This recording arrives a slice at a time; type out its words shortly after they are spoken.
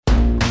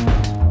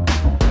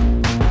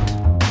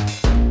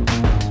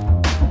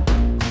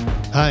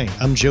Hi,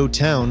 I'm Joe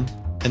Towne,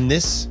 and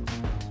this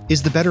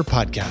is the Better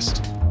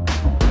Podcast.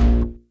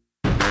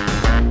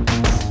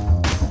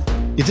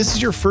 If this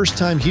is your first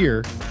time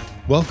here,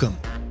 welcome.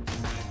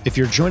 If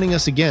you're joining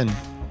us again,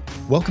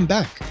 welcome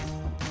back.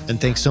 And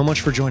thanks so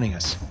much for joining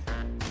us.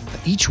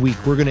 Each week,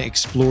 we're going to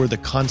explore the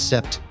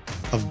concept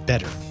of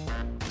better,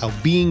 how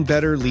being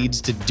better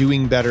leads to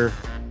doing better,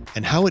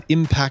 and how it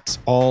impacts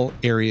all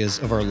areas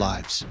of our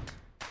lives.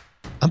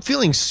 I'm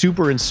feeling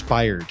super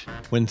inspired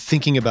when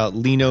thinking about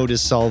Lino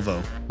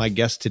DiSalvo, my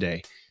guest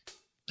today.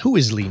 Who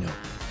is Lino?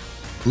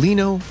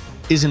 Lino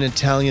is an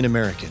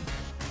Italian-American.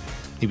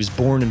 He was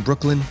born in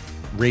Brooklyn,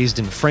 raised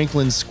in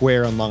Franklin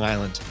Square on Long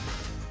Island.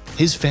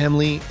 His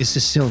family is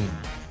Sicilian.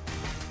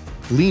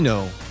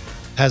 Lino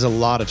has a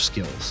lot of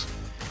skills.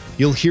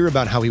 You'll hear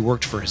about how he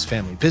worked for his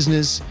family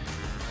business,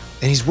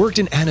 and he's worked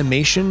in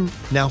animation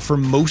now for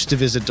most of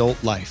his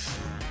adult life.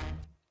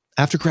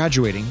 After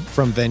graduating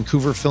from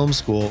Vancouver Film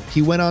School,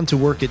 he went on to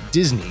work at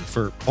Disney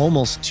for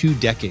almost 2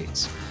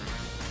 decades.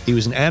 He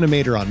was an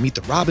animator on Meet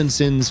the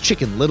Robinsons,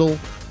 Chicken Little,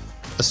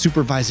 a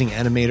supervising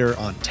animator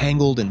on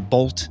Tangled and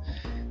Bolt,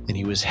 and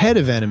he was head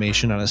of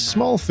animation on a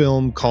small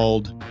film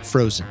called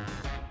Frozen.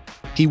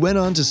 He went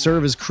on to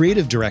serve as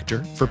creative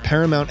director for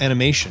Paramount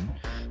Animation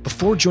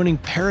before joining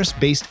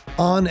Paris-based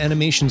On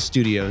Animation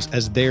Studios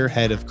as their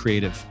head of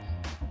creative.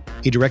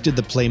 He directed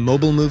the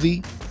Playmobil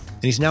movie,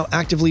 and he's now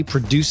actively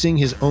producing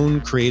his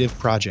own creative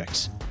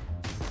projects.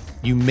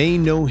 You may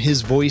know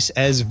his voice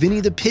as Vinny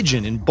the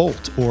Pigeon in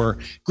Bolt or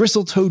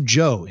Gristletoe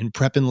Joe in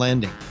Prep and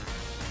Landing.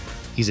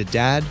 He's a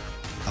dad,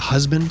 a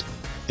husband,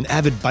 an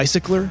avid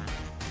bicycler.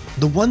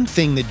 The one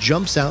thing that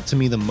jumps out to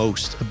me the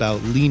most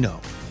about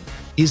Lino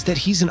is that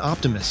he's an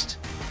optimist.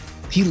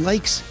 He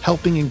likes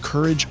helping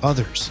encourage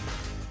others.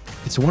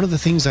 It's one of the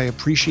things I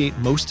appreciate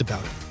most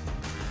about him.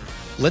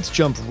 Let's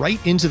jump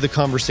right into the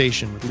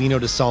conversation with Lino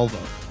DiSalvo,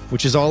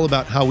 which is all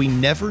about how we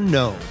never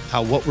know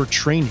how what we're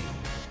training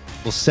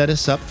will set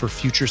us up for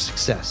future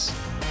success.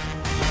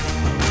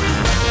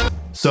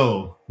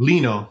 So,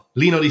 Lino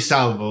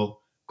DiSalvo,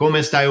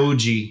 come stai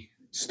oggi?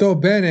 Sto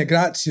bene,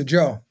 grazie,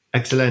 Joe.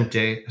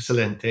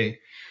 Excelente.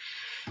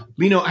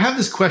 Lino, I have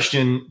this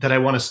question that I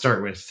want to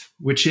start with,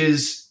 which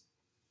is,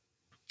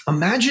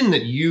 imagine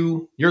that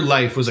your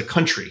life was a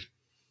country.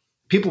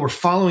 People were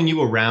following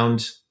you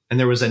around, and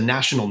there was a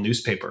national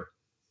newspaper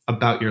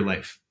about your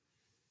life.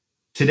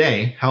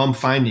 Today, how I'm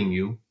finding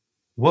you,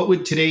 what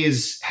would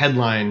today's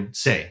headline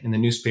say in the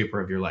newspaper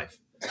of your life?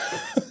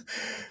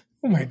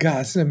 Oh my God,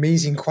 that's an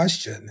amazing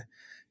question.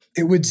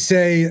 It would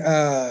say,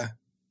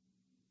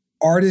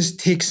 artist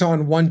takes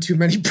on one too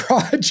many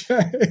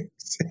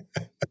projects.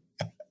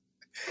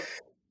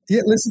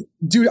 Yeah, listen,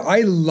 dude,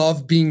 I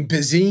love being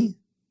busy.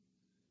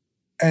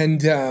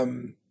 And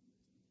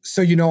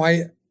so,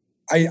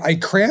 I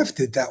craft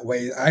it that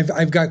way.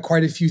 I've got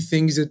quite a few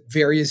things at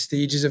various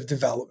stages of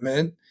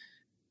development,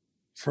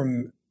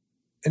 from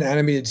an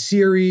animated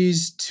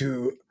series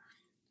to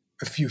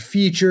a few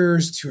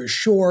features to a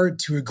short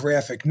to a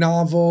graphic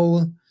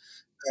novel.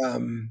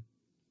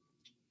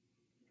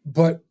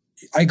 But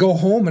I go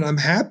home and I'm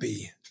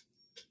happy,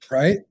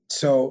 right?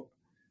 So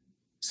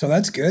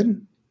that's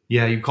good.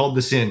 Yeah, you called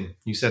this in.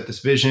 You set this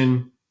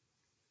vision.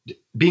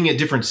 Being at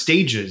different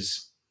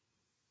stages,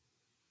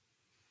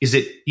 is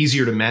it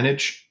easier to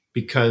manage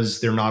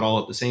because they're not all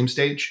at the same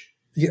stage?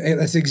 Yeah,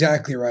 that's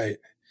exactly right.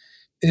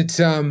 It's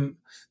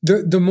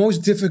the most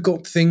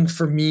difficult thing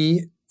for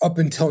me up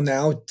until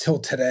now, till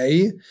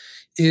today,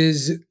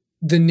 is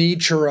the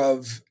nature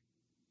of,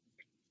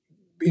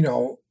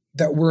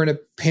 that we're in a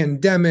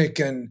pandemic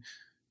and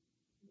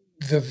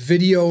the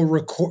video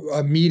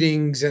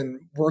meetings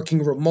and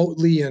working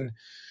remotely. And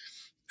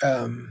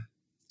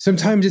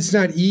sometimes it's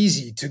not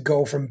easy to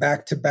go from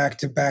back to back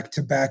to back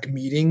to back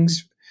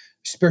meetings,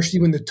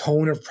 especially when the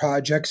tone of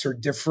projects are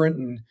different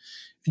and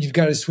you've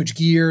got to switch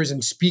gears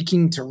and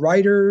speaking to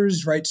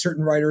writers, right?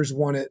 Certain writers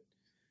want it.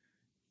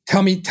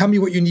 Tell me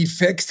what you need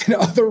fixed, and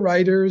other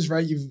writers,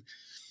 right?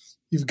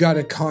 You've got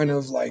to kind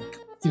of like,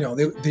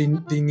 they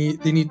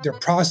need their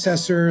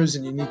processors,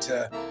 and you need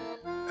to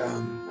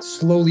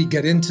slowly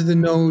get into the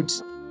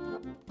notes.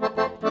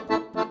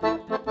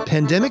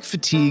 Pandemic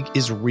fatigue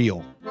is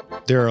real.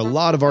 There are a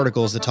lot of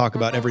articles that talk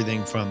about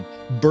everything from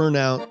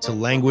burnout to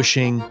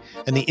languishing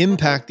and the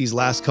impact these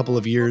last couple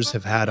of years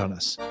have had on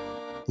us.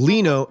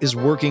 Lino is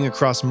working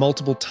across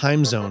multiple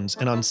time zones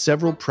and on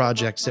several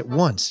projects at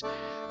once.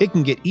 It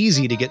can get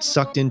easy to get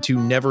sucked into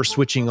never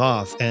switching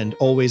off and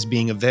always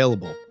being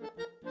available.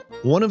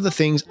 One of the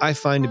things I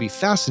find to be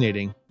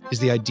fascinating is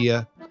the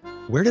idea,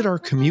 where did our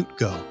commute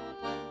go?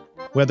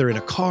 Whether in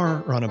a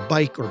car or on a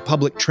bike or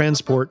public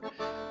transport,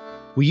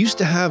 we used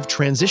to have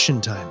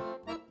transition time.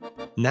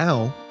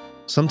 Now,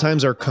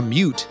 sometimes our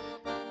commute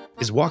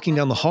is walking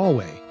down the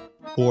hallway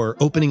or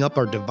opening up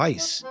our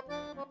device.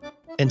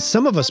 And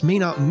some of us may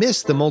not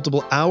miss the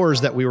multiple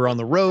hours that we were on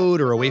the road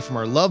or away from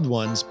our loved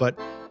ones, but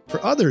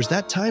for others,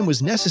 that time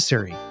was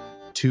necessary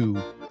to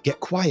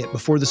get quiet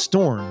before the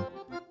storm,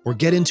 or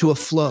get into a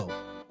flow,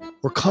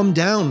 or come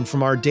down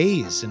from our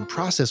days and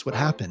process what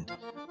happened.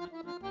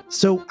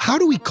 So, how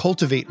do we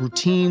cultivate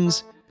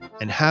routines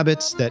and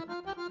habits that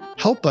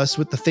help us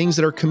with the things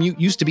that our commute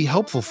used to be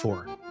helpful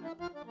for?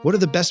 What are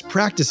the best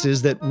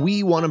practices that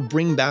we want to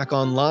bring back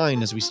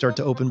online as we start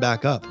to open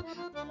back up?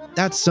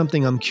 That's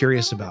something I'm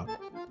curious about.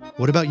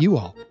 What about you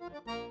all?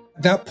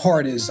 That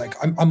part is like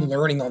I'm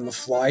learning on the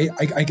fly.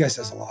 I guess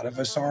as a lot of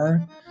us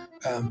are,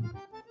 but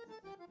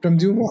I'm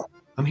doing well.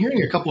 I'm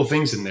hearing a couple of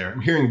things in there. I'm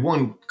hearing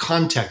one,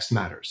 context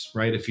matters,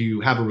 right? If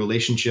you have a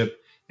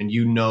relationship and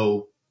you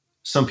know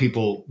some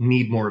people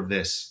need more of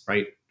this,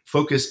 right?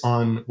 Focus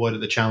on what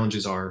the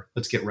challenges are.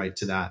 Let's get right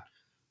to that.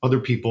 Other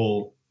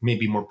people may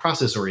be more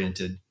process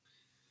oriented.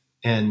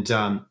 And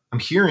I'm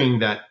hearing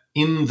that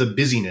in the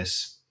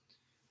busyness,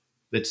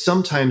 that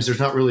sometimes there's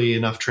not really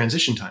enough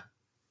transition time.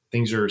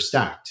 Things are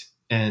stacked.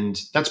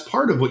 And that's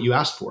part of what you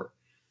asked for.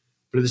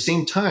 But at the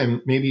same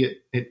time, maybe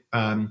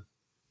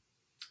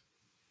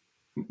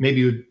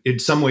maybe it would in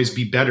some ways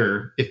be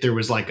better if there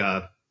was like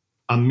a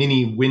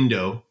mini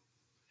window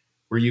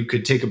where you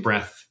could take a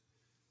breath,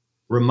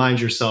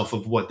 remind yourself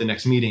of what the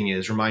next meeting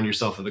is, remind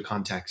yourself of the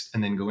context,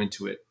 and then go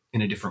into it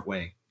in a different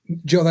way.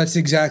 Joe, that's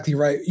exactly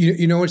right.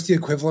 You know what's the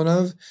equivalent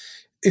of?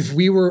 If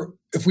we were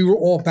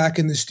all back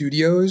in the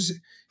studios,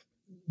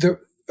 the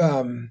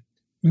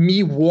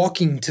me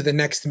walking to the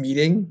next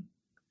meeting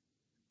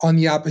on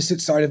the opposite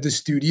side of the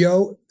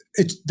studio,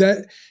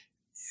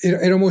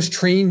 it almost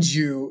trains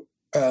you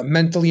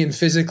mentally and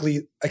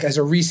physically, like as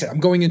a reset. I'm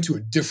going into a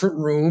different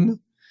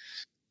room,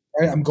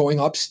 right? I'm going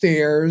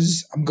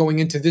upstairs. I'm going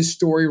into this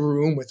story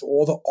room with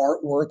all the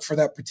artwork for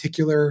that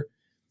particular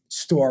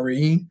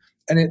story,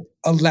 and it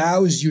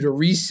allows you to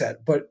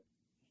reset. But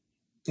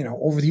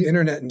over the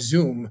internet and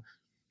Zoom,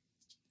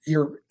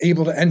 you're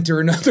able to enter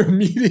another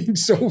meeting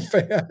so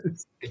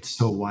fast. It's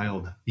so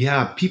wild.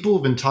 Yeah, people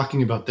have been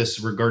talking about this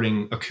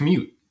regarding a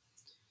commute.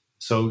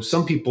 So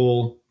some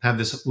people have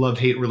this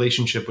love-hate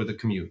relationship with a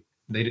commute.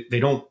 They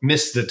don't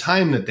miss the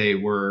time that they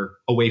were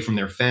away from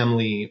their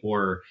family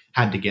or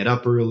had to get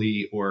up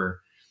early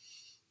or,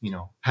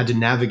 had to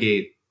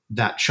navigate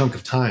that chunk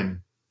of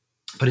time.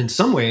 But in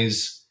some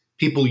ways,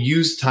 people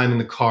use time in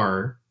the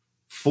car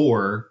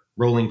for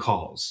rolling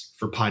calls,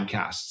 for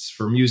podcasts,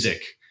 for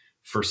music,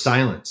 for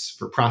silence,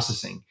 for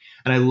processing.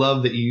 And I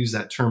love that you use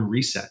that term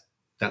reset,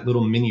 that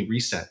little mini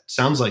reset.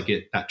 Sounds like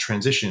that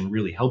transition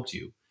really helped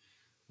you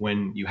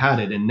when you had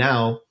it. And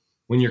now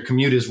when your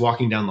commute is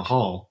walking down the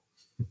hall,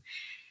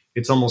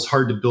 it's almost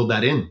hard to build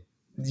that in.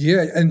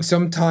 Yeah. And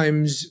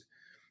sometimes,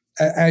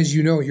 as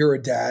you know, you're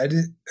a dad,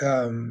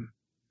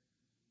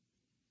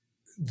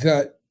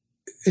 that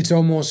it's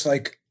almost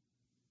like,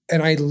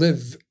 and I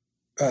live,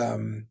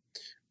 when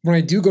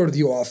I do go to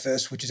the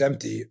office, which is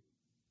empty,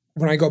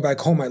 when I go back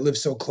home, I live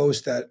so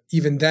close that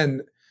even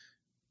then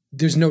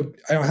I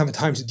don't have the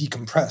time to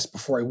decompress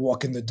before I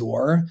walk in the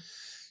door.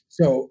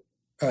 So,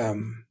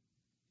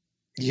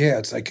 yeah,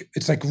 it's like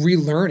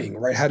relearning,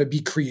 right? How to be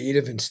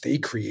creative and stay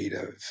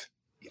creative.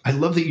 I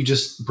love that you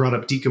just brought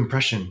up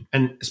decompression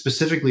and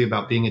specifically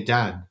about being a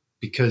dad,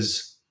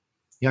 because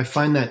I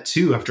find that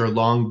too after a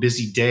long,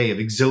 busy day of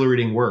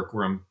exhilarating work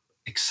where I'm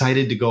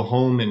excited to go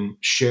home and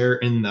share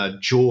in the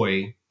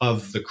joy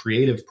of the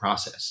creative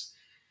process.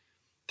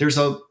 There's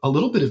a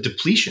little bit of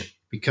depletion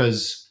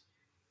because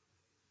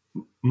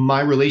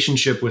my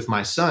relationship with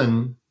my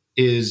son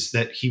is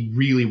that he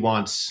really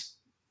wants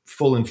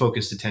full and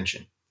focused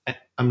attention.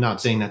 I'm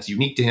not saying that's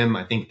unique to him.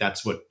 I think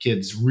that's what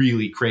kids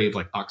really crave,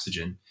 like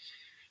oxygen.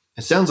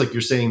 It sounds like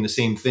you're saying the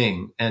same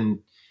thing. And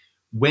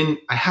when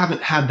I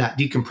haven't had that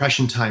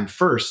decompression time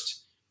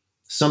first,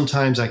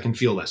 sometimes I can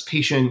feel less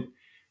patient.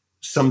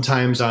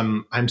 Sometimes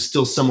I'm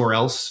still somewhere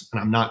else and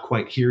I'm not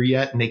quite here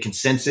yet, and they can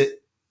sense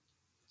it.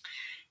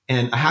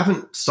 And I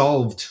haven't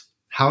solved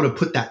how to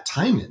put that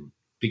time in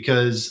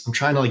because I'm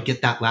trying to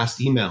get that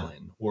last email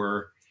in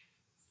or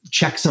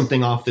check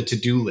something off the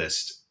to-do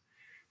list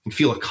and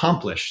feel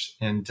accomplished.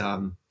 And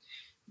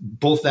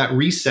both that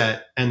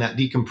reset and that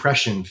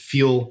decompression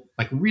feel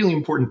like really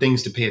important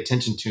things to pay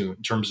attention to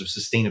in terms of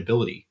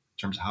sustainability, in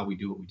terms of how we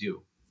do what we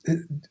do.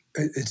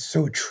 It's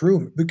so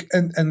true.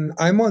 And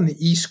I'm on the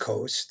East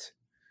Coast.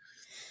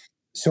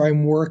 So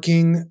I'm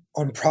working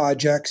on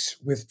projects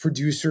with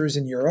producers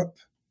in Europe,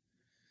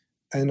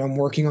 and I'm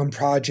working on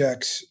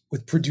projects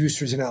with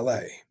producers in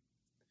LA.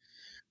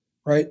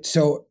 Right?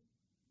 So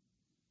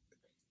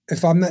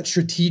if I'm not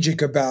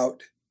strategic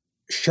about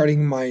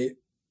shutting my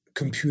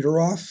computer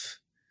off,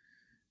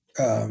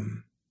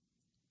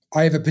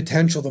 I have a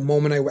potential the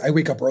moment I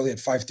wake up early at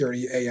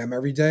 5:30 a.m.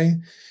 every day.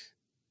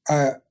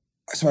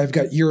 So I've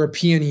got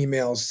European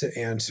emails to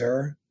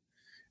answer.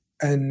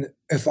 And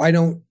if I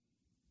don't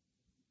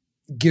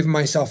give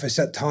myself a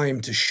set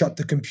time to shut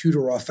the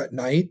computer off at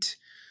night,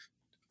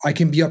 I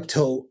can be up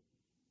till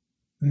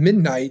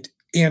midnight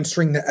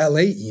answering the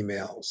LA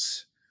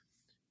emails.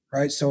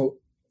 Right. So,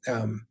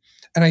 and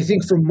I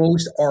think for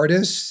most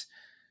artists,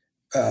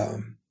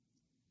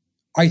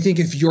 I think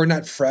if you're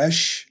not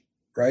fresh,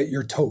 right,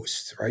 you're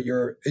toast, right?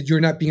 You're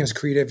not being as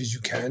creative as you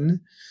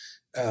can.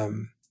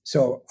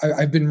 So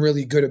I've been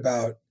really good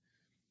about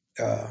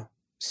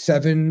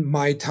 7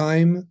 my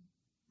time,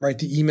 right?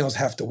 The emails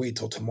have to wait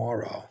till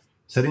tomorrow.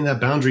 Setting that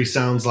boundary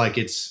sounds like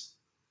it's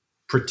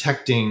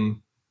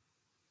protecting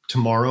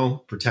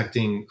tomorrow,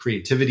 protecting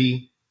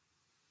creativity,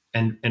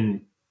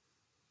 and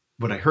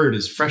what I heard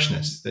is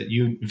freshness, that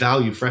you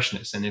value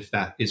freshness. And if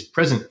that is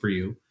present for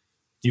you,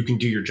 you can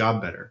do your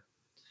job better.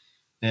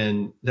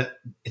 And that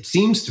it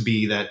seems to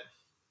be that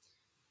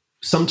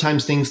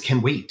sometimes things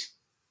can wait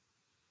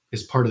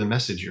is part of the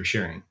message you're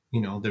sharing.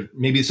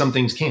 Maybe some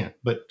things can't,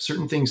 but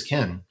certain things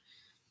can.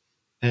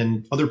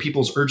 And other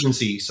people's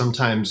urgency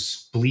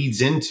sometimes bleeds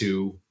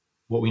into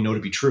what we know to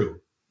be true.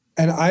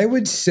 And I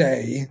would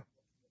say,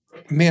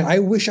 man, I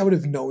wish I would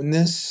have known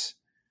this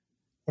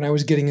when I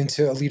was getting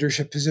into a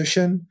leadership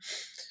position.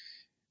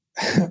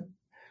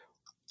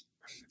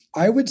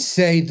 I would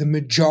say the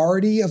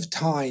majority of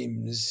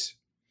times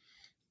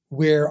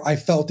where I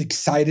felt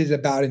excited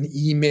about an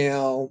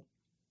email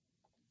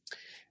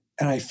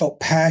and I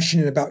felt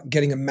passionate about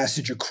getting a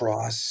message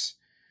across,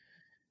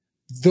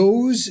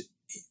 the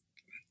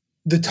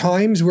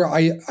times where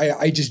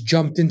I just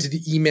jumped into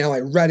the email, I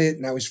read it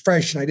and I was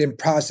fresh and I didn't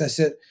process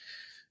it,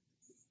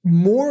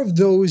 more of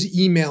those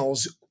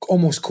emails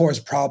almost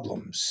caused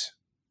problems.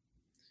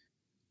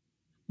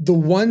 The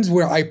ones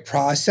where I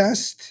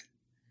processed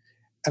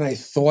and I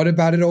thought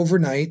about it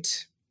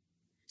overnight,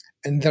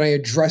 and then I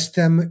addressed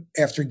them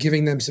after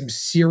giving them some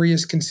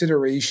serious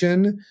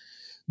consideration,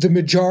 the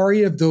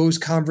majority of those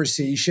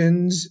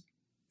conversations,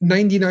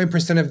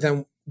 99% of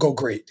them go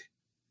great,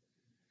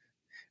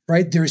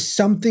 right? There's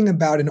something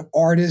about an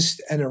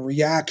artist and a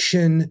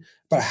reaction,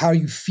 about how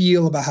you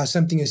feel, about how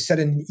something is said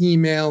in an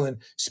email,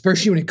 and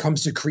especially when it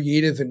comes to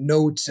creative and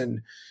notes,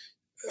 and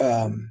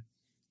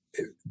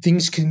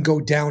things can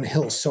go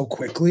downhill so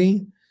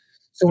quickly.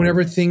 So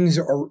whenever I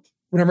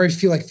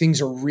feel like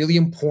things are really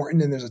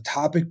important and there's a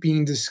topic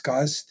being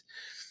discussed,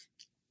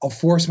 I'll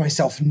force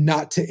myself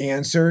not to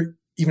answer,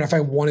 even if I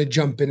want to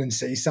jump in and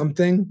say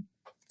something.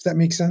 If that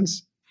makes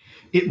sense?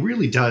 It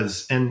really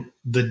does. And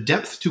the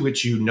depth to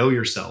which you know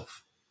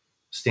yourself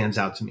stands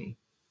out to me.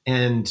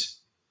 And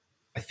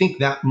I think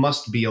that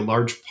must be a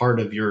large part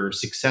of your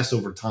success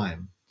over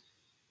time.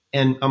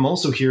 And I'm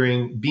also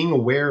hearing being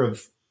aware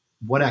of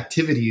what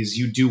activities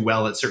you do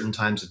well at certain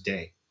times of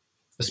day,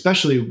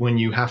 especially when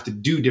you have to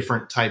do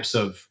different types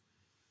of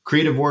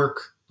creative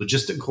work,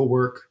 logistical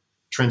work,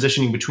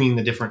 transitioning between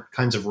the different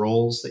kinds of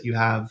roles that you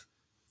have.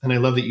 And I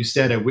love that you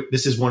said,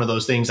 this is one of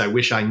those things I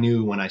wish I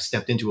knew when I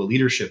stepped into a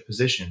leadership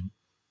position,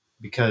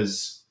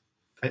 because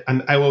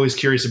I'm always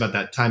curious about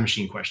that time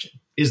machine question.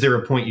 Is there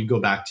a point you'd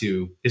go back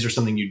to? Is there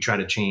something you'd try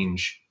to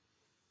change?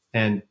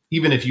 And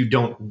even if you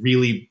don't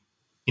really,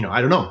 I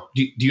don't know,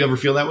 do you ever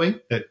feel that way,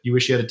 that you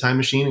wish you had a time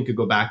machine and could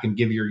go back and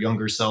give your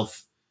younger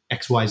self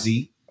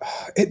XYZ?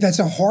 That's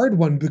a hard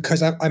one,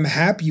 because I'm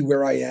happy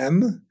where I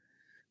am,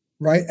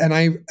 right? And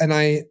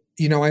I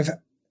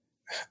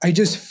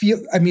just feel,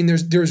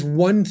 there's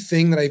one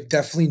thing that I've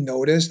definitely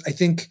noticed. I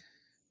think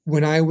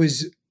when I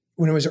was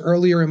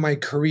earlier in my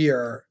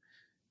career,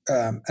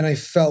 and I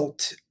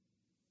felt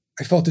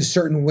a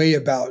certain way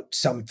about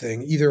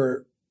something,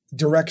 either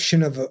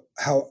direction of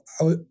how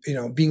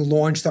being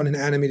launched on an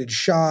animated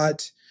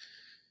shot.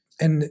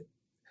 And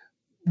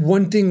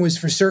one thing was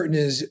for certain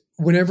is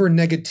whenever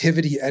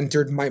negativity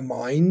entered my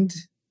mind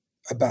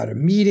about a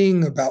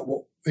meeting, about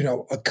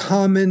a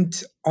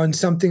comment on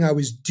something I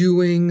was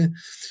doing,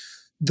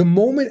 the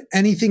moment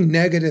anything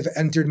negative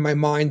entered my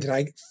mind and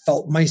I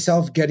felt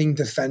myself getting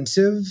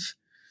defensive,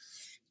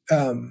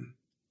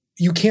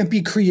 you can't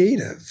be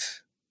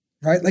creative,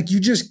 right? Like you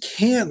just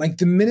can't. Like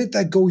the minute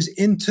that goes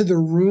into the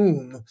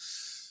room,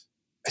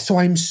 so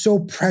I'm so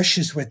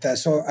precious with that.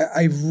 So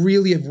I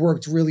really have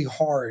worked really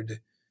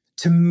hard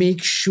to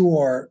make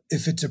sure,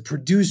 if it's a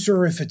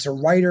producer, if it's a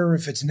writer,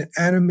 if it's an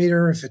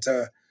animator, if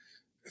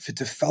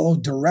it's a fellow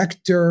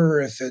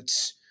director, if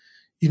it's,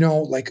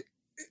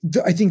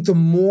 I think the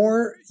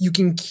more you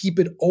can keep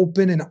it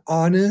open and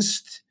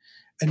honest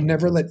and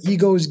never let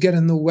egos get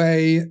in the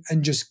way,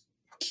 and just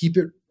keep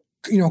it,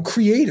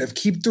 creative,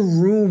 keep the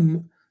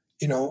room,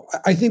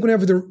 I think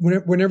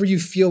whenever you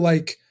feel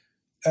like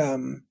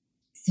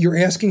you're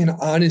asking an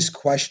honest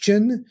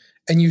question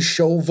and you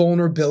show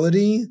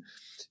vulnerability,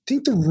 I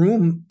think the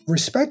room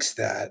respects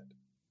that,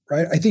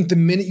 right? I think the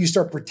minute you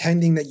start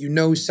pretending that you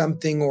know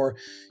something, or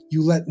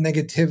you let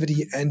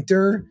negativity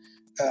enter,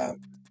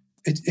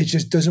 it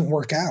just doesn't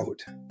work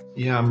out.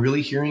 Yeah, I'm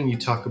really hearing you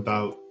talk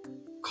about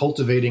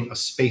cultivating a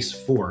space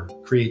for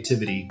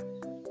creativity,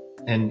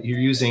 and you're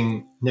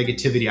using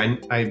negativity.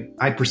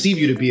 I perceive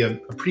you to be a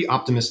pretty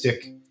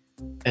optimistic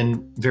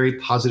and very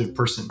positive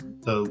person.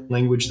 The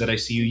language that I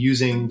see you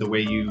using, the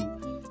way you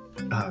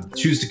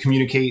choose to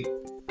communicate,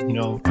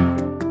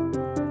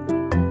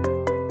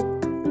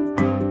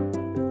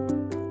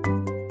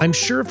 I'm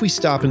sure if we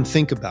stop and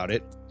think about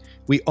it,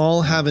 we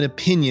all have an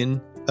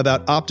opinion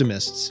about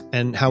optimists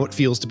and how it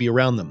feels to be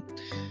around them.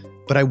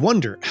 But I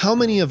wonder how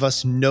many of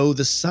us know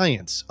the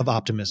science of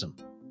optimism.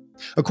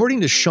 According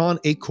to Sean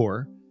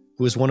Achor,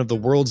 who is one of the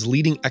world's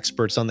leading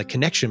experts on the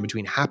connection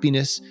between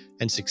happiness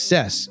and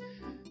success,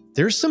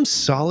 there's some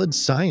solid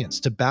science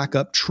to back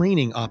up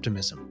training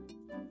optimism.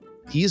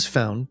 He has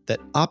found that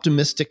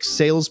optimistic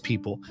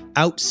salespeople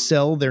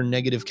outsell their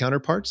negative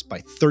counterparts by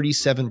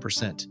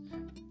 37%.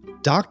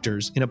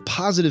 Doctors in a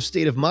positive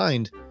state of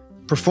mind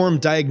perform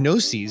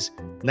diagnoses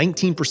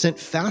 19%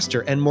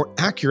 faster and more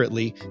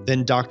accurately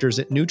than doctors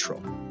at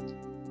neutral.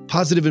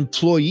 Positive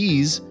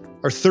employees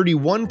are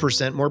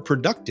 31% more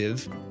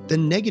productive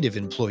than negative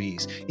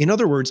employees. In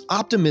other words,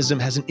 optimism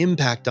has an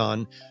impact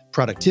on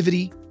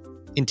productivity,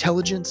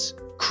 intelligence,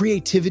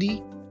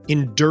 creativity,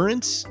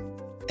 endurance,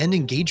 and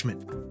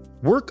engagement.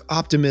 Work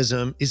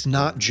optimism is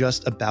not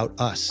just about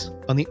us.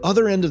 On the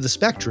other end of the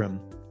spectrum,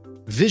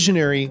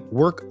 visionary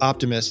work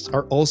optimists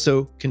are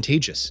also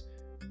contagious.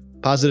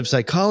 Positive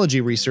psychology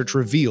research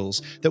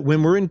reveals that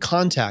when we're in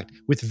contact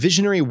with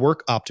visionary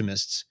work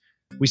optimists,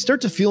 we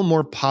start to feel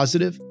more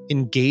positive,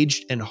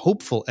 engaged, and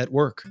hopeful at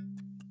work.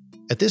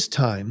 At this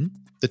time,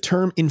 the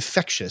term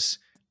infectious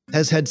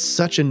has had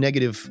such a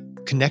negative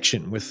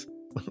connection with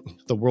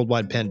the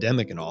worldwide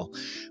pandemic and all.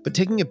 But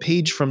taking a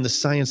page from the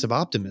science of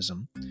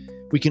optimism,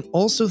 we can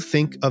also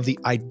think of the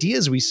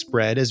ideas we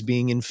spread as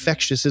being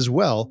infectious as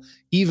well,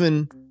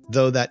 even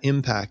though that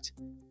impact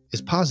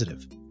is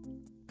positive.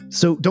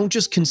 So don't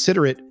just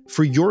consider it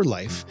for your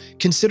life,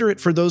 consider it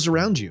for those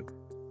around you.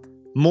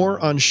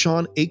 More on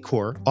Shawn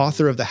Achor,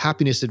 author of The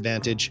Happiness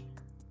Advantage,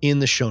 in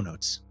the show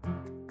notes.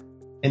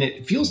 And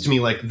it feels to me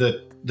like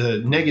the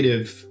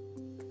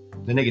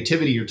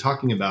negativity you're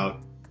talking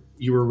about,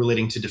 you were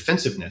relating to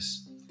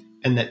defensiveness,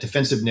 and that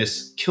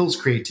defensiveness kills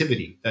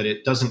creativity, that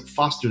it doesn't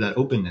foster that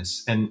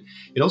openness. And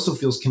it also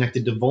feels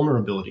connected to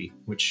vulnerability,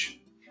 which,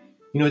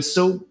 it's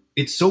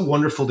so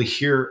wonderful to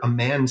hear a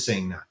man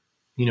saying that.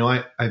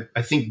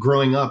 I think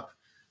growing up,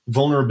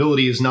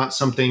 vulnerability is not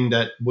something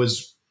that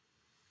was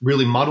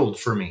really modeled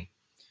for me.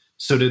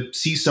 So to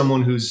see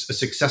someone who's a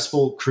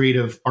successful,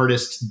 creative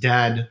artist,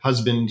 dad,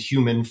 husband,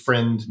 human,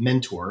 friend,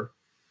 mentor,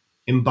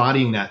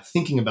 embodying that,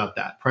 thinking about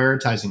that,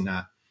 prioritizing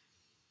that,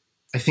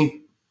 I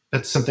think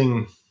that's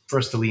something for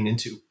us to lean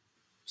into.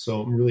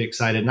 So I'm really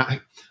excited. And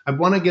I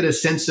want to get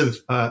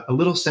a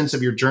little sense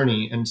of your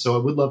journey. And so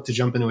I would love to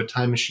jump into a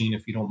time machine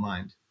if you don't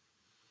mind.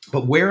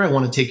 But where I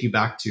want to take you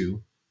back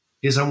to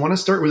is I want to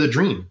start with a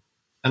dream,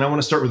 and I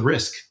want to start with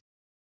risk.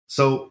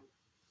 So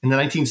in the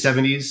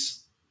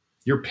 1970s,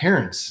 your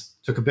parents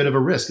took a bit of a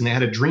risk and they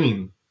had a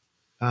dream.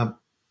 What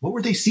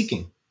were they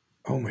seeking?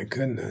 Oh my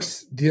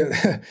goodness.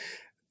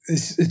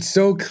 It's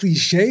so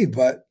cliche,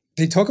 but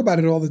they talk about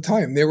it all the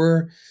time. They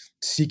were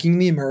seeking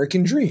the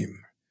American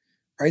dream,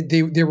 right?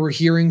 They were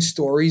hearing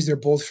stories. They're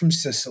both from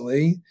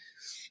Sicily,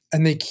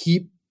 and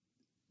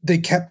they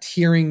kept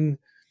hearing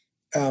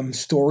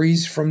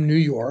stories from New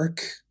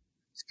York,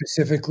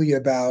 specifically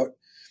about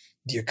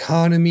the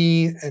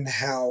economy and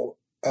how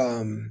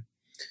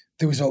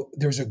there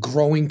was a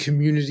growing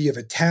community of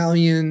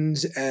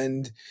Italians,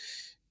 and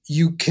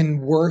you can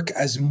work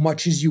as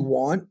much as you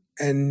want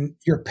and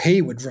your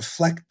pay would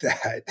reflect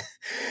that.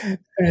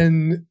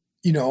 And,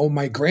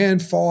 my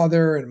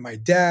grandfather and my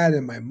dad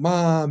and my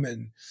mom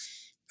and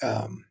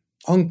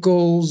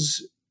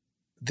uncles,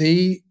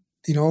 they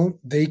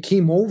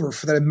came over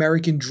for that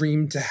American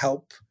dream to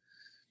help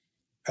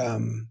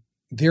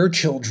their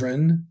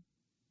children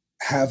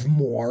have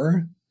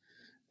more.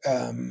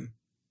 And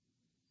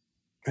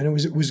it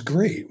was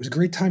great. It was a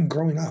great time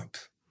growing up.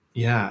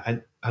 Yeah,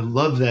 I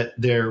love that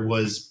there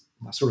was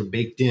sort of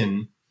baked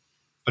in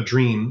a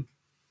dream.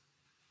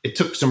 It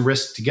took some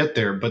risk to get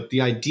there, but the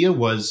idea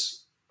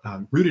was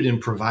rooted in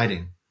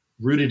providing,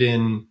 rooted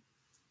in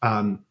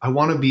I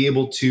want to be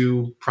able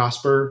to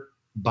prosper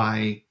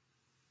by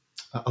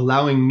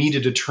allowing me to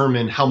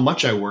determine how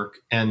much I work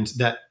and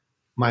that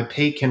my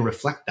pay can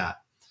reflect that,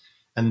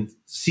 and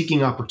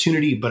seeking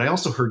opportunity. But I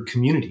also heard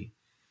community,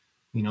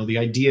 the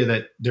idea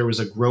that there was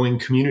a growing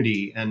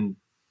community, and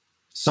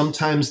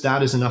sometimes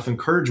that is enough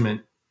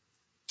encouragement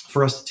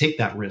for us to take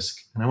that risk.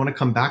 And I want to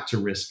come back to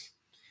risk.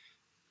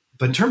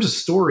 But in terms of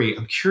story,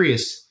 I'm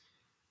curious,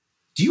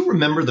 do you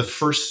remember the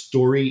first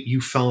story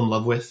you fell in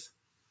love with?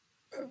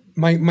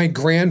 My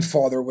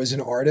grandfather was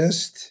an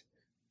artist,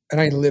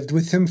 and I lived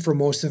with him for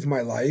most of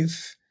my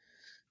life.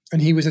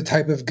 And he was the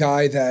type of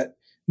guy that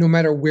no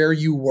matter where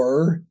you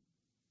were,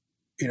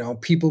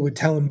 people would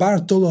tell him,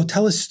 Bartolo,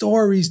 tell us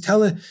stories,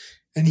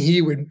 and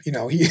he would,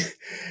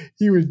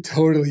 he would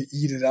totally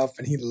eat it up,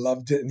 and he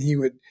loved it. And he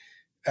would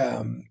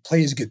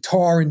play his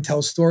guitar and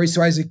tell stories.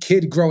 So as a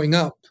kid growing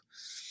up,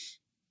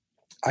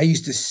 I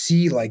used to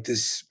see like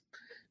this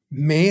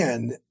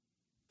man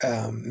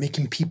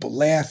making people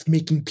laugh,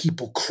 making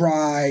people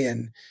cry,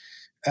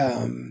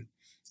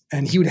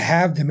 and he would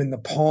have them in the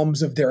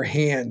palms of their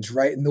hands,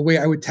 right? And the way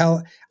I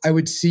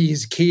would see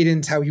his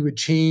cadence, how he would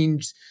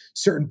change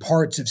certain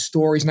parts of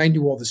stories, and I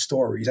knew all the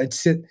stories. I'd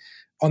sit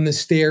on the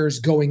stairs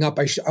going up.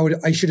 I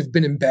should have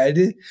been in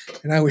bed,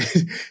 and I would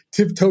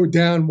tiptoe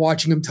down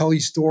watching him tell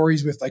these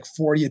stories with like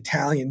 40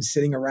 Italians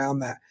sitting around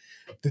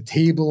the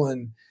table,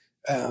 and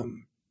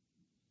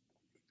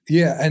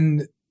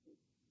and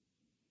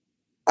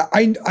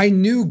I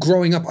knew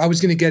growing up I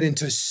was going to get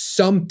into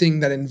something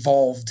that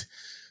involved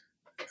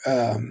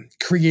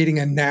creating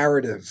a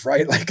narrative,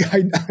 right? Like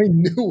I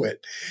knew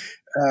it.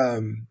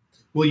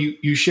 Well,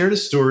 you shared a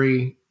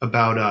story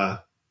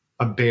about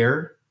a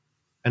bear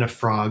and a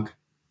frog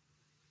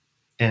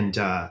and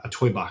a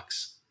toy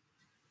box,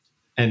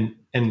 and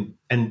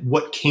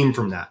what came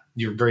from that,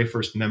 your very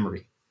first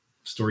memory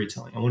of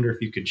storytelling. I wonder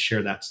if you could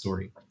share that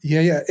story.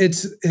 Yeah.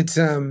 It's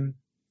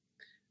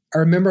I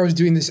remember I was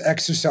doing this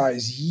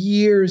exercise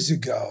years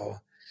ago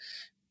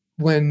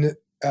when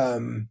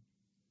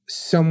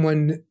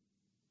someone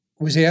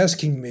was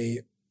asking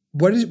me,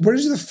 what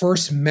is the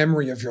first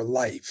memory of your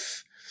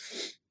life?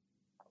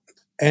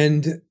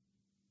 And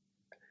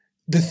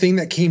the thing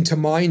that came to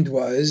mind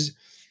was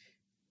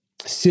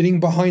sitting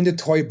behind a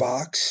toy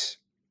box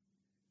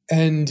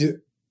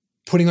and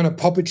putting on a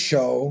puppet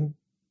show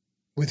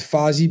with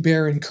Fozzie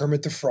Bear and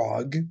Kermit the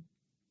Frog.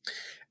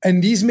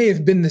 And these may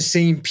have been the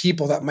same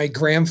people that my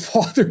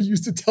grandfather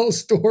used to tell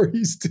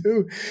stories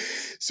to.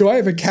 So I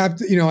have a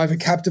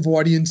captive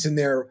audience, and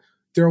they're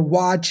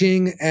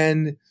watching,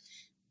 and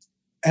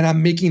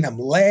I'm making them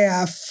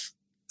laugh.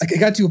 Like, it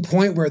got to a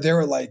point where they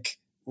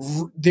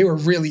were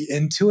really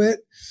into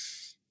it.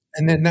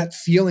 And then that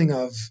feeling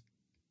of,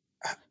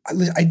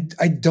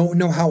 I don't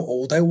know how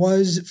old I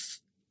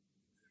was,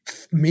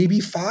 maybe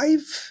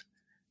 5,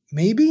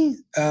 maybe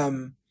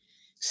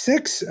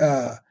 6.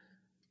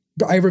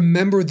 But I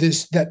remember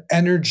that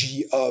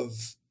energy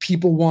of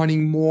people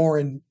wanting more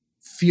and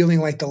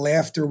feeling like the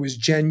laughter was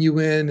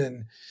genuine.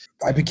 And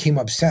I became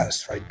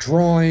obsessed, right?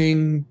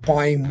 Drawing,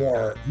 buying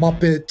more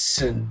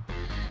Muppets,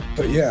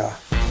 but yeah.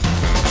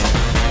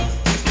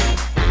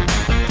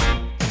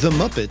 The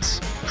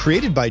Muppets,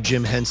 created by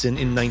Jim Henson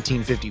in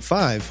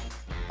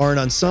 1955, are an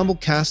ensemble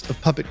cast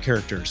of puppet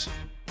characters.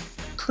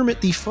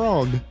 Kermit the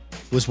Frog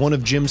was one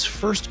of Jim's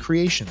first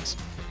creations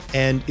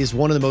and is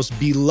one of the most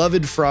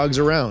beloved frogs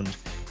around,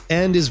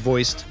 and is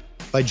voiced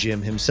by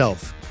Jim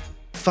himself.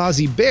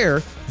 Fozzie Bear,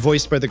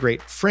 voiced by the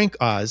great Frank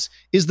Oz,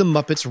 is the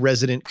Muppets'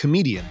 resident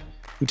comedian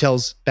who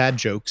tells bad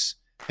jokes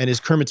and is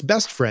Kermit's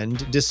best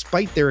friend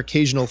despite their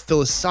occasional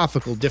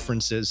philosophical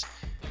differences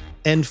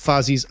and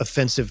Fozzie's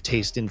offensive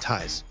taste in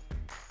ties.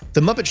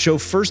 The Muppet Show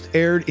first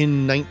aired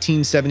in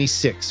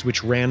 1976,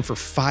 which ran for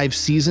 5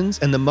 seasons,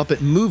 and the Muppet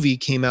movie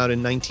came out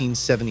in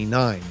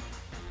 1979.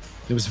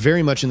 It was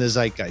very much in the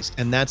zeitgeist,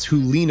 and that's who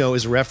Lino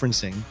is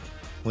referencing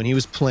when he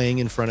was playing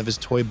in front of his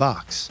toy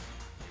box.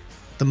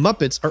 The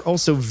Muppets are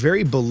also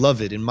very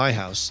beloved in my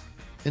house,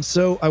 and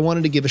so I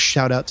wanted to give a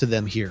shout out to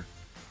them here.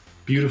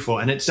 Beautiful,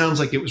 and it sounds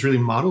like it was really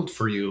modeled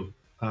for you.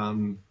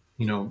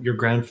 Your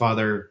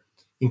grandfather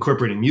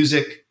incorporating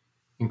music,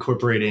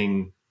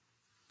 incorporating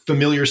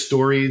familiar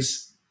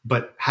stories,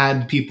 but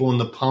had people in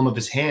the palm of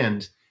his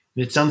hand.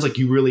 And it sounds like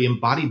you really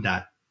embodied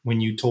that when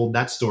you told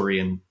that story,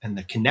 and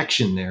the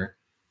connection there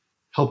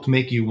helped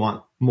make you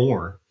want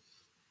more.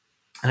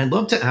 And I'd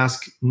love to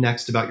ask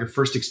next about your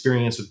first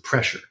experience with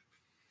pressure.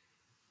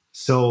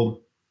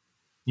 So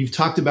you've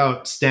talked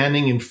about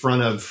standing in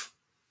front of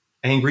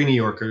angry New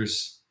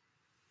Yorkers,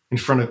 in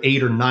front of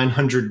 800 or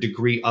 900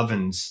 degree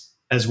ovens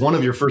as one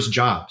of your first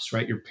jobs,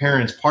 right? Your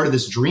parents, part of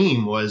this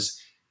dream was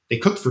they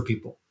cooked for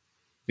people.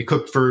 They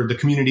cooked for the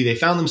community they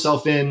found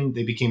themselves in.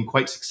 They became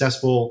quite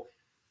successful,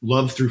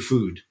 loved through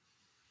food.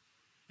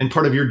 And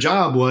part of your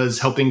job was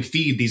helping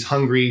feed these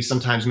hungry,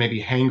 sometimes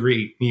maybe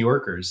hangry New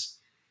Yorkers.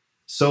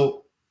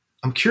 So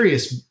I'm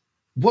curious,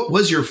 what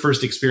was your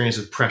first experience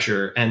with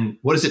pressure, and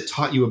what has it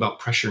taught you about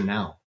pressure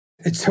now?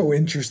 It's so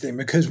interesting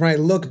because when I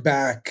look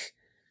back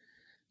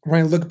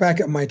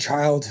at my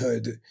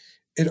childhood,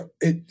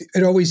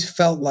 it always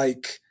felt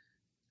like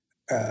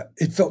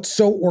it felt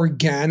so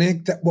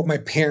organic that what my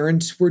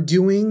parents were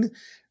doing,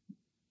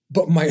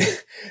 but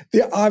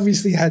they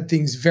obviously had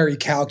things very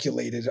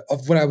calculated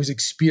of what I was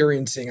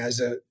experiencing as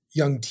a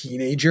young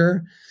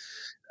teenager,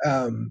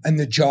 and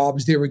the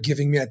jobs they were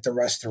giving me at the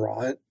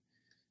restaurant.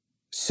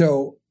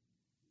 So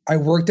I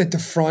worked at the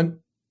front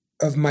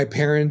of my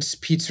parents'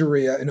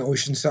 pizzeria in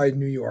Oceanside,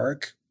 New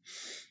York.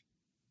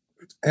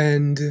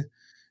 And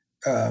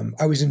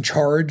I was in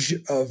charge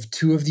of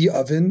 2 of the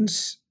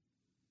ovens,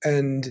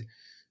 and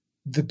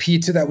the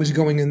pizza that was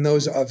going in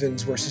those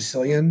ovens were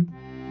Sicilian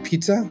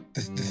pizza,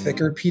 the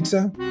thicker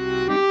pizza.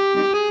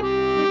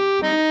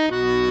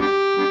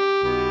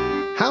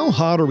 How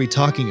hot are we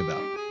talking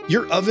about?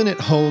 Your oven at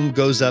home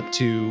goes up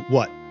to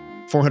what?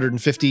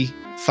 450,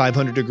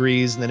 500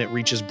 degrees, and then it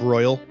reaches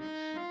broil.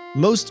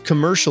 Most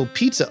commercial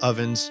pizza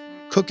ovens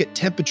cook at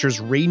temperatures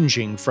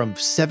ranging from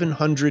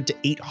 700 to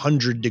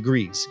 800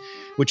 degrees,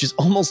 which is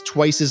almost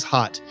twice as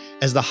hot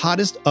as the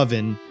hottest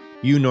oven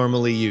you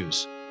normally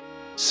use.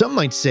 Some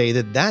might say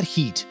that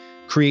heat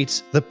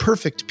creates the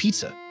perfect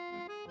pizza.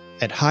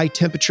 At high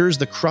temperatures,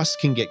 the crust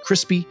can get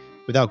crispy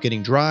without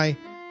getting dry,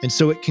 and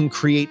so it can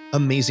create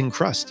amazing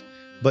crust.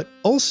 But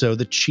also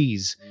the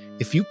cheese.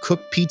 If you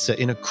cook pizza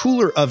in a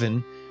cooler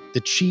oven, the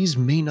cheese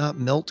may not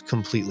melt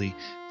completely,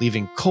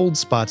 leaving cold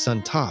spots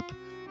on top.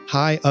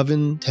 High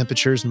oven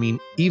temperatures mean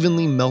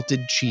evenly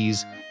melted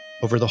cheese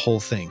over the whole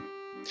thing.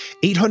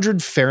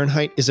 800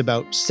 Fahrenheit is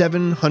about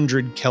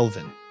 700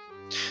 Kelvin.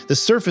 The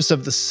surface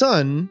of the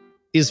sun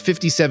is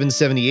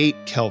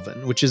 5778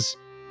 Kelvin, which is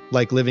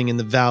like living in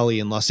the valley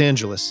in Los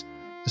Angeles,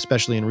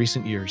 especially in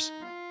recent years.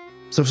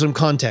 So for some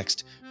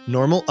context,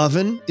 normal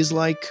oven is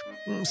like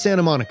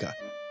Santa Monica.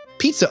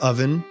 Pizza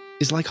oven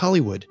is like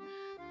Hollywood.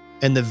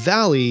 And the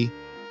valley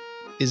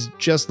is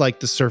just like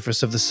the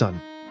surface of the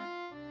sun.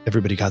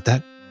 Everybody got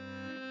that?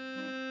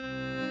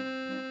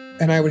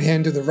 And I would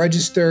handle the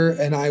register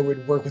and I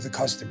would work with the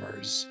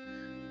customers.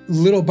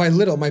 Little by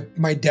little,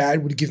 my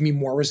dad would give me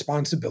more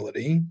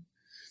responsibility.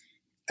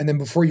 And then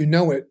before you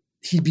know it,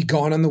 he'd be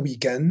gone on the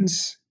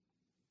weekends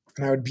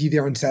and I would be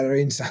there on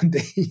Saturday and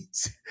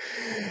Sundays.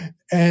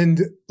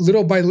 And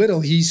little by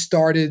little, he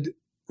started,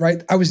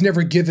 right? I was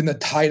never given the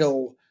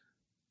title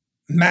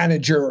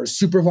manager or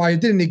supervisor.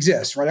 It didn't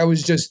exist, right? I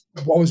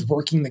was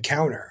working the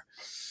counter.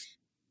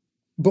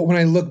 But when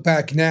I look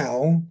back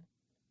now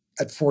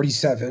at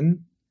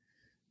 47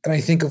 and I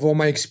think of all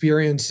my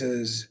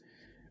experiences,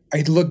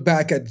 I look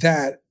back at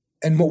that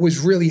and what was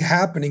really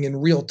happening in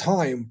real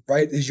time,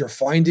 right? Is you're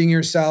finding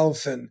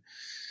yourself and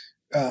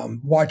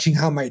watching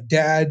how my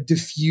dad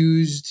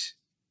diffused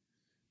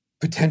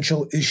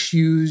potential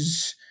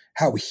issues,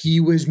 how he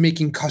was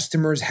making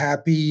customers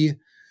happy,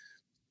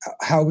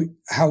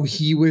 how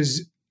he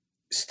was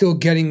still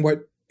getting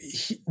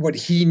what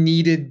he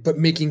needed, but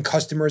making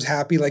customers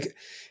happy. Like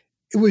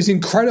it was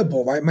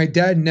incredible, right? My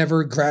dad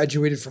never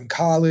graduated from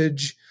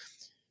college.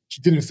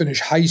 He didn't finish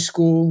high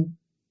school,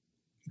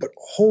 but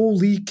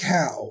holy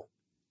cow,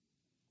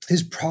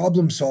 his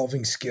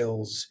problem-solving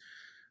skills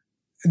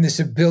and this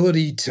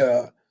ability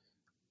to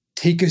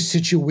take a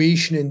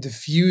situation and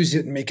diffuse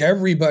it and make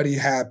everybody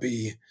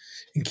happy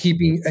and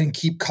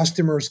keep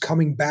customers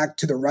coming back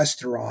to the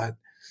restaurant.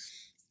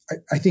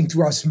 I think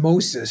through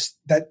osmosis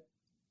that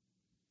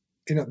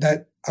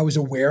I was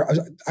aware,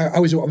 I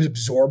was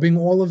absorbing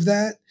all of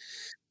that.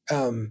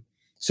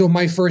 So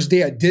my first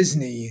day at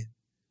Disney,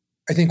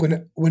 I think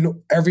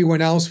when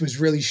everyone else was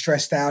really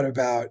stressed out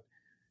about,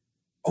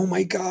 oh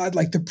my God,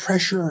 like the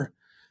pressure,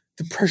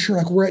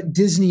 like we're at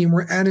Disney and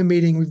we're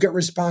animating, we've got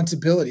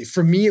responsibility.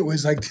 For me, it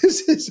was like,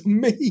 this is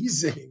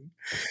amazing.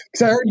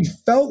 Because I already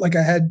felt like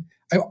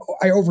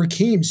I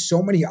overcame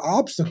so many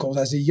obstacles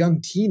as a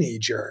young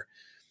teenager.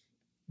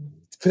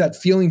 For that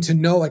feeling to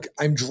know like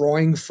I'm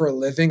drawing for a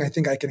living, I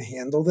think I can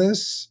handle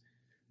this.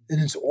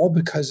 And it's all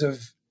because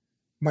of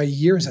my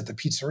years at the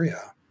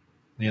pizzeria.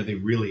 Yeah, they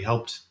really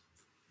helped.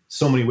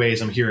 So many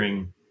ways. I'm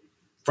hearing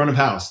front of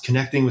house,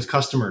 connecting with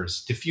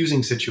customers,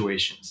 diffusing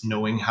situations,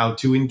 knowing how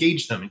to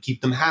engage them and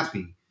keep them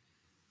happy.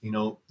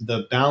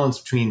 The balance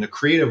between the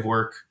creative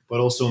work, but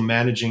also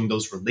managing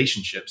those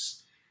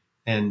relationships,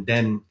 and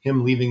then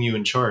him leaving you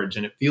in charge.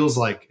 And it feels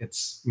like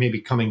it's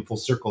maybe coming full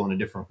circle in a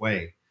different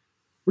way.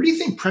 Where do you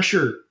think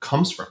pressure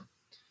comes from?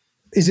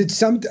 Is it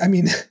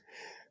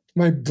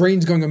my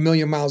brain's going a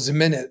million miles a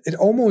minute. It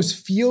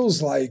almost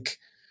feels like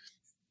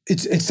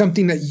it's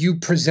something that you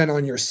present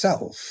on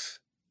yourself,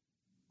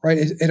 right?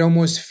 It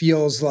almost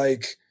feels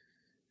like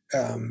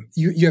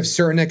you have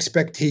certain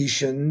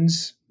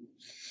expectations,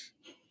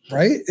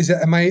 right?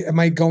 Am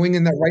I going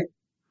in that right?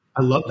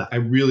 I love that. I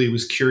really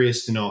was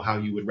curious to know how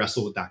you would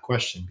wrestle with that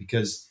question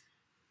because,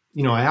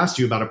 I asked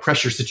you about a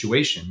pressure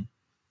situation.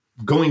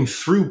 Going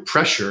through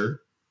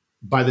pressure,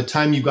 by the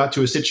time you got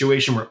to a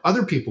situation where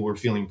other people were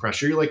feeling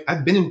pressure, you're like,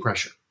 I've been in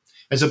pressure,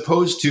 as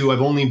opposed to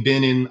I've only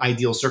been in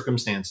ideal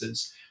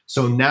circumstances.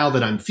 So now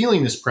that I'm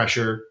feeling this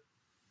pressure,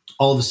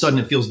 all of a sudden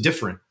it feels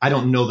different. I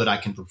don't know that I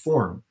can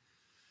perform.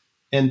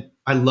 And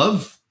I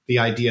love the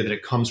idea that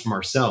it comes from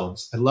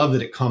ourselves. I love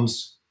that it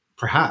comes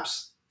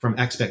perhaps from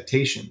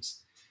expectations.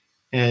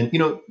 And,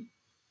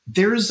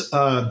 there's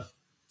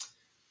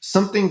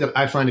something that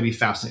I find to be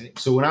fascinating.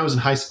 So when I was in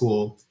high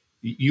school,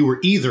 you were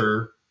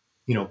either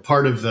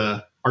part of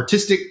the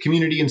artistic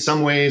community in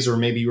some ways, or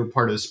maybe you were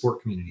part of the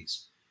sport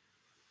communities.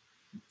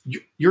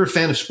 You're a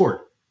fan of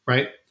sport,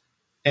 right?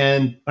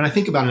 And when I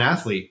think about an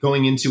athlete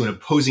going into an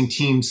opposing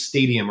team's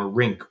stadium or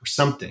rink or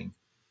something,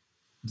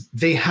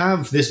 they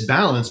have this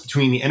balance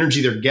between the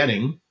energy they're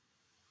getting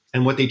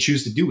and what they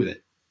choose to do with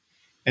it.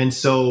 And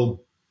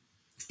so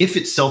if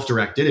it's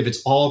self-directed, if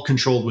it's all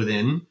controlled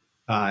within,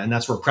 and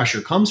that's where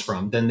pressure comes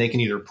from, then they can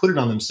either put it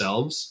on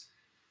themselves.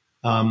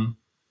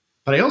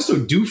 But I also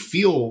do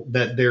feel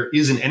that there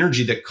is an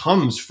energy that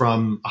comes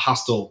from a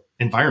hostile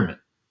environment.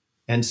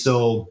 And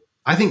so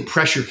I think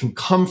pressure can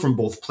come from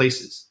both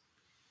places.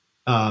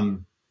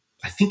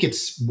 I think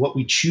it's what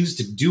we choose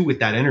to do with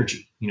that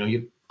energy. You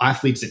have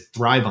athletes that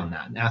thrive on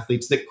that and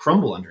athletes that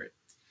crumble under it.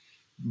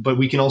 But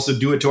we can also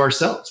do it to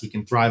ourselves. We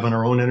can thrive on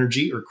our own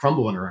energy or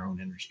crumble under our own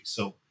energy.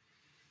 So,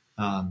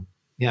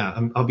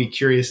 I'll be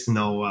curious to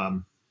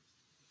know,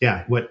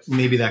 what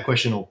maybe that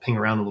question will ping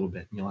around a little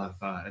bit and you'll have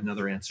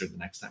another answer the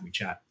next time we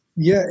chat.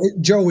 Yeah,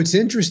 Joe, what's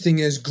interesting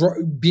is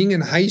being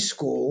in high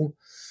school.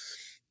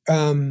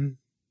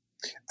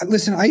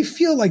 Listen, I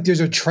feel like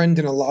there's a trend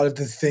in a lot of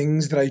the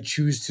things that I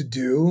choose to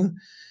do.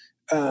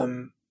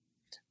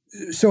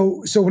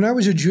 So when I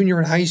was a junior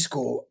in high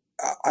school,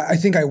 I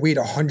think I weighed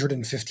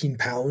 115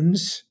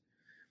 pounds.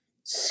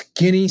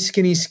 skinny,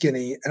 skinny,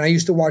 skinny. And I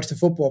used to watch the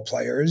football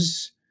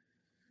players,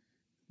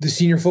 the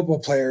senior football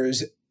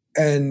players,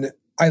 and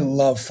I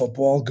love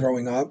football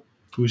growing up.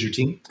 Who was your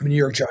team? I'm a New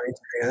York Giants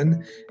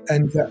fan.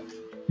 And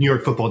New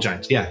York Football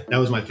Giants. Yeah, that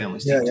was my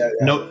family's team. yeah.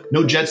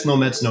 No Jets, no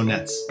Mets, no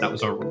Nets. That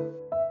was our rule.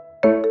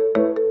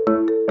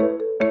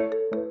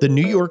 The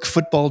New York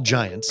Football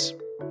Giants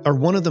are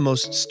one of the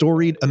most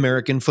storied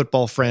American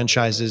football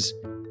franchises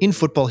in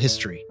football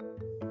history.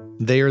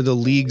 They are the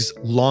league's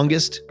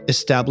longest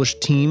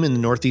established team in the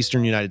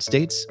Northeastern United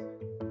States.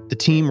 The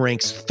team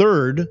ranks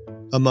third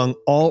among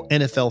all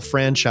NFL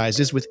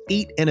franchises with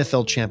 8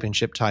 NFL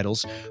championship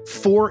titles,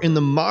 4 in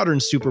the modern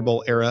Super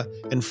Bowl era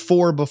and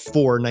 4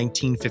 before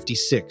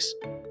 1956.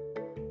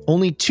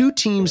 Only 2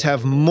 teams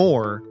have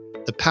more,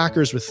 the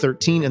Packers with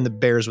 13 and the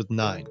Bears with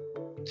 9.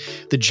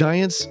 The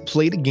Giants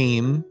played a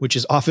game which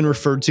is often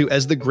referred to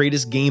as the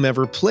greatest game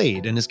ever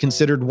played and is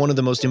considered one of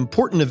the most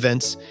important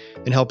events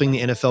in helping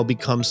the NFL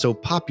become so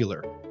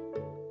popular.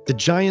 The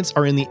Giants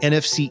are in the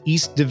NFC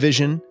East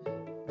division.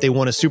 They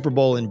won a Super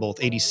Bowl in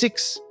both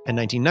 '86 and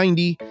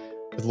 1990,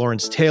 with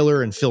Lawrence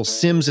Taylor and Phil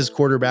Simms as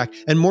quarterback,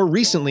 and more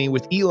recently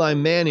with Eli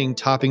Manning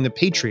topping the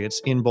Patriots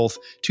in both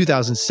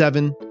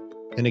 2007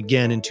 and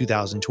again in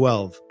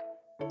 2012.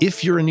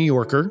 If you're a New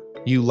Yorker,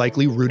 you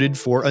likely rooted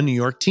for a New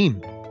York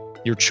team.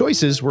 Your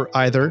choices were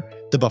either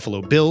the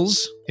Buffalo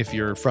Bills, if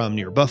you're from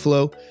near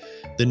Buffalo,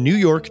 the New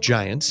York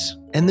Giants,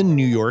 and the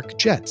New York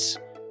Jets.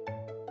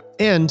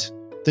 And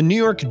the New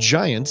York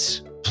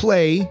Giants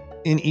play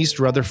in East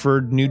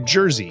Rutherford, New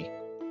Jersey,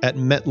 at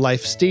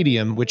MetLife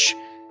Stadium, which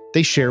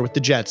they share with the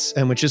Jets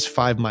and which is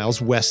 5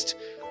 miles west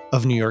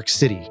of New York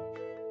City.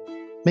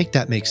 Make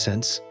that make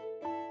sense.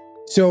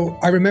 So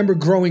I remember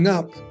growing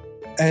up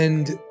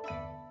and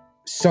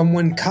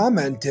someone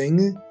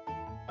commenting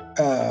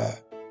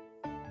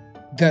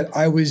that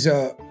I was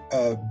a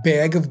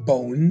bag of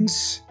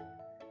bones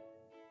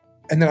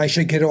and that I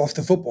should get off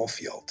the football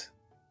field.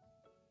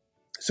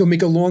 So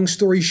make a long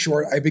story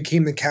short, I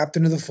became the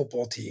captain of the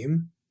football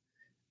team.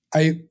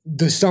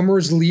 The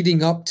summers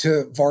leading up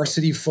to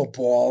varsity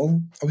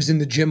football, I was in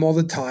the gym all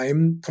the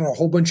time, put a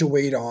whole bunch of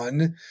weight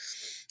on.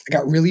 I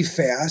got really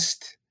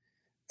fast,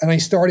 and I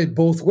started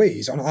both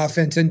ways, on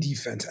offense and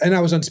defense, and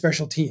I was on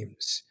special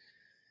teams.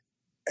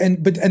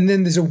 And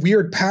then there's a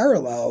weird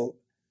parallel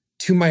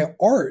to my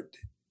art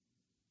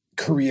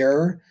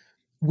career,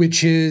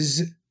 which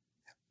is,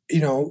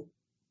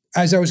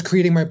 as I was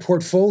creating my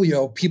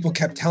portfolio, people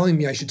kept telling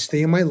me I should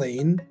stay in my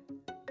lane.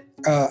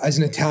 As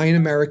an Italian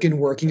American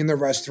working in the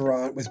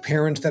restaurant with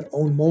parents that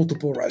own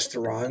multiple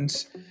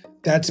restaurants,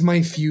 that's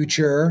my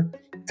future,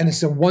 and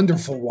it's a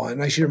wonderful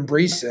one. I should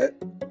embrace it.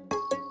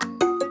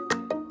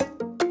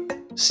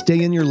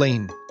 Stay in your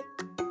lane.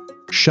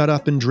 Shut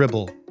up and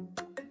dribble.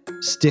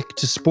 Stick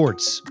to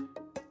sports.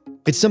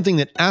 It's something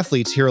that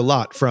athletes hear a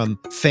lot from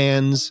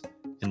fans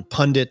and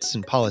pundits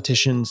and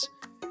politicians.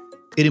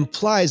 It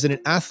implies that an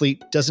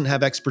athlete doesn't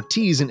have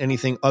expertise in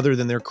anything other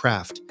than their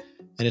craft,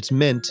 and it's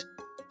meant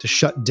to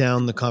shut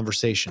down the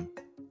conversation.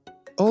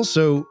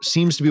 Also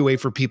seems to be a way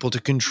for people to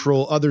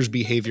control others'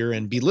 behavior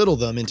and belittle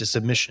them into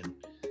submission.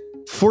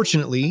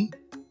 Fortunately,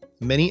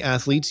 many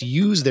athletes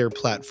use their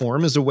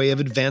platform as a way of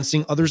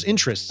advancing others'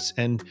 interests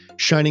and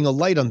shining a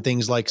light on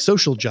things like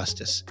social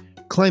justice,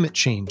 climate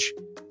change,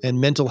 and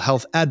mental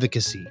health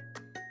advocacy,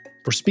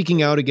 or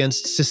speaking out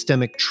against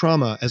systemic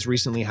trauma as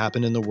recently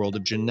happened in the world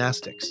of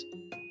gymnastics.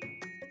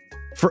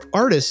 For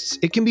artists,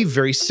 it can be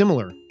very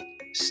similar.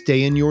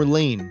 Stay in your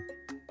lane.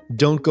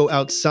 Don't go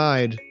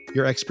outside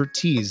your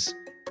expertise.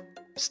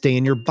 Stay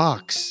in your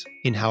box,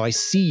 in how I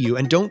see you,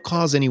 and don't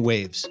cause any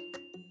waves.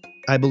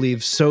 I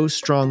believe so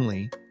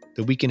strongly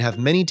that we can have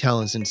many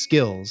talents and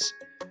skills,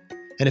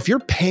 and if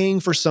you're paying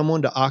for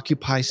someone to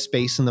occupy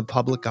space in the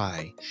public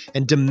eye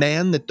and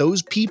demand that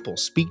those people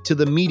speak to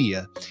the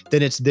media,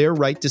 then it's their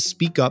right to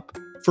speak up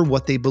for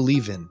what they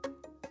believe in.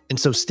 And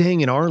so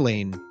staying in our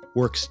lane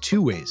works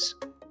 2 ways,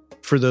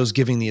 for those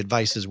giving the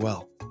advice as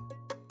well.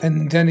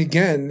 And then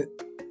again,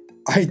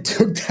 I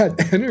took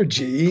that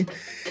energy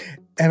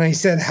and I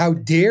said, how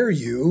dare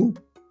you?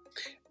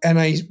 And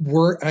I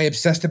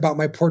obsessed about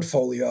my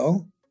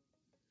portfolio,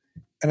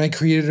 and I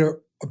created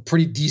a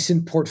pretty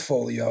decent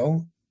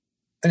portfolio,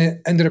 and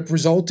it ended up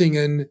resulting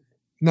in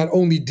not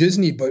only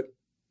Disney, but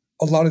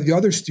a lot of the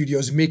other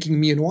studios making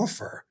me an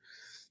offer.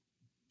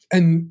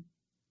 And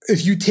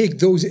if you take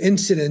those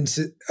incidents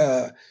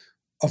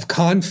of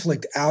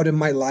conflict out in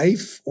my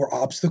life or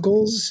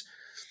obstacles,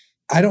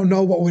 I don't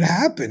know what would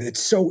happen.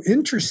 It's so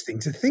interesting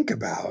to think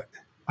about.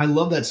 I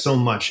love that so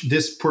much.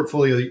 This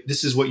portfolio,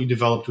 this is what you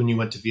developed when you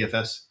went to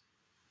VFS,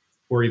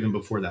 or even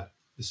before that.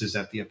 This is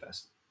at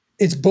VFS.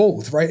 It's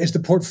both, right? It's the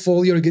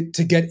portfolio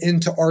to get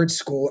into art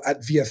school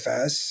at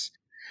VFS.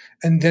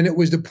 And then it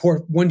was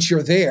once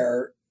you're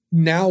there,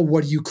 now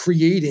what are you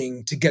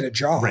creating to get a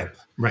job?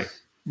 Right.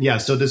 Yeah.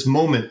 So this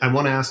moment, I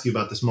want to ask you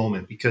about this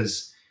moment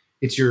because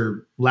it's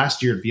your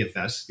last year at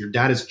VFS. Your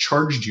dad has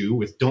charged you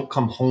with don't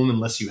come home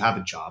unless you have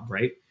a job,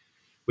 right?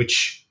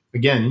 Which,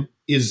 again,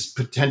 is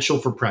potential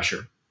for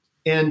pressure.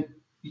 And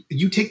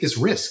you take this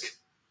risk.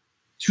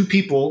 two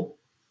people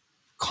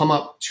come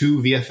up to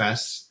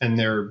VFS and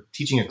they're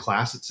teaching a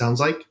class, it sounds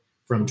like,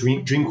 from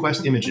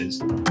DreamQuest Images.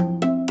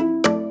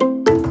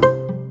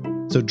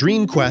 So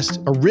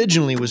DreamQuest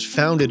originally was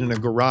founded in a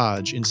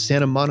garage in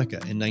Santa Monica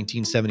in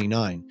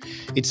 1979.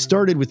 It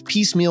started with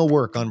piecemeal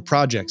work on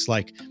projects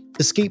like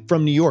Escape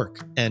from New York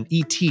and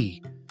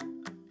E.T.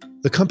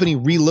 The company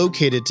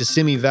relocated to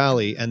Simi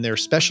Valley, and their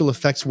special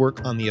effects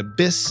work on The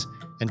Abyss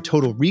and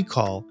Total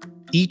Recall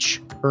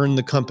each earned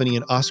the company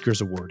an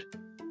Oscars award.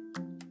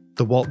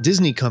 The Walt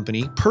Disney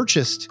Company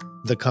purchased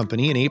the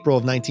company in April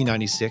of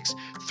 1996.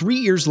 3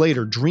 years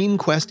later,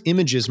 DreamQuest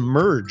Images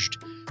merged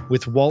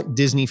with Walt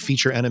Disney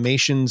Feature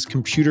Animation's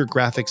computer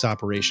graphics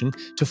operation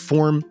to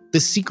form the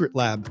Secret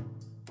Lab.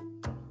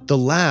 The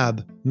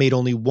lab made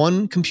only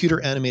one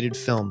computer animated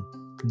film,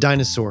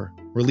 Dinosaur,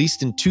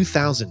 released in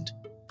 2000.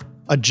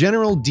 A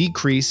general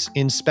decrease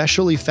in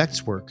special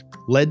effects work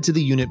led to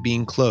the unit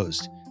being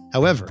closed.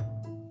 However,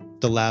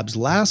 the lab's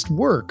last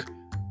work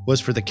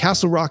was for the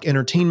Castle Rock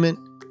Entertainment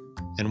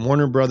and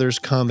Warner Brothers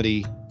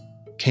comedy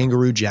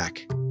Kangaroo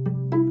Jack.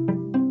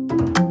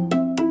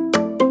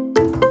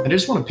 I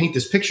just want to paint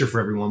this picture for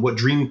everyone, what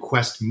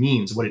DreamQuest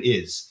means, what it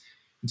is.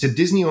 It's a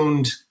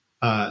Disney-owned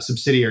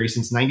subsidiary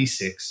since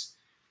 96.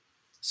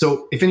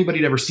 So if anybody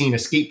had ever seen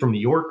Escape from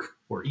New York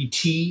or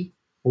E.T.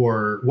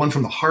 or One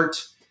from the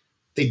Heart,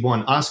 they'd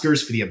won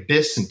Oscars for The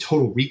Abyss and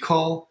Total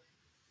Recall.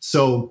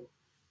 So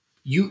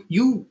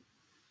you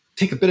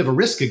take a bit of a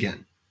risk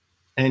again,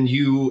 and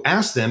you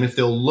ask them if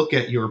they'll look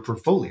at your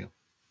portfolio.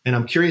 And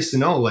I'm curious to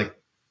know, like,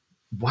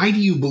 why do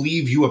you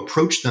believe you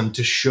approached them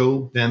to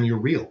show them your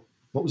reel?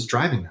 What was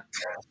driving that?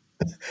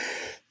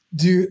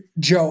 Dude,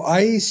 Joe,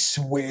 I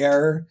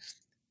swear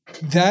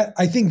that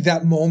I think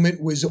that moment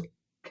was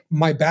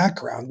my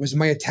background, was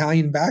my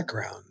Italian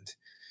background,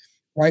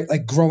 right?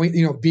 Like growing,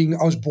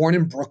 I was born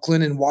in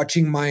Brooklyn and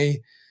watching my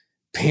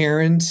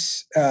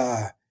parents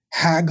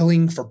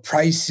haggling for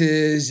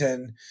prices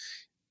and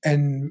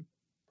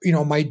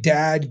my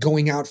dad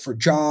going out for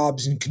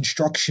jobs and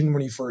construction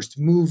when he first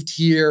moved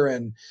here,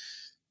 and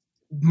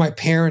my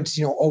parents,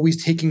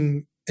 always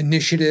taking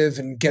initiative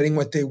and getting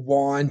what they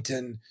want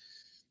and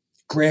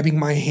grabbing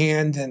my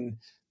hand and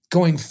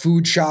going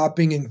food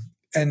shopping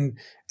and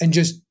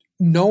just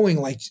knowing,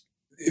 like,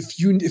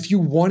 if you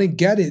want to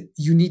get it,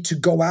 you need to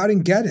go out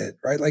and get it,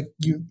 right? Like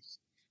you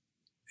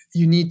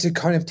need to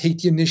kind of take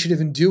the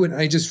initiative and do it. And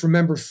I just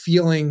remember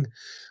feeling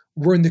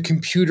we're in the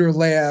computer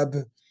lab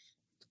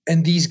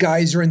and these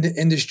guys are in the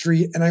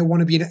industry and I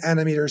want to be an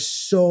animator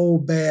so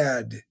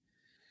bad.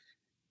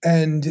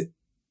 And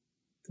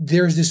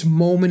there's this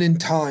moment in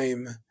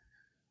time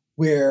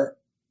where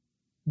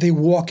they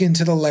walk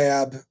into the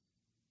lab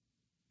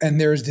and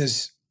there's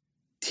this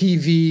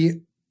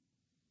TV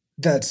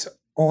that's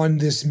on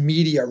this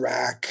media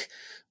rack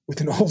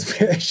with an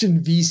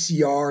old-fashioned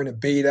VCR and a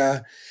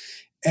beta,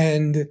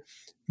 and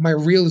my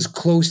reel is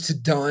close to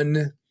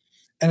done,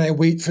 and I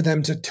wait for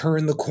them to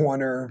turn the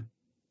corner,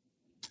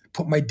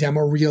 put my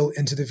demo reel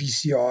into the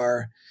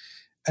VCR,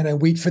 and I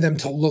wait for them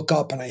to look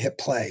up, and I hit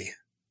play.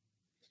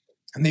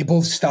 And they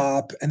both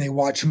stop, and they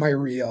watch my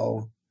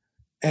reel,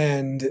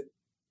 and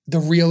the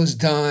reel is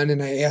done,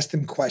 and I asked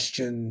them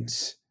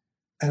questions,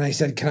 and I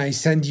said,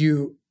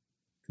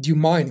 do you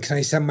mind? Can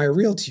I send my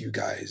reel to you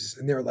guys?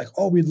 And they were like,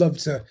 oh, we'd love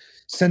to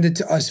send it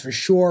to us for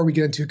sure. We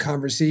get into a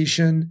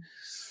conversation.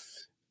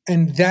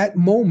 And that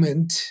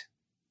moment,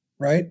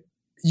 right,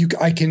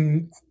 I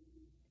can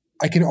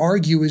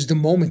argue is the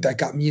moment that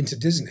got me into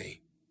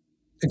Disney,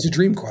 into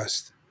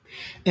DreamQuest.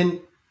 And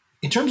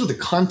in terms of the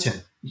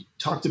content, you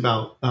talked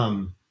about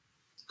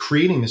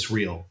creating this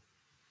reel.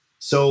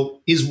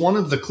 So is one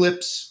of the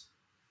clips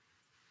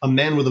a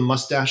man with a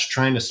mustache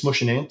trying to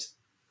smush an ant?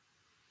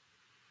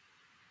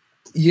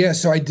 Yeah,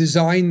 so I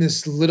designed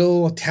this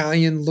little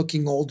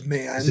Italian-looking old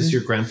man. Is this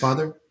your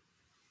grandfather?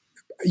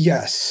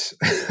 Yes.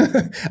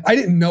 I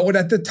didn't know it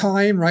at the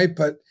time, right?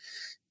 But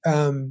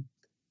I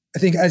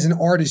think as an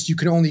artist, you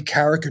can only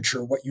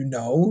caricature what you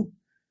know.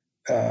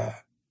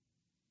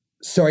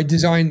 So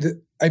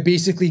I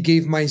basically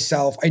gave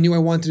myself, I knew I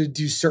wanted to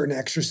do certain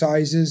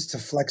exercises to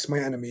flex my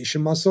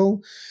animation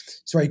muscle.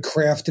 So I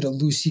crafted a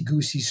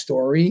loosey-goosey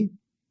story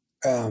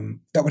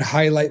that would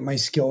highlight my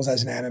skills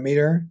as an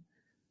animator.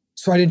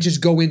 So I didn't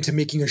just go into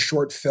making a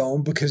short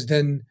film, because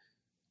then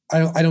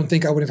I don't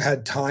think I would have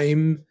had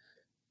time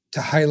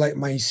to highlight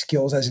my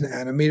skills as an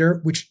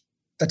animator, which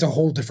that's a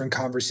whole different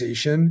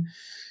conversation.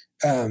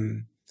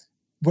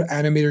 What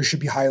animators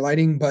should be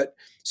highlighting. But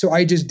so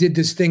I just did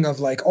this thing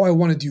of like, I know I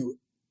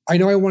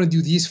want to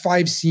do these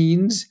 5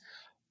 scenes.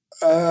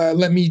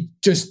 Let me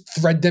just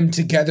thread them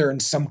together in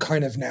some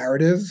kind of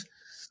narrative.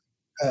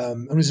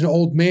 It was an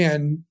old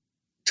man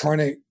trying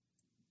to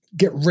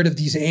get rid of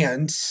these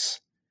ants.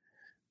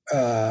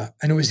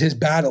 And it was his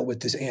battle with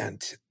this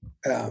ant.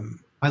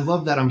 I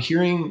love that. I'm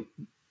hearing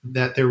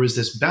that there was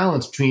this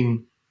balance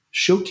between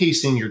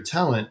showcasing your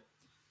talent,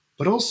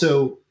 but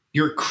also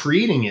you're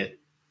creating it.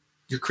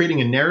 You're creating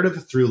a narrative,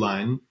 a through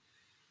line.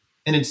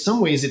 And in some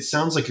ways, it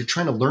sounds like you're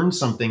trying to learn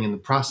something in the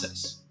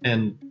process.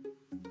 And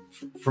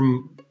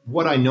from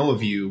what I know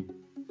of you,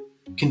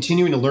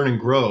 continuing to learn and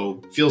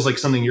grow feels like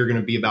something you're going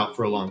to be about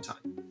for a long time.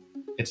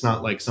 It's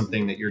not like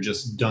something that you're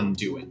just done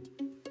doing.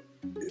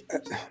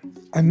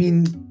 I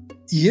mean,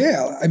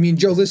 yeah. I mean,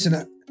 Joe, listen,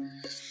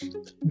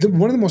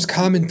 one of the most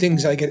common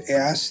things I get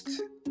asked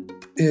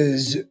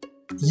is,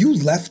 you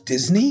left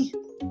Disney?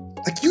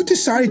 Like, you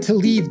decided to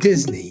leave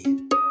Disney.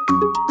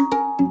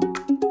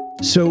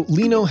 So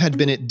Lino had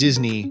been at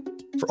Disney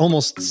for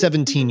almost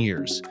 17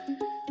 years.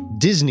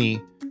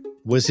 Disney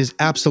was his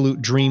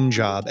absolute dream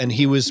job, and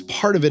he was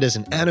part of it as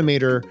an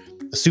animator,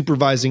 a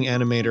supervising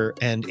animator,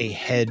 and a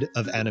head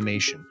of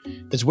animation,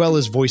 as well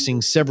as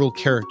voicing several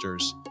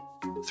characters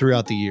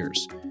throughout the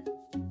years.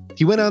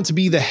 He went on to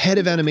be the head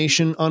of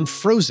animation on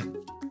Frozen,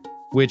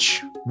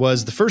 which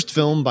was the first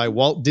film by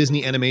Walt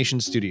Disney Animation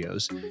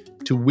Studios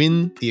to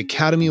win the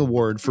Academy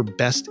Award for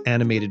Best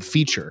Animated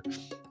Feature,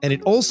 and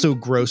it also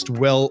grossed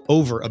well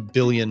over $1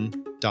 billion.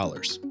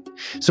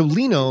 So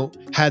Lino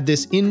had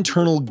this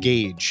internal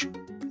gauge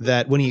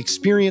that when he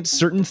experienced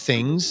certain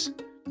things,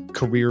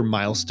 career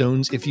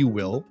milestones, if you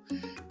will,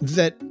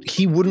 that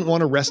he wouldn't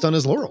want to rest on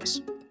his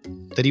laurels,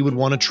 that he would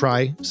want to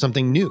try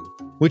something new,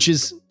 which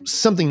is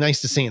something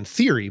nice to say in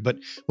theory, but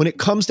when it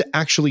comes to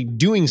actually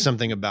doing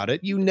something about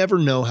it, you never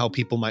know how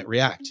people might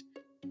react.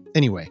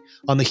 Anyway,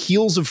 on the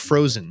heels of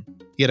Frozen,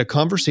 he had a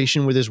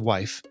conversation with his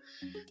wife,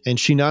 and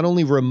she not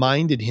only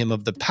reminded him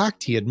of the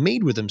pact he had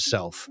made with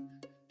himself,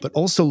 but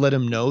also let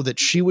him know that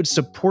she would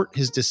support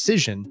his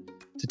decision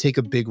to take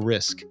a big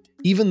risk,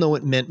 even though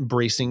it meant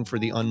bracing for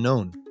the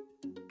unknown.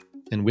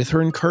 And with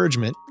her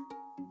encouragement,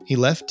 he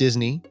left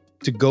Disney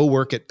to go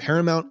work at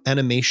Paramount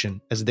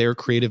Animation as their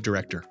creative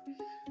director,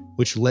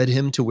 which led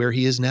him to where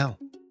he is now.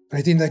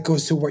 I think that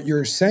goes to what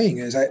you're saying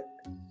is I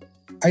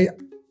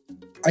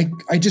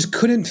just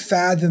couldn't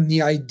fathom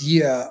the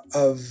idea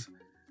of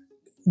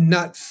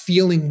not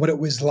feeling what it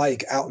was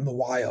like out in the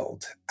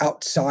wild,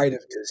 outside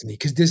of Disney,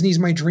 because Disney's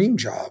my dream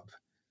job,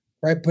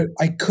 right? But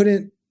I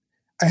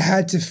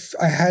had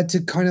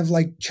to kind of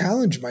like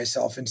challenge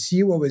myself and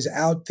see what was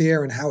out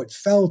there and how it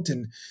felt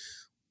and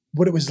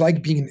what it was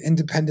like being an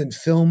independent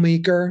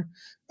filmmaker.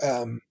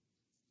 I'm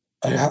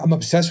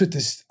obsessed with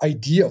this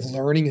idea of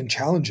learning and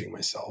challenging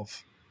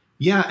myself.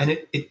 Yeah, and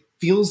it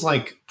feels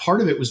like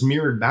part of it was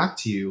mirrored back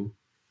to you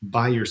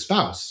by your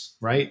spouse,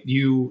 right?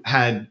 You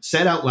had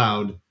said out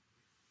loud,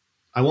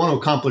 I want to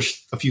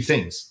accomplish a few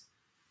things.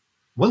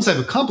 Once I've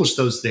accomplished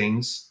those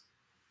things,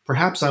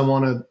 perhaps I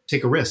want to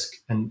take a risk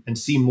and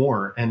see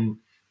more. And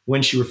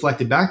when she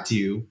reflected back to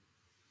you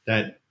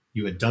that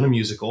you had done a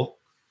musical,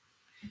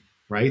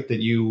 right?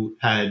 That you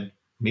had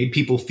made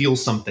people feel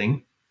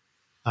something,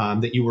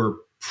 that you were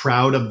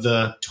proud of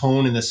the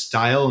tone and the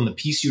style and the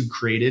piece you'd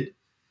created,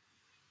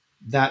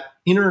 that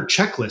inner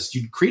checklist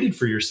you'd created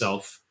for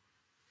yourself.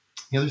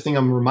 The other thing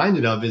I'm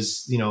reminded of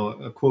is,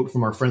 a quote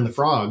from our friend the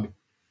frog.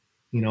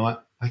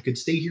 I could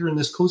stay here in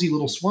this cozy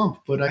little swamp,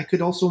 but I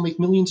could also make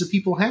millions of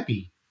people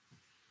happy.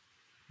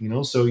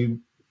 So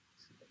you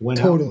went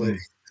totally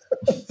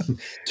out and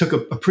took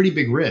a pretty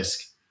big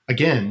risk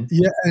again.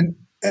 Yeah.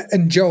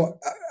 And Joe,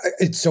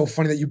 it's so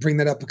funny that you bring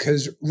that up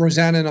because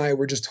Rosanna and I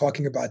were just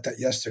talking about that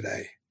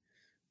yesterday.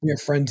 We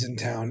have friends in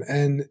town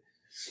and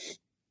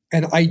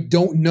I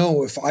don't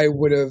know if I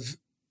would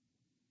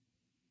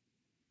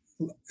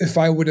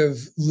have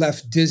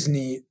left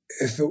Disney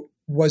if it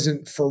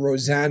wasn't for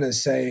Rosanna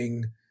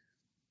saying,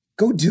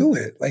 go do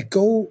it. Like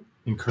go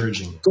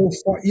encouraging, go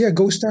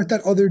start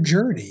that other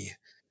journey.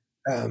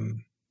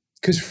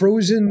 Cause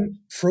Frozen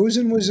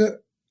was an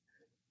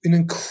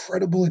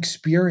incredible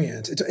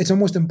experience. It's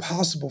almost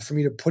impossible for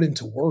me to put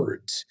into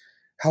words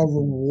how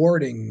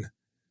rewarding,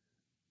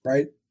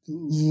 right?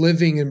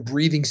 Living and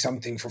breathing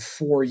something for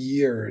 4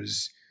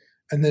 years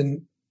and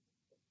then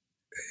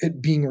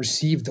it being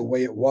received the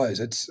way it was.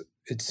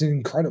 It's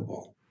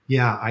incredible.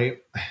 Yeah.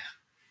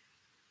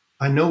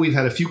 I know we've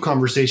had a few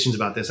conversations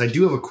about this. I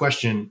do have a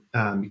question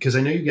because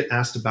I know you get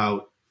asked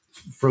about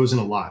Frozen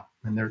a lot.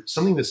 And there's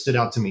something that stood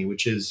out to me,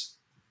 which is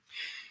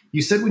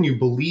you said when you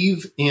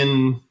believe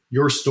in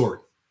your story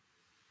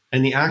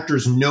and the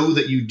actors know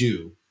that you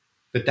do,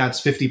 that's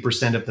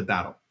 50% of the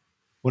battle.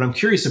 What I'm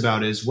curious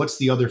about is what's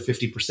the other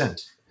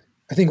 50%?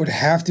 I think it would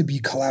have to be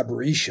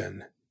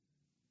collaboration.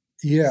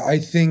 Yeah, I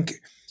think,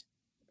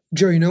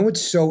 Joe,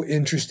 what's so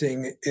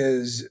interesting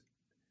is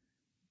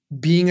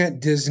being at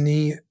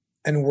Disney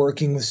and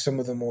working with some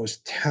of the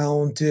most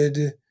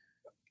talented,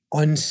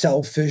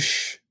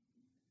 unselfish,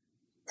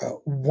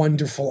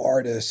 wonderful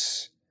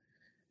artists,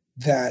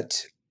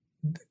 that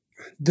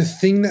the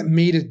thing that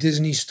made a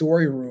Disney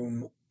story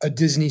room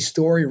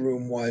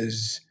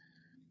was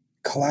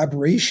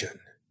collaboration.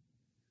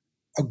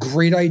 A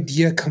great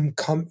idea can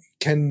come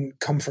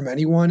from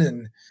anyone,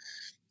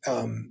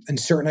 and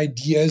certain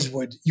ideas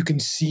you can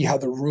see how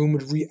the room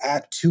would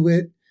react to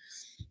it,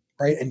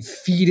 right? And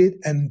feed it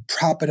and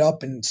prop it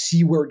up and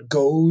see where it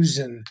goes,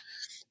 and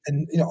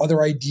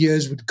other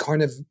ideas would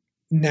kind of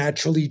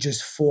naturally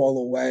just fall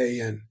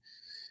away,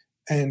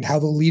 and how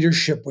the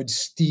leadership would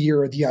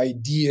steer the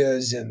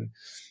ideas, and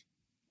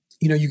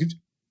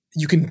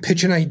you can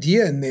pitch an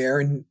idea in there,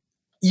 and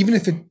even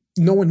if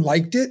no one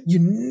liked it, you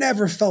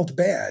never felt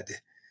bad.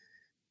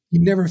 You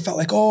never felt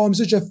like, oh, I'm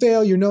such a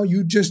failure. No,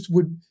 you just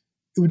it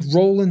would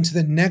roll into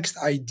the next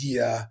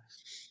idea.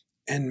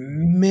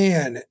 And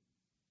man,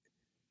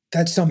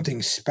 that's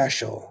something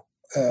special,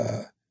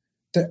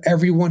 that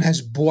everyone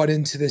has bought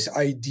into this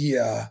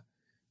idea,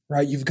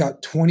 right? You've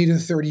got 20 to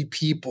 30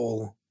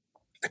 people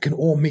that can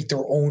all make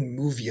their own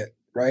movie,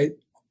 right?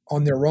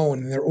 On their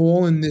own. And they're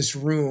all in this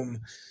room.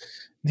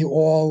 They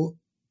all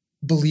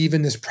believe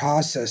in this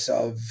process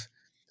of,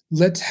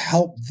 let's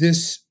help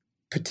this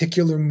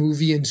particular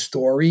movie and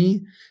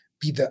story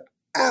be the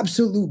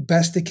absolute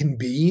best it can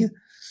be.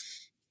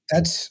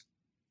 It's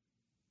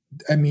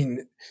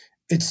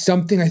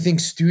something I think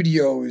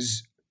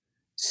studios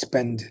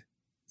spend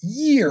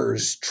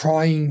years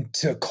trying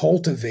to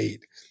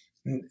cultivate.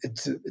 And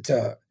it's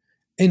a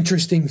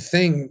interesting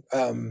thing.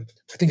 I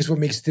think it's what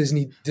makes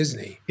Disney.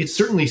 It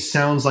certainly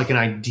sounds like an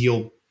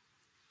ideal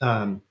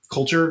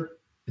culture.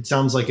 It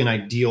sounds like an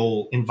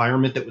ideal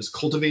environment that was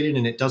cultivated,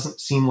 and it doesn't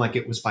seem like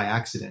it was by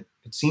accident.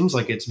 It seems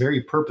like it's very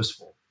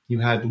purposeful. You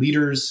had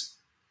leaders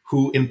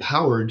who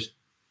empowered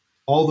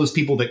all those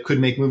people that could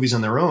make movies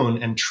on their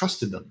own and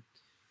trusted them.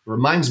 It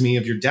reminds me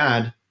of your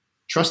dad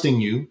trusting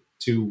you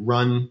to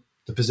run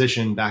the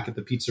position back at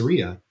the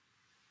pizzeria.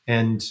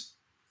 And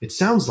it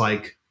sounds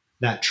like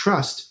that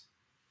trust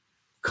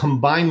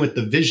combined with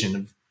the vision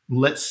of,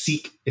 let's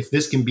seek if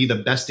this can be the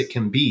best it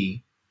can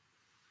be,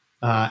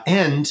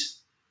 and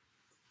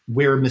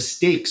where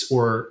mistakes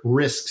or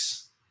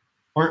risks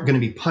aren't going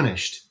to be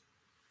punished.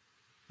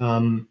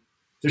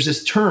 There's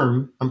this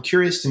term, I'm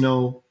curious to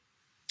know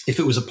if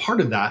it was a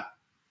part of that,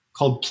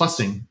 called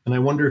plussing. And I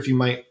wonder if you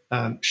might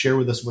share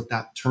with us what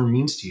that term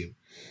means to you.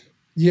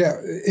 Yeah,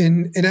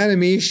 in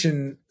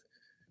animation,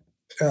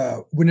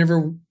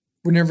 whenever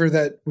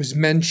that was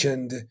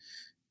mentioned,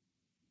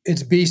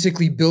 it's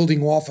basically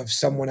building off of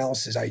someone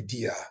else's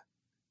idea.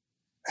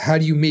 How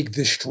do you make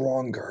this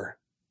stronger?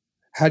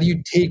 How do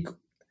you take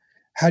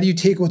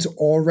what's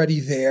already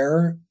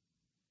there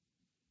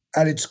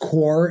at its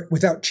core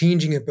without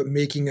changing it, but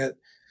making it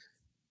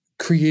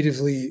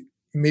creatively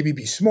maybe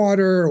be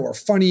smarter or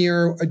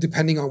funnier,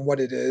 depending on what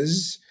it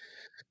is.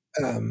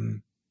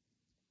 And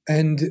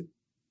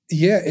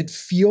yeah, it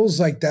feels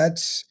like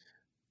that's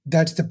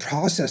the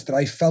process that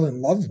I fell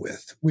in love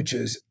with, which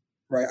is,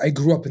 right, I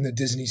grew up in the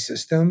Disney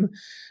system.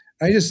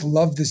 I just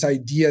love this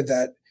idea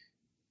that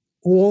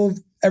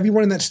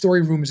everyone in that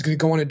story room is going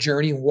to go on a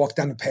journey and walk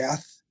down a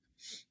path.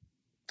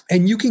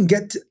 And you can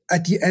get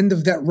at the end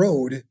of that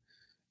road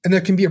and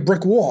there can be a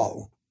brick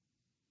wall,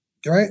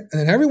 right?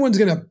 And then everyone's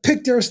going to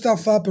pick their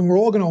stuff up and we're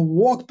all going to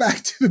walk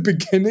back to the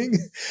beginning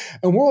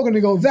and we're all going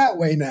to go that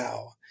way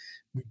now.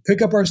 We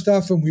pick up our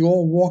stuff and we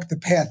all walk the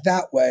path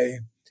that way.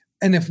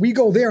 And if we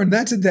go there and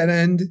that's a dead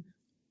end,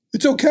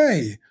 it's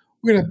okay.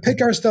 We're going to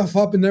pick our stuff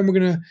up and then we're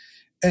going to,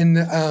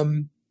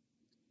 and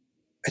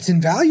it's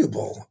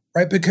invaluable,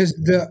 right? Because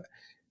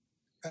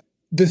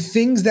the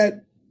things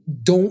that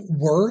don't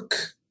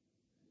work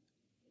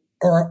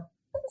are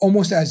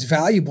almost as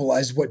valuable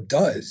as what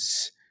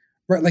does,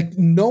 right? Like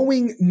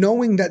knowing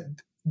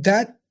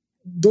that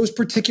those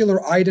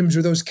particular items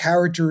or those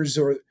characters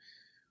or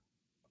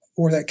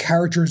that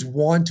characters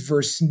want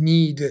versus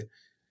need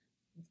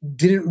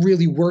didn't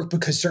really work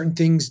because certain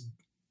things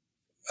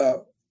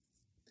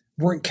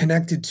weren't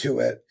connected to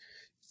it,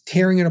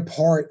 tearing it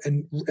apart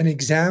and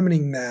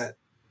examining that.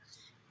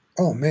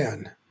 Oh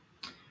man.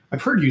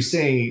 I've heard you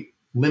say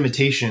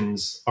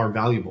limitations are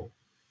valuable,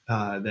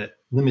 that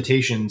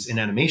limitations in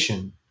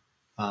animation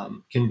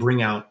can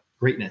bring out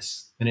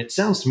greatness. And it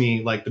sounds to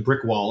me like the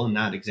brick wall in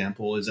that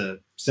example is a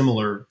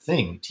similar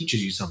thing. It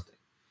teaches you something.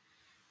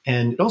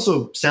 And it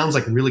also sounds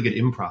like really good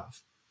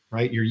improv,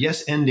 right? You're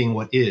yes-ending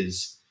what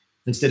is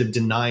instead of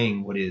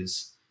denying what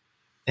is.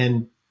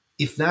 And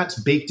if that's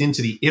baked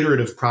into the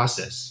iterative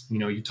process,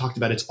 you talked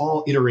about it's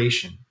all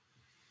iteration.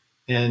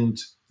 And,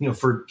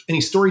 for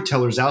any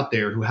storytellers out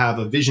there who have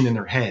a vision in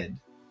their head,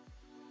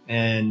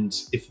 and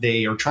if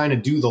they are trying to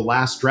do the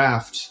last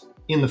draft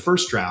in the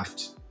first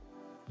draft,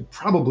 it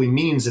probably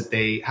means that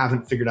they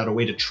haven't figured out a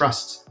way to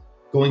trust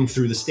going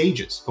through the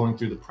stages, going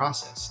through the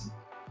process, and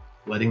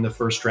letting the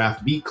first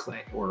draft be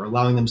clay, or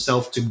allowing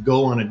themselves to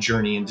go on a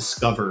journey and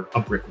discover a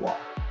brick wall.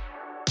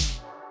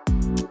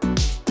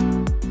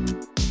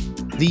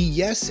 The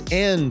yes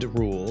and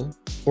rule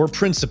or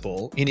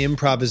principle in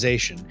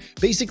improvisation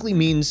basically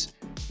means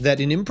that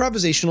in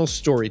improvisational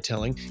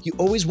storytelling, you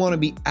always want to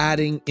be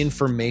adding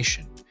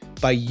information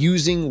by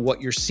using what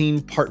your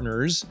scene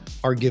partners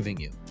are giving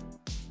you.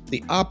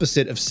 The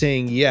opposite of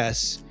saying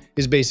yes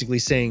is basically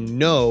saying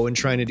no and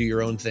trying to do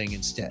your own thing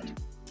instead.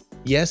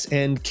 Yes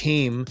and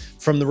came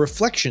from the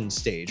reflection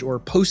stage or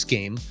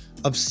post-game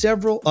of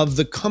several of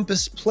the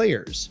Compass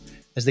players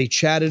as they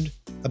chatted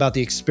about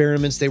the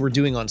experiments they were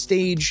doing on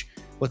stage,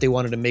 what they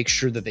wanted to make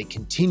sure that they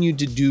continued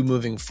to do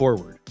moving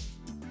forward.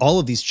 All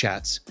of these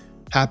chats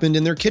happened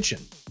in their kitchen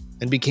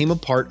and became a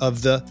part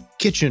of the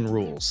kitchen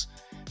rules.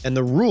 And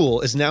the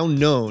rule is now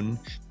known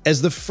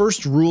as the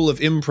first rule of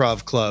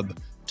Improv Club,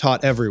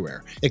 taught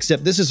everywhere,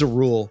 except this is a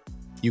rule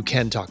you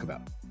can talk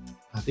about.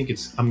 I think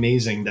it's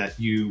amazing that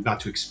you got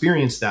to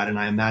experience that. And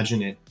I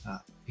imagine it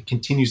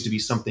continues to be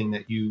something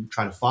that you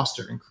try to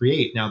foster and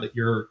create now that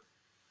you're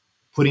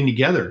putting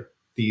together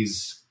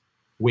these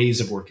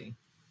ways of working.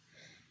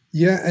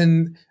 Yeah.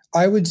 And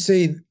I would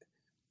say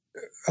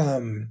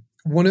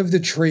one of the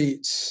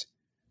traits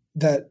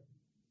that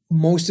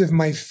most of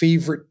my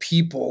favorite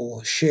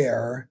people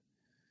share,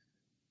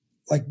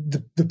 like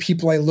the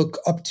people I look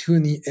up to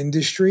in the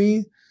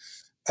industry,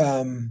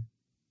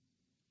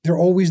 they're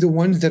always the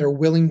ones that are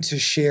willing to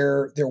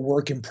share their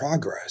work in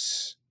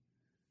progress,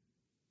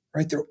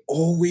 right? They're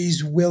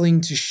always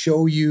willing to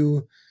show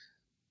you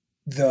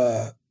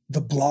the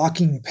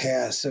blocking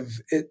paths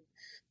of it,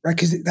 right?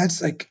 Because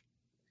that's like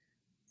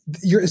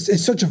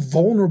it's such a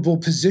vulnerable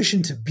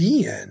position to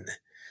be in,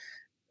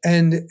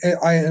 and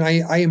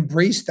I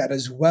embrace that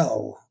as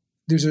well.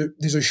 There's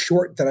a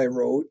short that I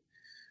wrote,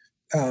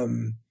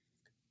 and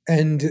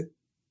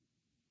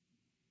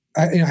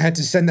I had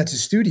to send that to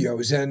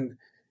studios, and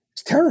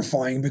it's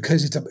terrifying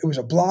because it was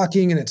a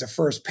blocking and it's a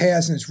first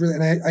pass, and it's really,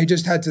 and I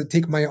just had to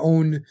take my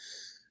own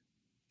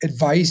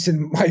advice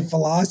and my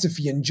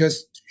philosophy and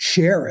just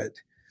share it.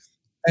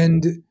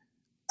 And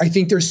I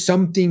think there's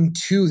something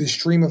to the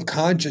stream of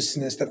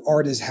consciousness that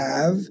artists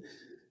have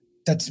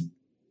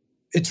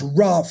it's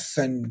rough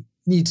and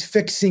needs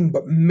fixing,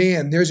 but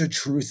man, there's a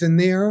truth in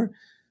there,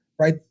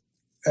 right?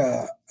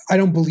 I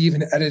don't believe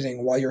in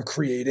editing while you're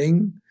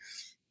creating.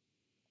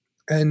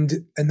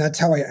 And that's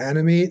how I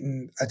animate,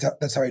 and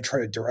that's how I try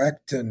to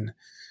direct. And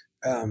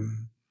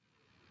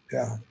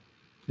yeah.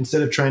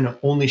 Instead of trying to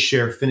only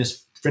share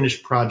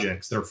finished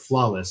projects that are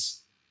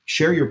flawless,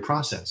 share your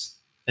process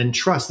and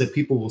trust that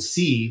people will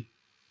see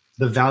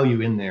the value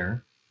in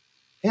there,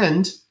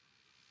 and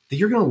that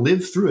you're going to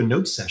live through a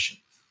note session.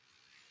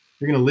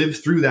 You're going to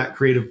live through that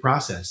creative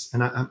process.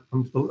 And I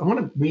want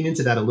to lean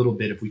into that a little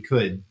bit if we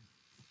could.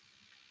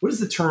 What does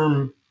the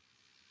term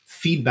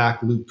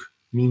feedback loop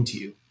mean to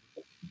you?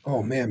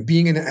 Oh man,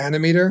 being an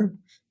animator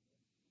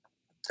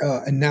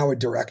and now a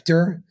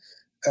director,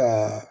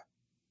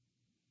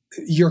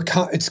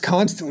 it's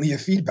constantly a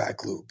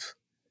feedback loop.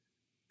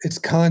 It's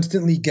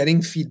constantly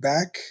getting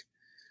feedback,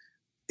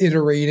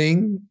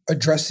 iterating,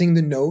 addressing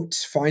the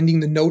notes,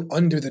 finding the note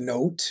under the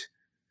note,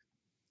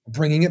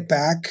 bringing it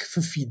back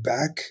for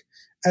feedback.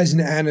 As an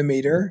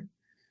animator,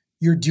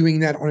 you're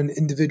doing that on an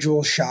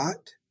individual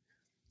shot.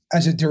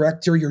 As a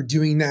director, you're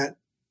doing that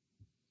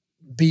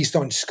based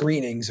on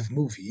screenings of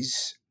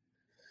movies.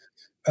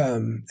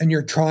 And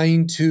you're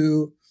trying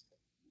to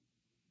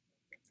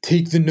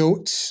take the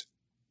notes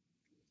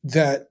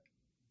that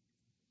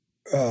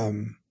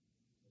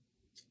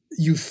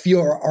you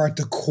feel are at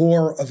the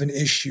core of an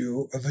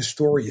issue, of a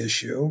story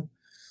issue,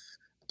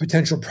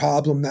 potential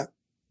problem that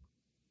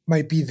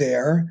might be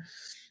there.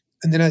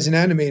 And then as an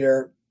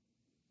animator,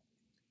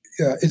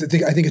 I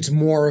think it's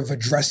more of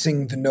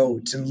addressing the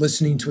notes and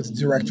listening to what the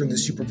director and the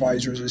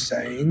supervisors are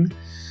saying.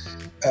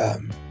 But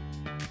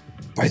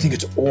I think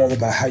it's all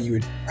about how you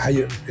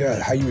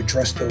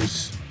address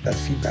that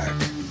feedback.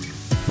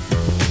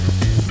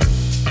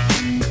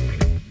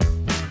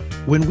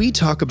 When we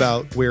talk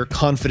about where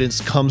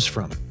confidence comes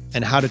from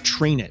and how to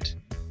train it,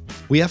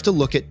 we have to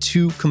look at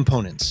two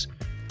components.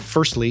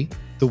 Firstly,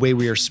 the way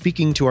we are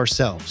speaking to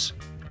ourselves.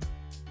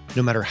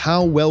 No matter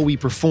how well we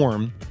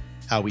perform,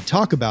 how we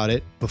talk about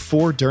it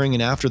before, during,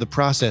 and after the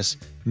process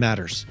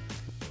matters.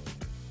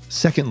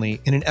 Secondly,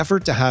 in an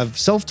effort to have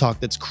self-talk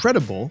that's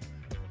credible,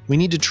 we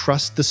need to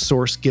trust the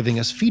source giving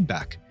us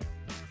feedback.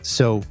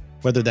 So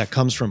whether that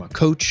comes from a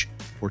coach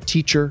or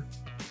teacher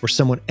or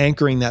someone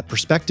anchoring that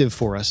perspective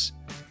for us,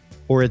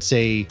 or it's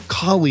a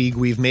colleague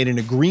we've made an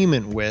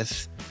agreement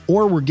with,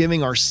 or we're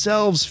giving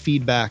ourselves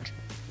feedback,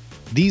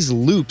 these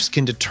loops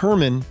can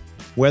determine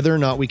whether or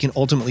not we can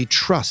ultimately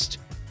trust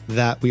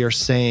that we are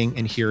saying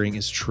and hearing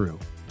is true.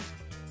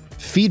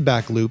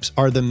 Feedback loops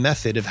are the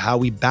method of how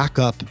we back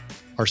up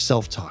our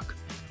self-talk.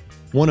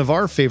 One of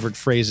our favorite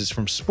phrases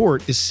from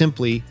sport is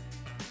simply,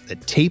 "The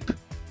tape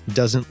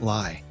doesn't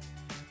lie."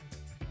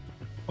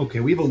 Okay,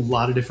 we have a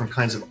lot of different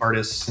kinds of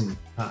artists and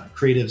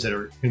creatives that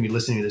are going to be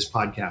listening to this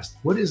podcast.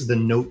 What is the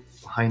note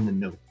behind the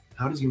note?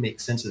 How do you make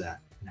sense of that?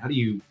 And how do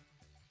you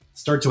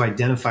start to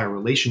identify a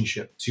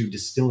relationship to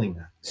distilling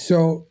that?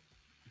 So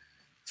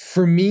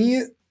for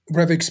me,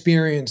 what I've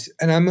experienced,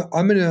 and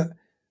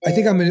I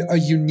think I'm a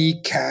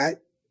unique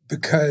cat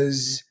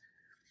because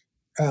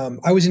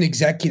I was an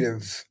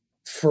executive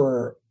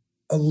for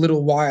a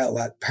little while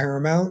at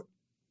Paramount.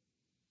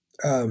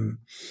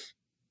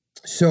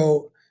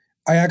 So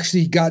I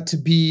actually got to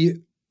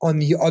be on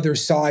the other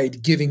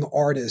side giving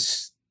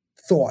artists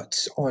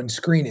thoughts on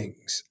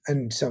screenings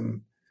and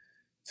some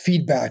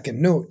feedback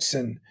and notes.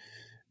 And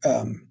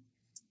I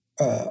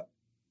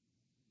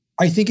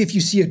think if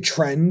you see a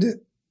trend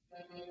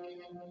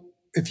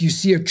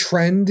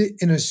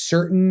in a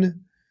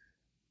certain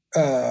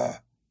a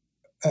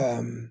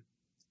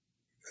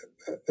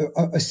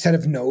set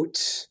of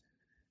notes,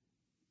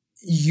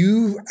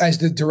 you as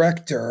the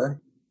director,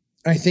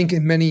 I think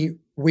in many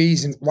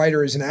ways in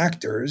writers and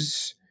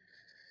actors,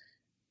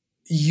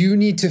 you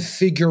need to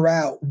figure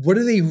out, what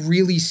are they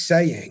really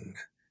saying?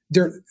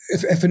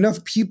 If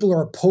enough people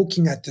are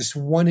poking at this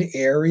one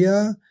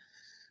area,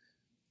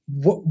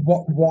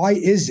 why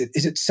is it?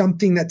 Is it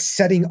something that's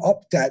setting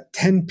up that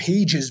 10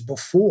 pages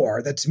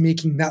before that's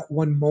making that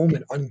one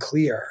moment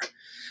unclear?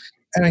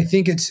 And I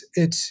think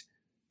it's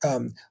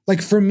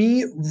like, for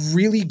me,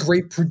 really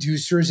great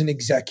producers and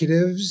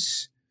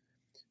executives,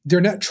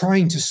 they're not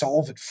trying to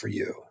solve it for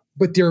you,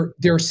 but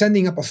they're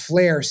sending up a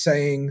flare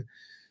saying,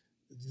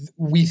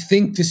 we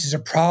think this is a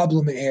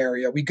problem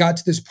area. We got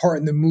to this part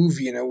in the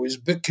movie and it was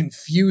a bit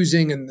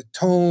confusing, and the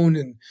tone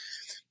and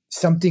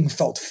something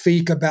felt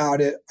fake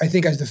about it. I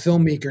think as the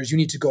filmmakers, you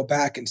need to go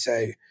back and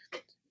say,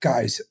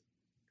 guys,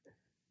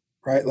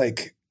 right,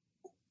 like,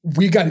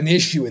 we got an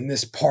issue in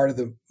this part of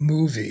the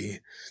movie.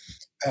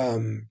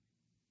 And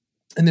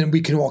then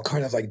we can all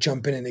kind of like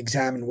jump in and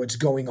examine what's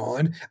going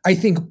on. I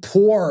think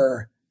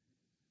poor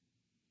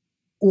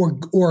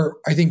or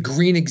I think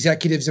green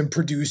executives and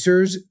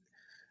producers,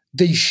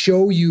 they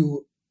show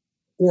you,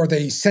 or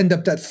they send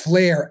up that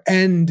flare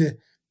and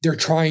they're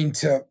trying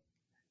to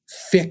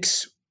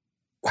fix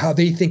how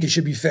they think it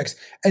should be fixed.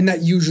 And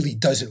that usually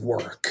doesn't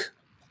work.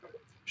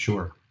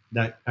 Sure.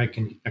 That I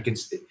can,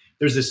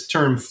 there's this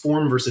term,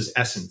 form versus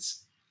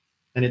essence.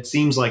 And it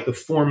seems like the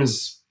form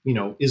is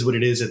what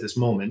it is at this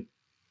moment.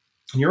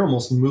 And you're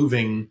almost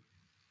moving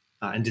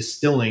and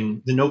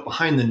distilling the note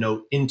behind the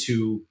note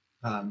into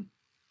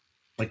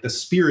like the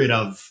spirit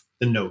of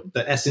the note,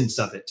 the essence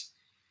of it.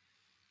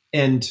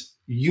 And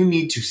you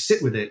need to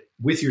sit with it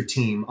with your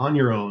team on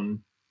your own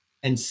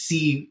and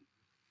see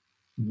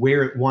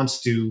where it wants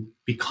to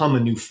become a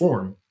new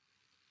form.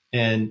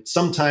 And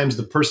sometimes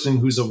the person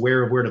who's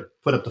aware of where to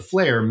put up the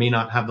flare may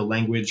not have the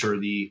language or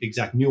the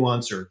exact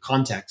nuance or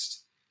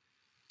context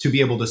to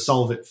be able to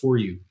solve it for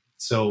you.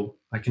 So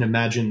I can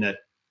imagine that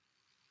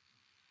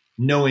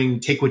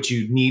take what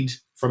you need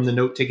from the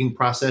note-taking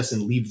process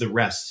and leave the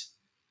rest.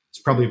 It's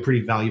probably a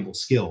pretty valuable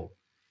skill.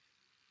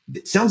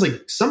 It sounds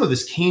like some of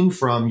this came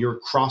from your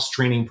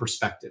cross-training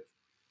perspective.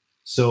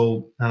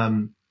 So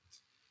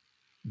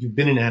you've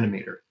been an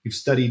animator, you've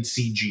studied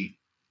CG,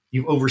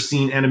 you've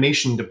overseen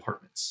animation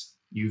departments,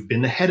 you've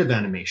been the head of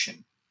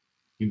animation,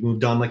 you've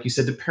moved on, like you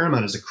said, to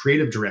Paramount as a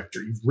creative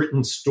director, you've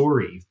written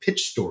story, you've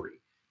pitched story,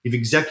 you've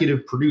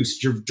executive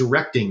produced, you're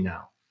directing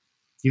now.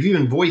 You've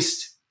even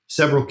voiced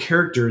several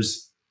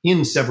characters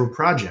in several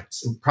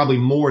projects, and probably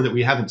more that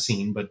we haven't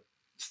seen, but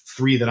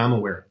 3 that I'm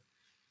aware of.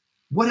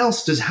 What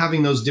else does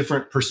having those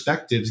different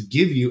perspectives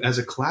give you as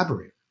a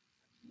collaborator?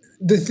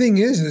 The thing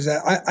is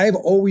that I've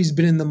always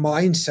been in the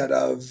mindset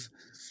of,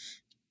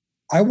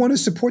 I want to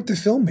support the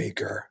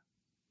filmmaker.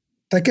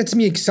 That gets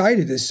me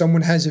excited as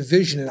someone has a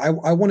vision, and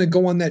I want to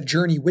go on that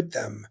journey with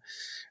them.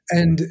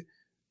 And,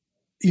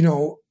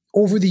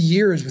 over the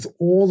years, with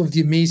all of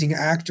the amazing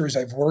actors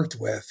I've worked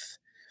with,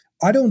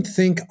 I don't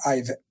think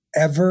I've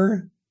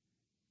ever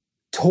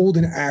told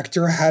an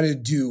actor how to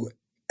do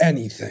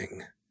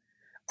anything.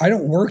 I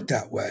don't work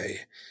that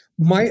way.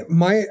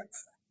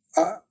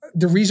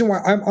 The reason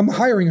why I'm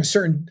hiring a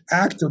certain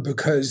actor,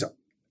 because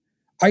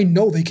I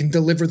know they can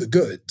deliver the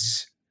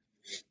goods.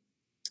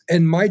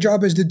 And my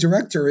job as the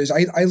director is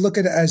I look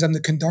at it as I'm the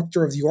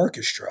conductor of the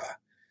orchestra,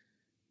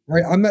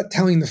 right? I'm not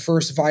telling the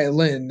first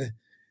violin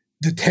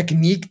the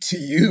technique to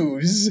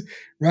use,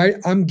 right?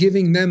 I'm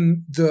giving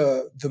them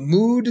the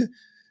mood,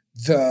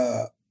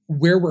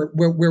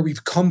 where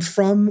we've come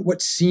from,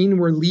 what scene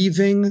we're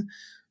leaving,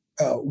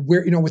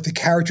 what the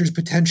character's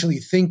potentially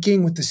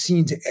thinking, what the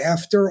scenes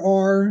after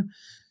are.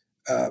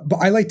 But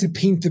I like to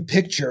paint the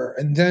picture,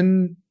 and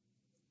then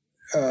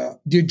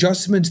the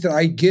adjustments that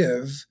I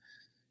give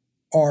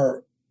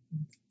are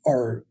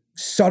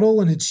subtle,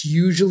 and it's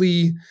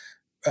usually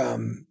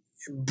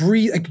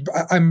breathe. Like,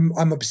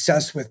 I'm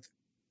obsessed with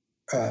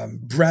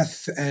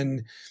breath,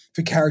 and if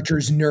a character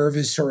is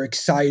nervous or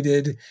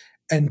excited,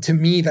 and to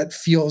me that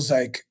feels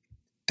like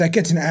that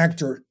gets an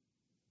actor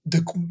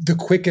the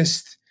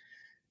quickest.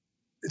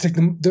 It's like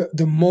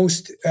the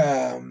most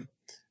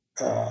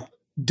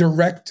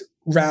direct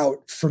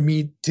route for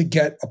me to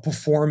get a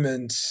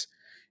performance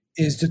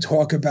is to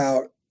talk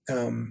about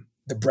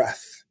the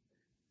breath.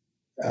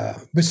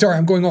 But sorry,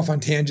 I'm going off on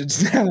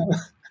tangents now.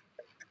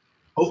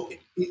 Oh,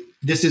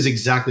 this is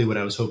exactly what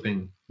I was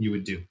hoping you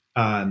would do.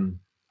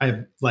 I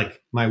have,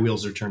 my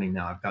wheels are turning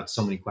now. I've got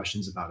so many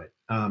questions about it.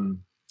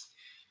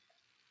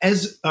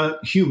 As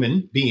a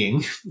human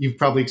being, you've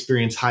probably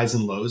experienced highs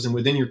and lows, and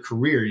within your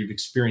career, you've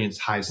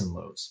experienced highs and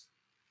lows.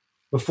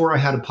 Before I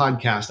had a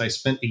podcast, I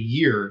spent a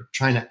year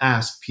trying to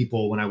ask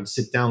people, when I would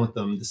sit down with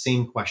them, the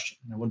same question.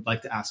 And I would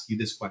like to ask you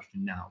this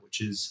question now,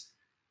 which is,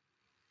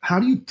 how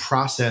do you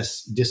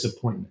process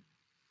disappointment?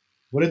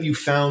 What have you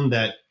found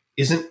that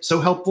isn't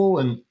so helpful?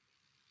 And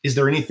is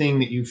there anything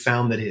that you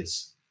found that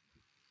is?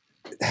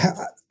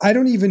 I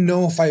don't even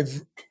know if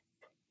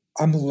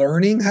I'm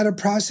learning how to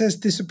process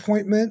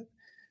disappointment.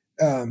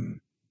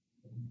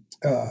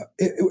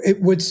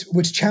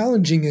 What's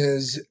challenging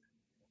is,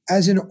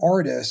 as an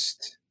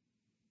artist,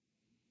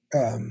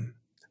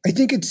 I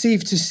think it's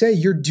safe to say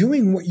you're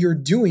doing what you're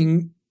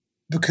doing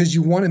because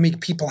you want to make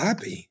people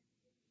happy,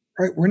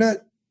 right? We're not,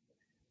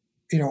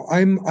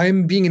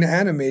 I'm being an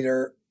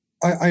animator.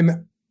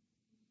 I'm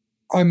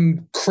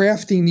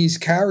crafting these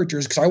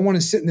characters because I want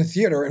to sit in the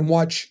theater and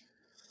watch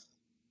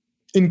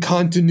in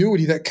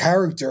continuity that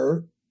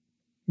character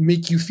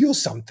make you feel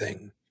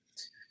something.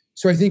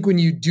 So I think when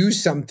you do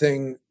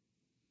something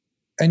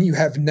and you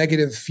have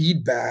negative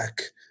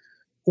feedback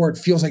or it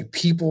feels like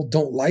people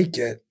don't like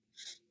it,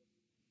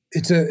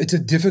 it's a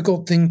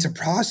difficult thing to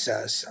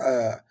process.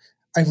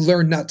 I've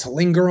learned not to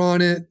linger on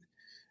it.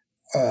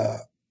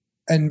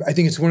 And I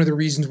think it's one of the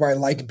reasons why I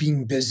like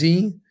being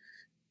busy,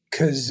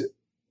 because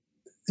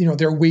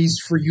there are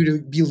ways for you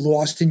to be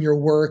lost in your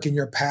work and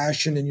your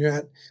passion, and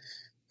you're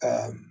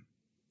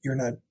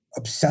not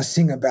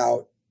obsessing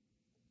about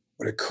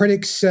what a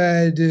critic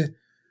said,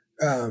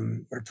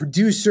 what a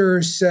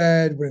producer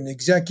said, what an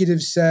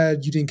executive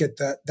said. You didn't get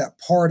that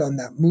part on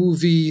that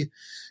movie.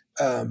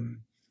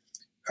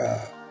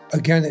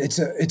 Again, it's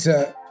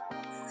a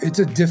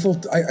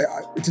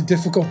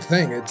difficult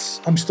thing.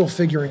 I'm still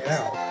figuring it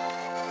out.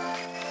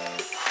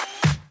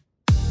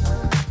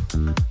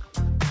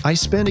 I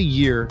spent a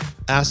year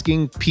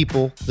asking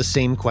people the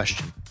same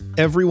question.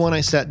 Everyone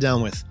I sat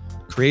down with,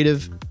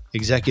 creative,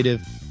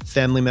 executive,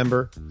 family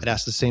member, I'd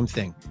ask the same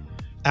thing.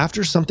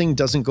 After something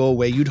doesn't go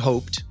away you'd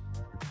hoped,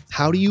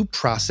 how do you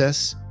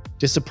process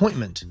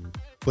disappointment?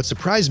 What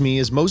surprised me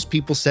is most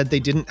people said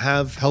they didn't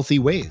have healthy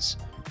ways.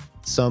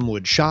 Some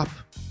would shop,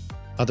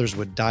 others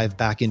would dive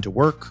back into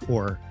work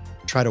or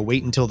try to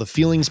wait until the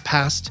feelings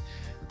passed,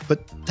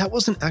 but that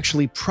wasn't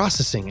actually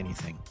processing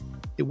anything.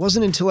 It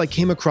wasn't until I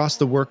came across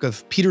the work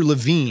of Peter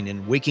Levine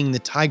in Waking the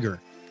Tiger.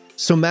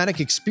 Somatic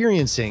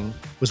experiencing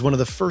was one of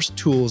the first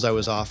tools I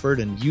was offered,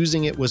 and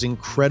using it was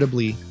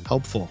incredibly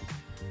helpful.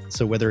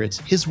 So whether it's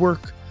his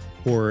work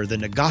or the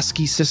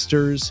Nagoski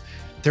sisters,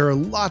 there are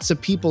lots of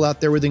people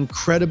out there with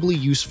incredibly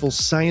useful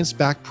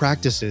science-backed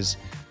practices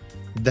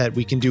that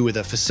we can do with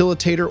a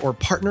facilitator or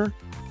partner,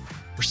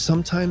 or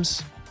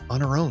sometimes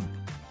on our own.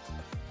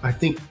 I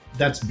think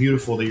that's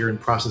beautiful that you're in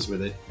process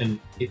with it. And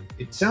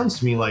it sounds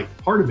to me like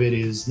part of it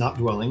is not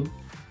dwelling.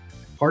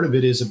 Part of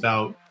it is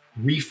about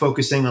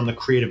refocusing on the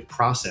creative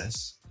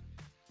process.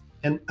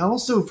 And I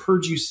also have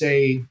heard you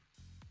say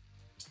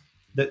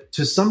that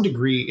to some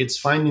degree, it's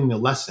finding the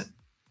lesson.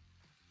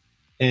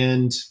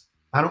 And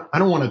I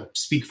don't want to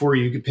speak for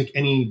you. You could pick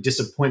any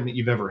disappointment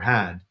you've ever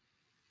had,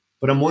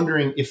 but I'm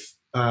wondering if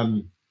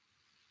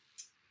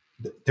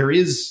there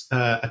is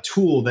a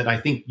tool that I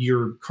think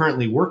you're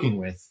currently working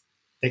with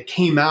that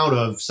came out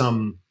of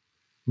some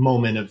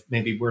moment of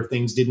maybe where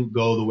things didn't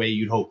go the way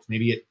you'd hoped.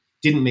 Maybe it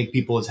didn't make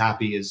people as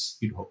happy as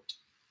you'd hoped.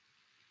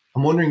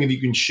 I'm wondering if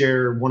you can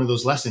share one of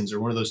those lessons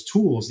or one of those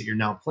tools that you're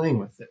now playing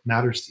with that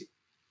matters to you.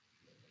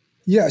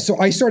 Yeah, so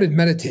I started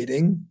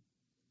meditating.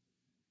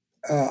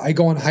 I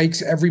go on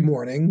hikes every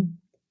morning,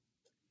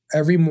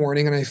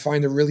 and I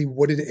find a really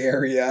wooded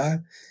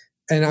area.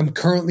 And I'm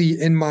currently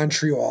in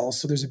Montreal,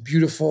 so there's a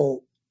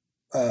beautiful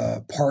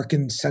park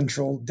in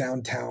central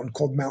downtown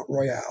called Mount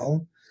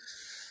Royal.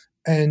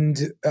 And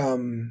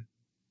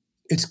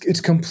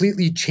it's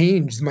completely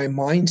changed my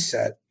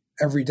mindset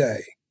every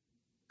day,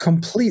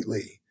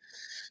 completely.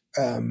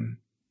 And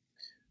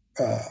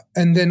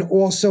then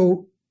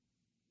also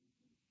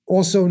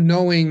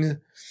knowing,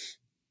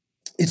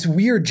 it's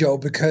weird, Joe,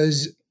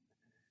 because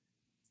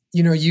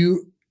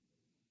you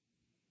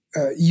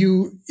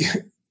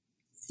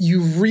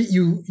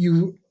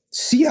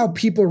see how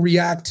people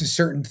react to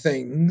certain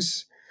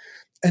things,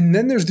 and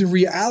then there's the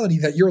reality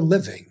that you're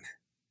living.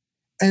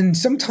 And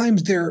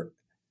sometimes they're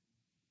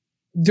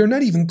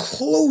not even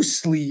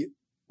closely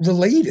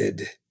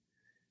related,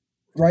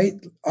 right?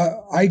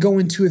 I go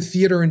into a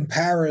theater in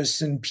Paris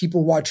and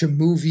people watch a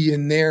movie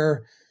and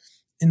they're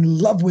in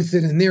love with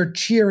it and they're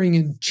cheering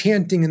and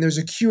chanting, and there's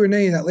a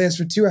Q&A that lasts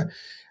for 2 hours.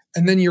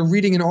 And then you're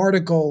reading an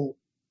article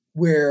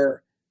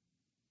where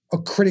a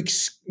critic,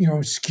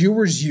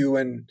 skewers you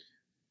and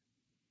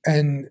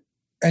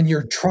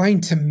you're trying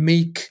to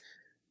make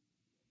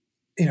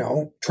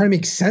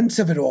sense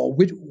of it all.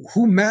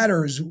 Who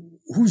matters?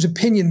 Whose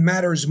opinion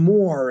matters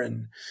more?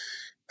 And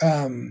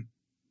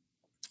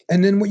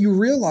then what you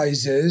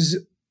realize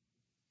is,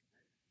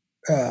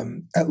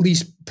 at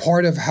least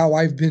part of how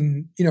I've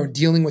been,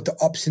 dealing with the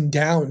ups and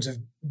downs of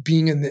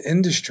being in the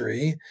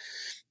industry,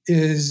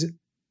 is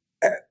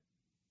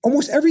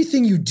almost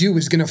everything you do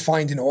is going to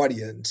find an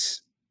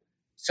audience.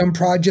 Some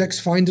projects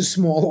find a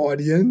small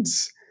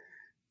audience.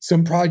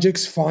 Some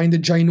projects find a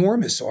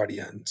ginormous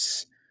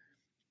audience.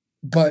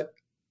 But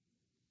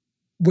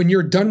when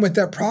you're done with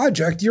that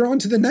project, you're on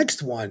to the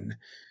next one,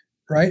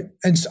 right?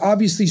 And so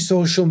obviously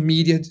social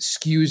media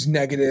skews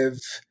negative.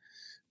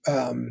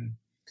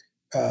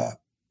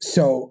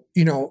 So,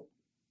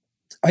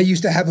 I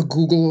used to have a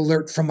Google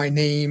alert from my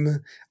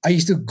name. I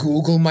used to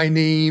Google my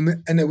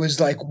name, and it was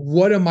like,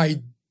 what am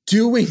I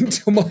doing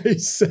to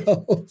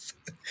myself?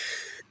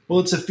 Well,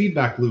 it's a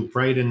feedback loop,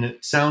 right? And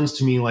it sounds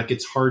to me like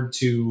it's hard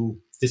to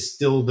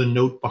distill the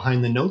note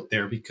behind the note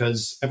there,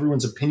 because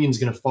everyone's opinion is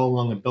going to fall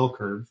along a bell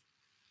curve.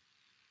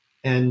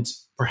 And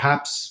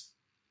perhaps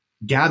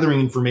gathering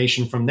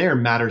information from there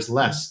matters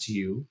less to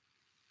you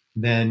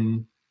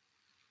than,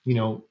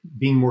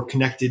 being more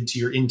connected to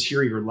your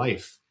interior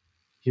life,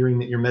 hearing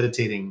that you're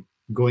meditating,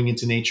 going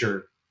into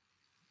nature,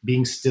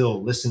 being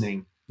still,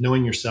 listening,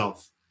 knowing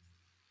yourself.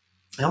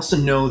 I also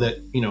know that,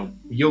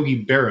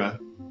 Yogi Berra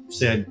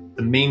said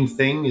the main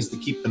thing is to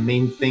keep the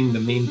main thing the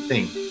main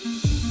thing.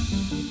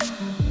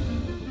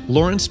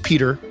 Lawrence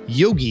Peter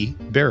Yogi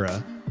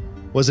Berra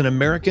was an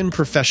American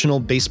professional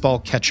baseball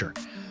catcher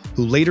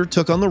who later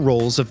took on the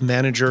roles of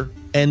manager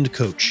and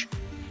coach.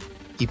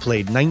 He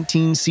played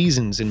 19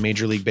 seasons in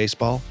Major League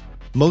Baseball,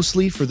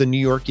 mostly for the New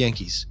York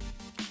Yankees.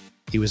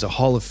 He was a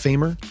Hall of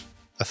Famer,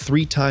 a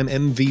 3-time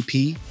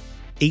MVP,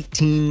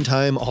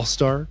 18-time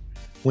All-Star,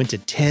 went to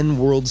 10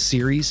 World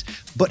Series,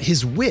 but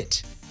his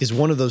wit is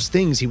one of those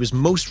things he was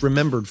most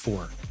remembered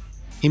for.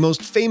 He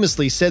most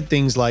famously said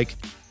things like,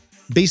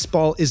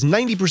 "Baseball is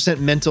 90%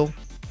 mental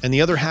and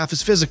the other half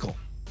is physical."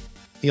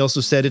 He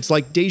also said it's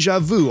like deja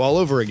vu all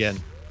over again.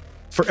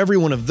 For every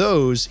one of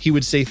those, he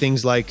would say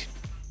things like,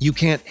 "You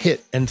can't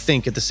hit and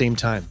think at the same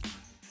time."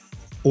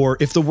 Or,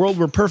 "If the world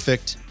were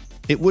perfect,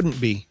 it wouldn't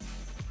be."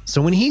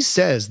 So when he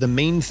says the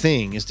main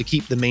thing is to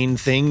keep the main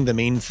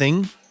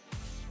thing,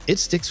 it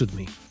sticks with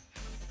me.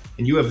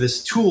 And you have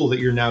this tool that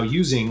you're now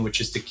using,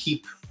 which is to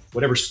keep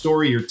whatever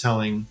story you're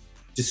telling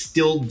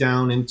distilled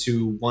down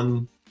into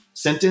one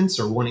sentence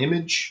or one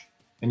image,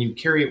 and you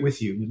carry it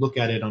with you. You look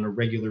at it on a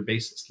regular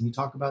basis. Can you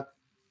talk about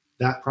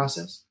that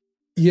process?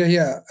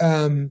 Yeah.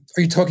 Are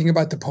you talking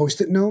about the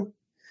Post-it note?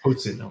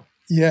 Post-it note.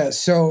 Yeah.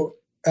 So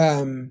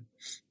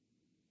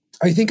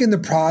I think in the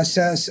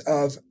process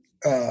of,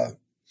 and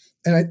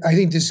I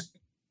think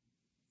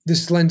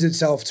this lends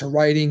itself to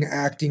writing,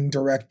 acting,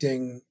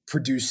 directing,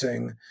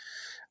 producing.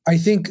 I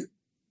think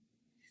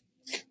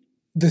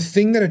the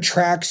thing that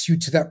attracts you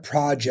to that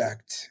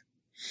project,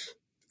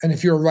 and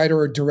if you're a writer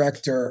or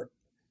director,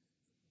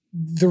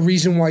 the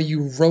reason why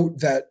you wrote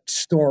that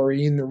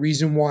story and the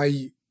reason why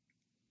you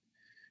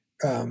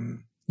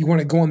want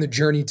to go on the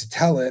journey to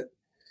tell it,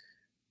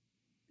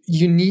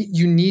 you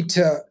need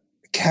to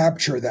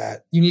capture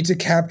that. You need to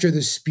capture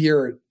the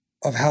spirit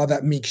of how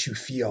that makes you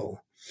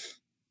feel.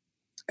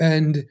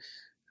 And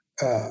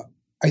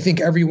I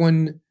think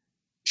everyone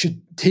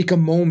should take a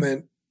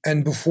moment,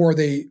 and before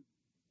they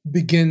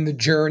begin the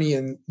journey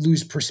and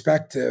lose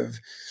perspective,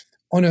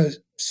 on a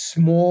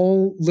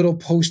small little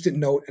Post-it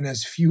note and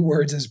as few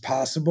words as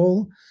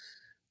possible,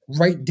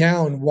 write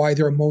down why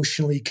they're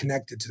emotionally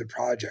connected to the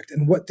project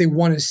and what they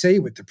want to say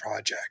with the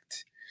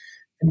project,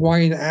 and why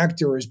an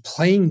actor is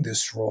playing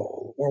this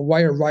role, or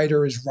why a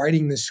writer is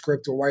writing the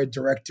script, or why a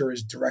director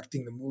is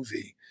directing the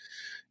movie.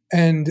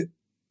 And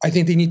I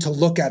think they need to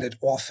look at it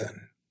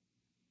often,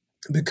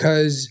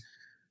 because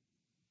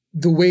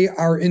the way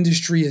our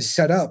industry is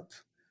set up,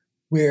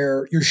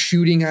 where you're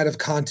shooting out of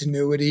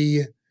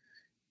continuity,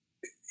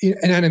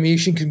 an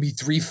animation can be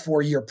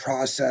 3-4 year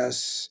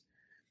process.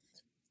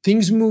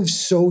 Things move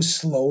so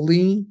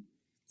slowly,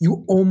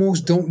 you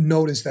almost don't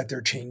notice that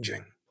they're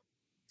changing.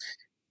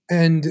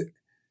 And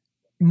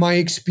my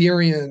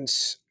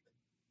experience,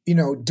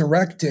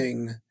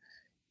 directing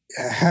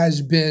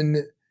has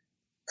been,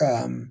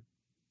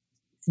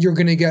 you're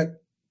going to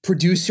get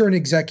producer and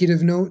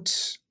executive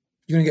notes.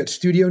 You're going to get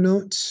studio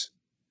notes.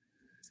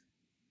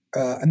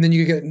 And then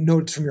you get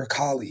notes from your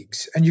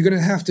colleagues. And you're going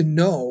to have to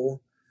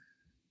know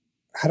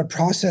how to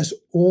process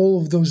all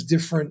of those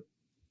different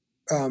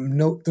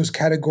those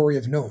category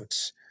of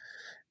notes.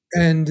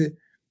 And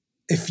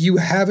if you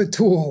have a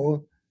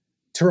tool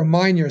to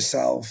remind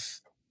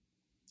yourself,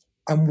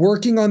 I'm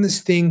working on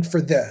this thing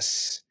for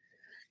this,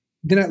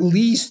 then at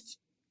least,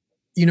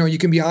 you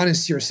can be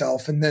honest to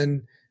yourself, and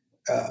then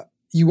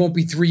you won't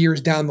be 3 years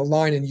down the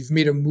line and you've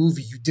made a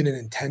movie you didn't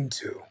intend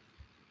to.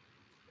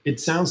 It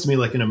sounds to me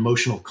like an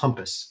emotional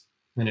compass,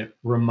 and it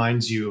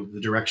reminds you of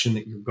the direction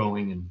that you're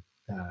going, and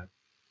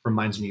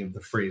reminds me of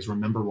the phrase,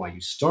 remember why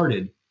you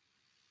started.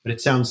 But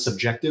it sounds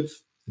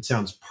subjective, it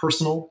sounds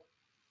personal,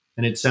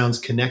 and it sounds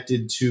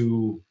connected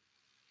to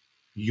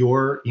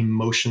your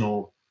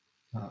emotional,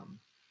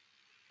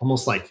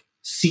 almost like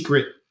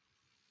secret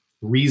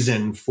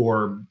reason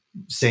for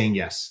saying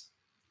yes.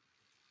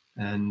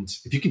 And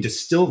if you can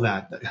distill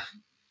that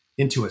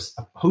into a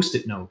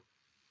Post-it note,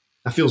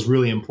 that feels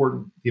really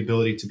important, the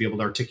ability to be able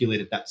to articulate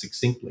it that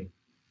succinctly.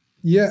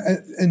 Yeah.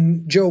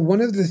 And Joe,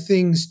 one of the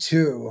things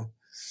too,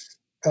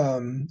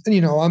 and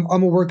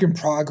I'm a work in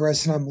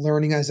progress and I'm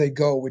learning as I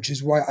go, which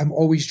is why I'm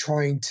always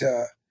trying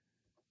to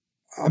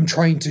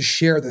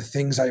share the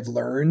things I've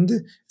learned.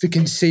 If it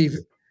can save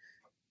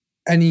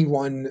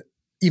anyone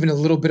even a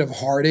little bit of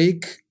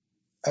heartache,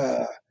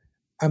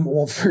 I'm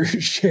all for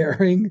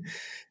sharing.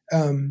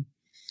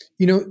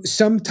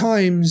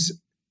 Sometimes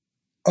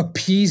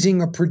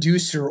appeasing a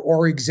producer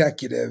or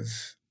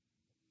executive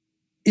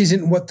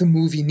isn't what the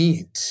movie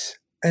needs.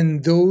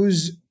 And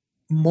those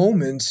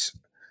moments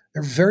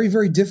They're very,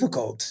 very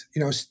difficult.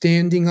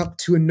 Standing up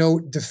to a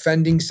note,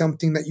 defending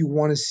something that you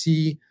want to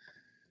see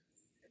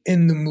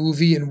in the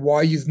movie and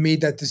why you've made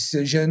that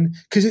decision.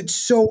 Because it's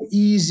so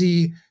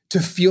easy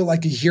to feel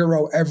like a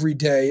hero every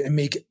day and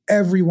make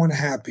everyone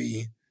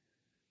happy.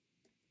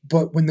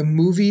 But when the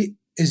movie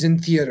is in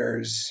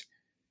theaters,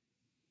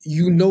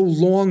 you no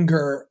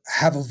longer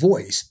have a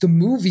voice. The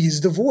movie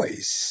is the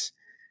voice,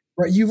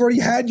 right? You've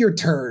already had your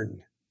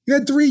turn. You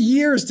had 3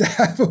 years to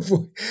have a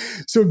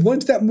voice. So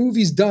once that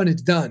movie's done,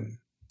 it's done.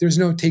 There's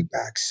no take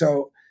back.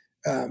 So,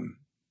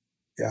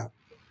 yeah.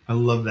 I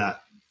love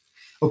that.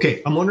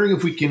 Okay, I'm wondering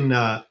if we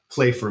can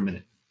play for a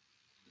minute.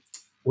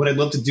 What I'd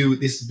love to do,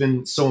 this has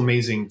been so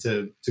amazing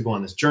to go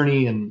on this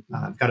journey, and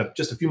I've got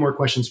just a few more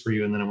questions for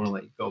you, and then I want to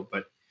let you go.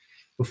 But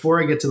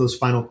before I get to those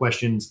final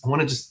questions, I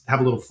want to just have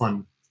a little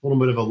fun, a little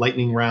bit of a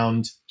lightning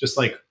round, just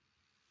like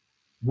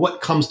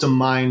what comes to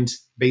mind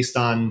based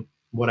on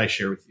what I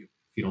share with you,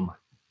 if you don't mind.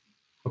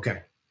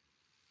 Okay.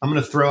 I'm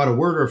going to throw out a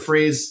word or a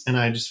phrase, and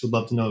I just would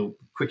love to know,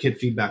 quick hit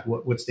feedback,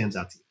 what stands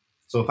out to you.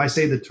 So if I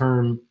say the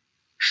term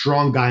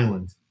Strong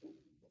Island.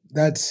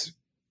 That's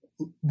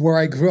where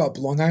I grew up,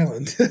 Long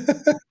Island.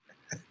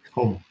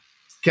 Home.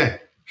 Okay.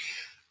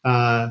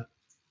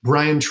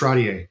 Brian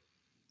Trottier.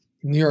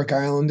 New York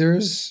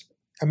Islanders.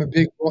 I'm a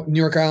big New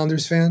York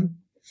Islanders fan.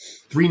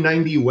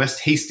 390 West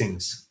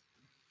Hastings.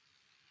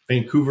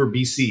 Vancouver,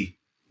 BC.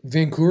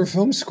 Vancouver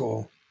Film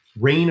School.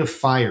 Reign of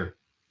Fire.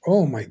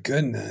 Oh my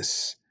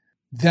goodness.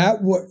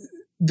 That was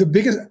the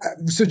biggest.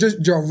 So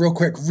just Joe, real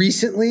quick.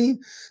 Recently,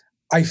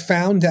 I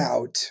found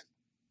out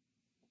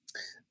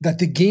that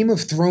the Game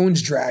of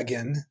Thrones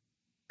dragon,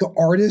 the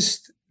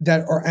artists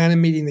that are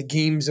animating the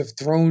Games of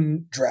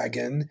Thrones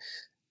dragon,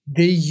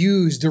 they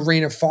use the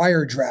Reign of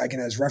Fire dragon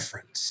as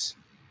reference.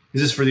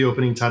 Is this for the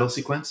opening title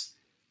sequence?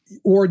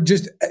 Or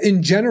just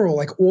in general,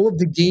 like all of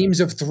the Games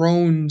of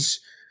Thrones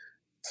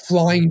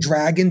flying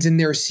dragons in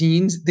their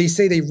scenes, they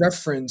say they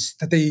reference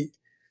that they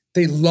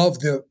love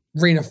the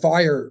Reign of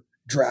Fire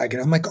dragon.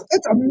 I'm like, oh,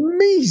 that's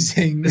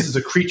amazing. This is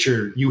a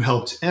creature you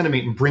helped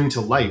animate and bring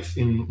to life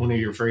in one of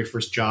your very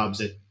first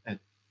jobs at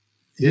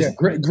Disney.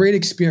 Yeah, great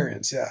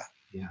experience. Yeah.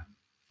 Yeah.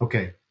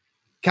 Okay.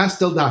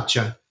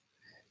 Casteldaccia.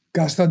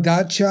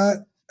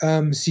 Casteldaccia,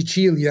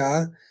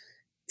 Sicilia,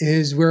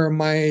 is where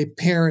my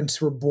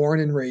parents were born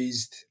and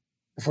raised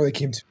before they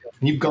came to me.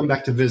 And you've gone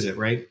back to visit,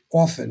 right?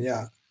 Often,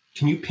 yeah.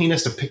 Can you paint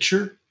us a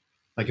picture?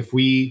 Like if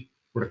we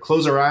were to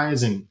close our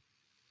eyes and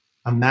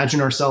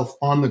imagine ourselves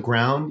on the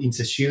ground in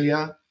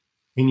Sicilia,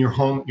 in your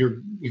home,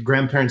 your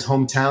grandparents'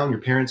 hometown, your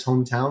parents'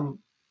 hometown,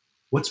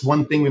 what's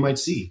one thing we might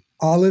see?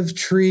 Olive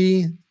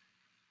trees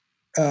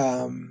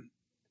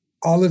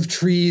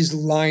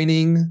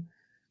lining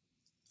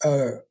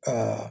a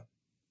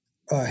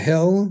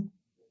hill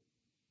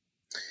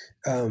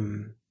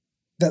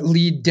that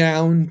lead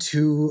down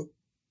to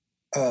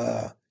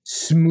a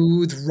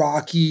smooth,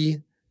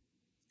 rocky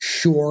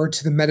shore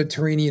to the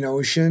Mediterranean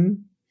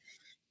Ocean.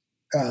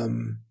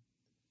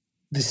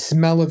 The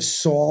smell of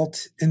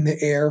salt in the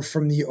air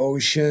from the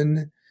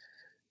ocean.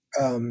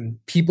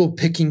 People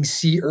picking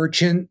sea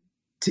urchin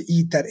to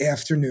eat that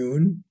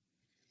afternoon.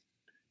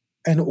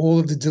 And all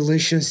of the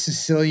delicious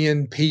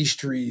Sicilian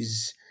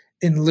pastries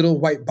in little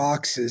white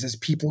boxes as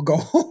people go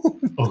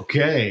home.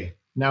 Okay.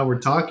 Now we're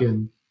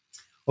talking.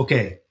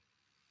 Okay.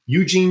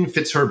 Eugene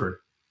Fitzherbert.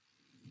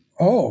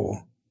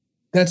 Oh,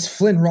 that's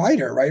Flynn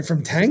Rider, right?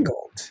 From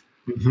Tangled.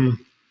 Mm-hmm.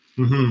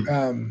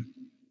 Mm-hmm.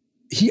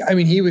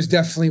 He was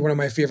definitely one of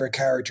my favorite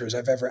characters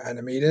I've ever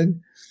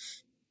animated.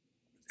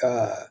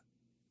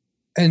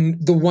 And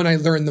the one I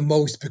learned the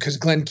most because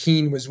Glenn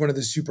Keane was one of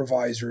the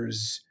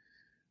supervisors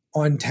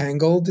on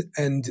Tangled.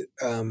 And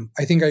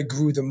I think I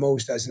grew the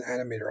most as an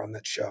animator on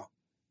that show.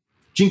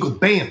 Jingle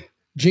Bam.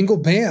 Jingle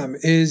Bam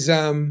is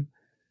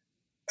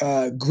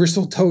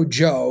Gristletoe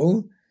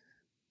Joe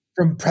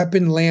from Prep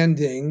and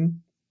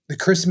Landing, the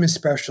Christmas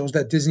specials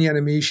that Disney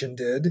Animation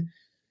did.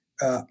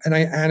 And I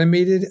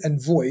animated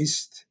and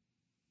voiced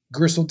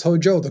Gristletoe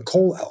Joe, the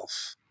coal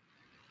elf.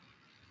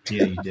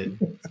 Yeah, you did.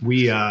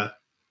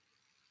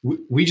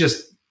 We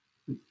just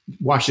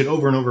watched it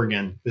over and over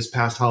again this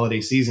past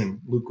holiday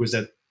season. Luke was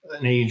at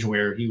an age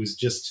where he was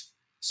just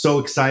so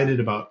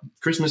excited about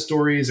Christmas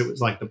stories. It was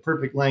like the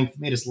perfect length,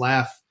 made us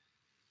laugh.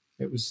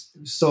 It was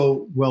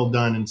so well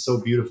done and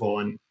so beautiful.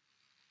 And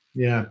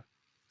yeah.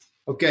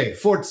 Okay,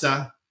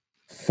 Forza.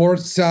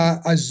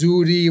 Forza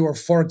Azzurri or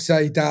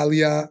Forza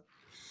Italia.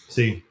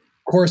 See.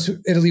 Of course,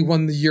 Italy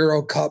won the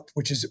Euro Cup,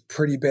 which is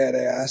pretty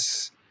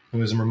badass. It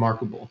was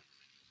remarkable.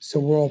 So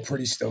we're all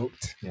pretty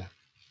stoked. Yeah.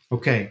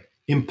 Okay.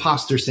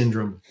 Imposter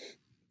syndrome.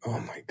 Oh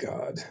my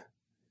God.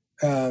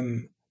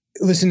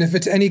 Listen, if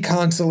it's any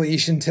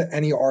consolation to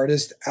any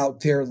artist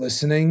out there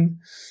listening,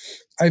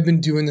 I've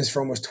been doing this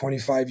for almost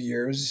 25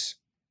 years.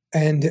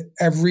 And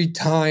every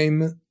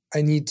time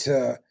I need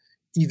to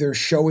either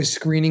show a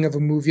screening of a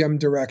movie I'm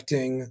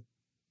directing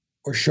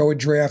or show a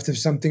draft of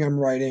something I'm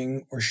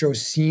writing or show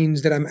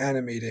scenes that I'm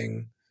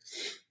animating,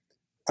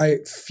 I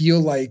feel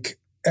like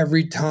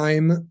every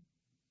time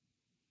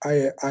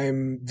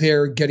I'm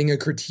there getting a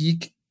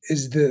critique,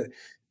 is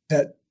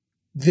that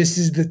this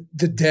is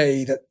the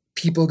day that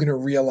people are going to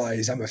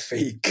realize I'm a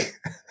fake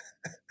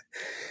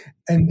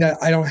and that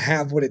I don't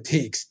have what it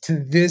takes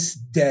to this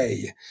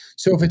day.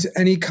 So if it's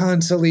any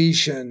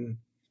consolation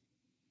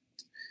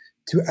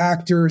to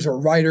actors or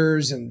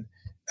writers, and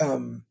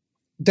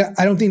that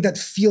I don't think that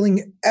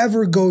feeling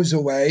ever goes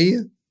away.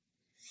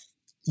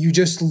 You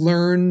just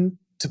learn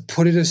to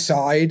put it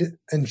aside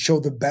and show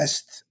the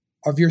best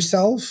of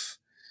yourself.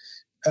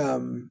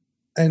 And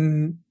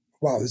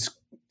wow, let's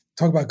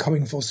talk about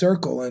coming full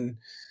circle and,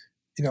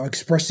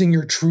 expressing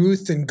your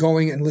truth and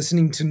going and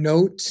listening to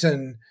notes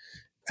and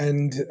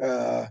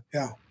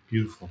yeah.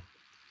 Beautiful.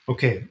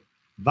 Okay.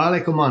 Vale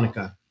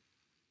Comunica.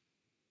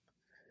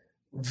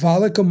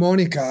 Vale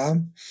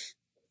Comunica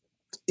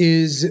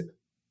is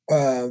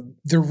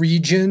the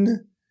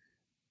region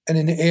and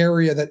an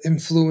area that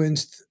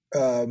influenced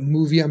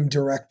movie I'm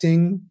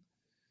directing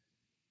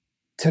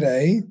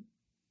today.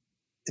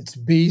 It's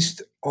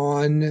based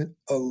on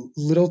a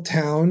little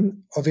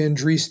town of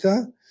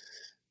Andrista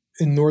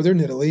in northern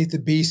Italy, at the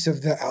base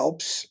of the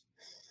Alps.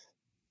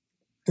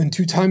 And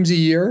 2 times a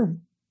year,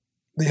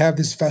 they have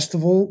this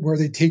festival where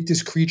they take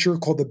this creature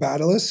called the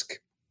basilisk,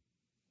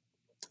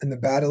 and the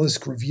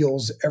basilisk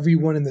reveals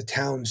everyone in the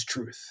town's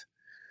truth,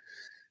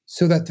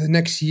 so that the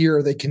next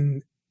year they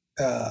can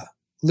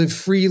live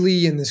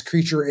freely, and this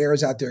creature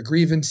airs out their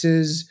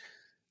grievances.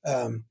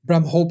 But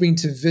I'm hoping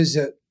to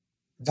visit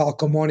Val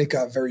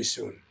Camonica very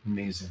soon.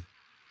 Amazing.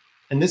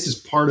 And this is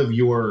part of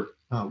your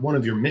one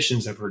of your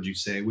missions, I've heard you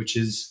say, which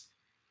is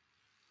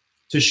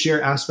to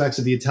share aspects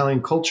of the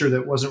Italian culture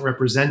that wasn't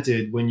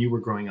represented when you were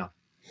growing up.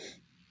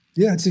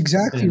 Yeah, it's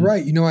exactly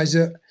right.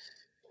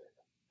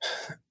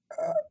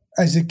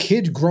 As a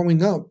kid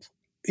growing up,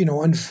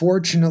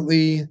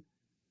 unfortunately,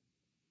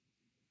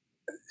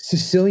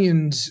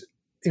 Sicilians,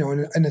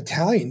 and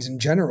Italians in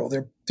general,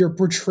 they're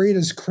portrayed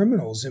as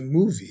criminals in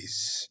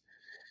movies.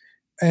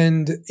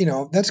 And,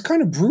 that's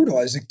kind of brutal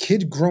as a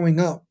kid growing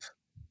up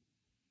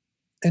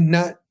and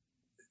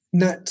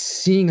not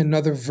seeing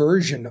another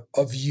version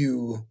of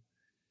you,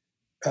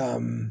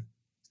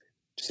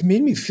 just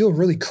made me feel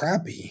really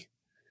crappy.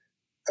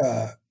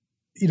 And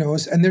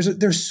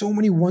there's so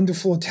many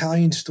wonderful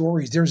Italian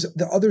stories. There's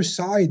the other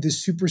side, the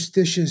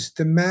superstitious,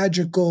 the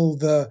magical,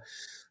 the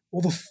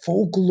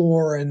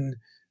folklore and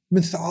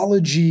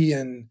mythology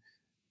and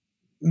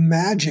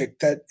magic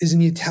that is in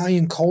the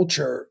Italian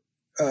culture.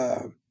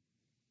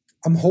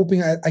 I'm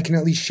hoping I can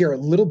at least share a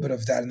little bit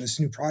of that in this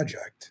new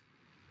project.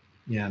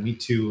 Yeah, me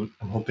too.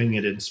 I'm hoping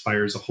it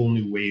inspires a whole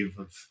new wave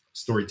of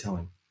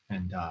storytelling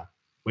and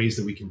ways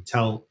that we can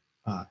tell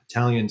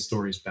Italian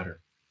stories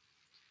better.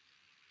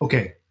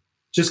 Okay,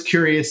 just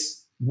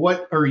curious,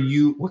 what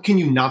can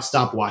you not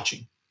stop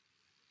watching?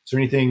 Is there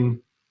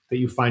anything that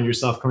you find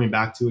yourself coming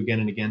back to again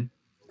and again?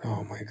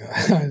 Oh my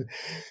God.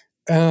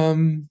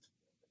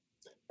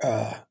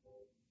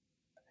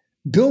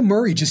 Bill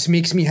Murray just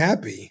makes me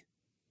happy.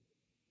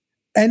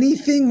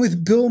 Anything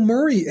with Bill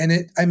Murray in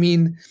it. I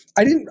mean,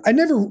 I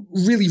never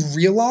really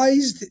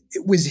realized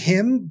it was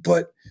him,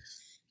 but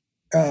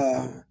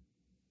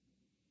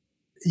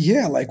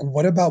yeah, like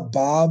What About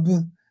Bob?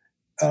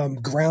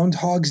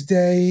 Groundhog's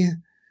Day,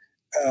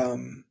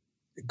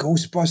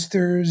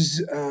 Ghostbusters.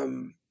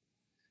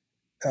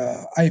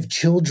 I have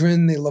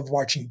children. They love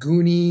watching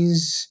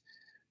Goonies.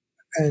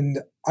 And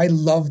I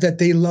love that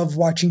they love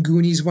watching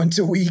Goonies once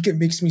a week. It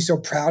makes me so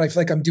proud. I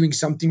feel like I'm doing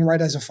something right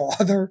as a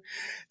father,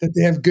 that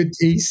they have good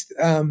taste.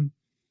 And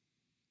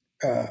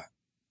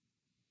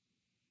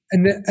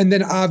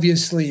then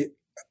obviously,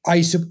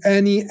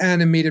 any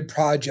animated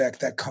project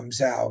that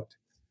comes out,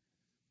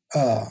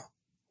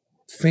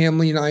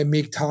 family and I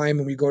make time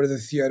and we go to the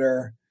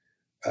theater,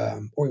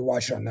 or we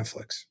watch it on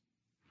Netflix.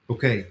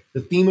 Okay.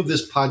 The theme of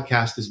this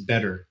podcast is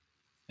better.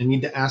 I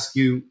need to ask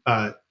you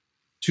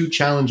 2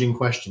 challenging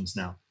questions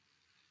now.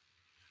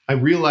 I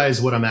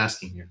realize what I'm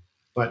asking here,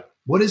 but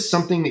what is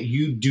something that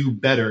you do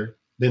better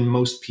than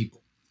most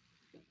people?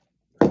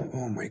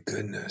 Oh my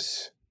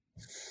goodness.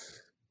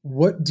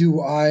 What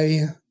do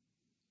I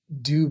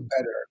do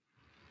better?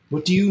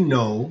 What do you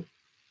know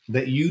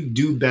that you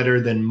do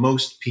better than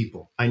most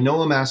people? I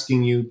know I'm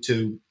asking you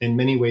to, in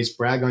many ways,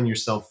 brag on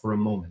yourself for a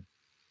moment.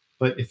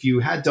 But if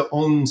you had to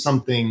own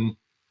something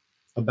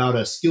about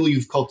a skill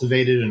you've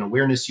cultivated, an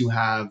awareness you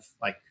have,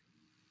 like...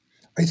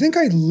 I think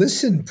I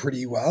listen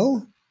pretty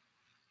well.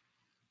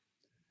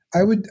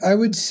 I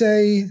would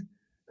say,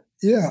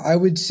 yeah,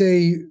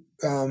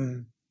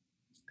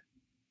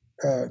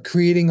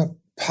 creating a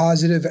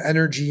positive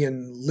energy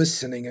and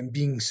listening and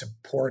being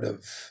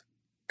supportive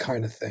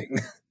kind of thing.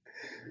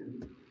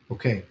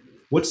 Okay.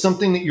 What's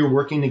something that you're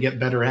working to get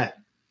better at?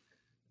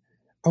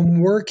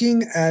 I'm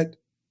working at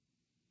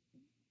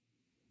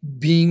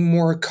being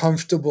more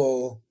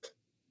comfortable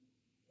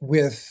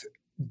with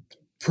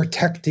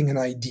protecting an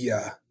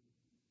idea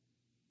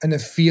and a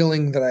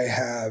feeling that I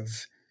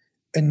have,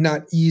 and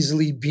not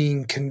easily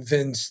being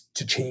convinced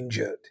to change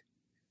it.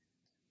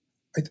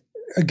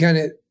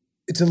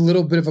 It's a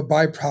little bit of a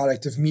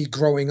byproduct of me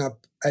growing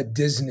up at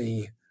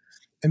Disney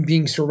and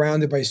being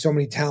surrounded by so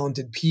many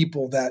talented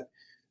people that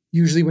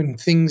usually when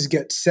things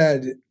get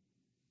said,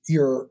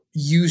 you're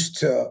used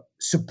to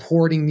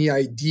supporting the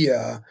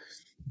idea.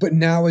 But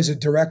now as a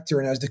director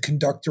and as the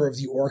conductor of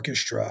the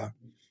orchestra,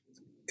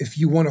 if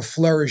you want to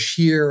flourish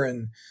here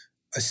and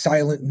a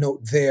silent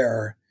note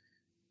there,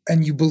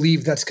 and you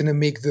believe that's going to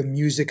make the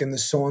music and the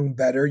song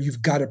better,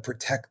 you've got to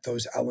protect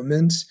those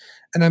elements.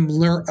 And I'm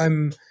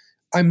learning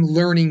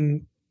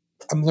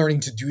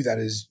to do that.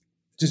 Is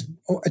just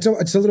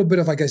it's a little bit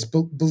of, I guess,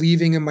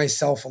 believing in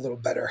myself a little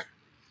better.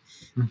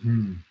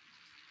 Mm-hmm.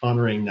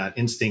 Honoring that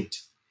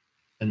instinct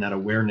and that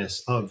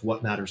awareness of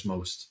what matters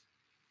most,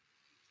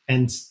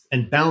 and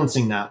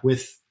balancing that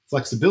with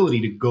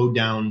flexibility to go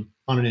down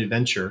on an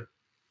adventure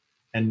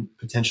and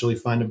potentially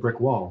find a brick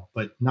wall,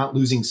 but not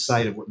losing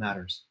sight of what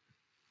matters.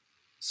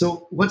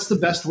 So what's the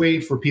best way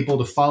for people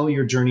to follow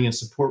your journey and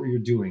support what you're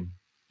doing?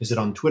 Is it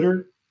on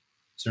Twitter?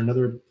 Is there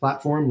another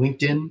platform,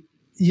 LinkedIn?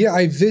 Yeah,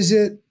 I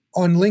visit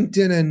on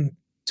LinkedIn and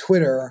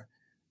Twitter.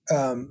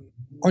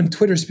 On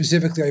Twitter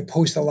specifically, I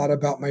post a lot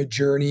about my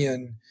journey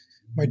and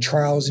my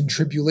trials and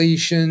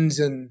tribulations.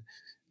 And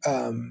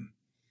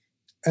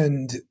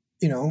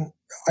you know,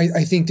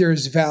 I think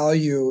there's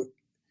value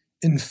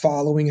in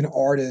following an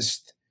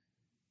artist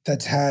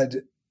that's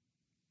had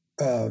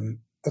a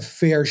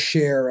fair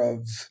share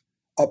of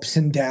ups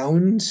and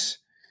downs.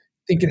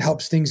 I think it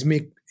helps things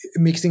it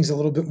makes things a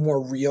little bit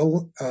more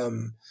real.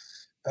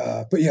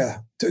 But yeah,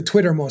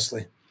 Twitter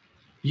mostly.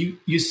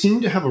 You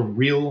seem to have a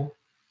real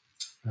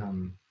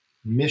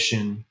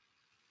mission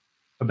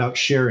about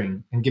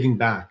sharing and giving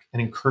back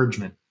and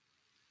encouragement.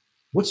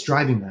 What's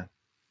driving that?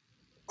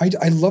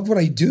 I love what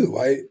I do.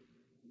 I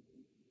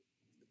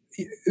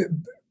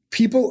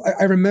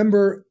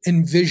remember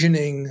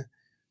envisioning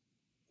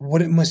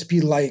what it must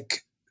be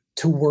like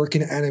to work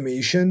in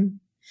animation.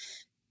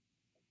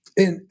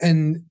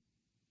 And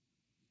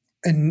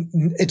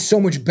it's so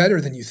much better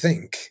than you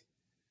think,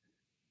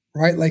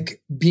 right?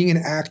 Like being an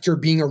actor,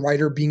 being a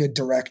writer, being a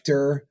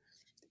director,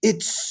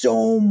 it's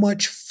so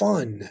much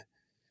fun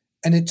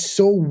and it's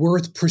so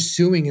worth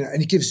pursuing.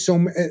 And it gives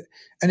and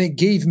it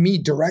gave me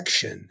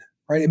direction,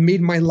 right? It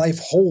made my life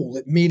whole.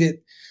 It made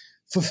it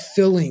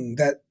fulfilling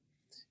that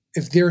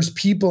if there's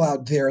people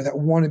out there that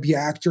want to be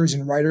actors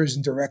and writers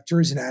and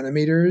directors and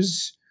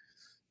animators,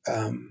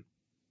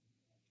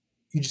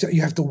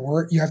 you have to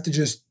work. You have to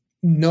just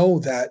know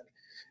that.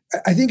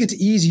 I think it's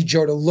easy,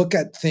 Joe, to look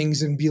at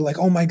things and be like,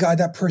 oh my God,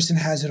 that person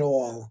has it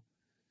all,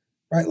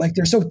 right? Like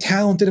they're so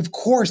talented. Of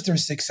course they're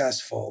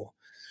successful.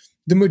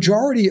 The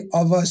majority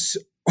of us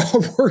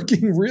are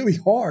working really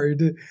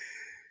hard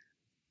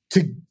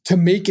to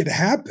make it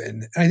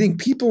happen. And I think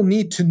people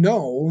need to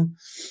know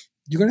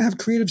you're going to have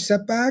creative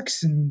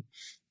setbacks and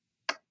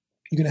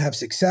you're going to have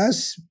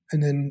success.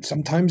 And then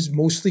sometimes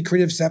mostly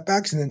creative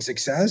setbacks and then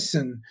success.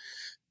 And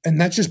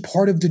that's just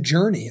part of the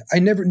journey.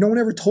 No one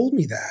ever told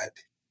me that.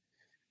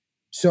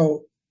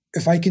 So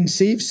if I can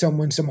save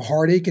someone some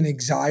heartache and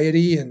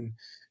anxiety and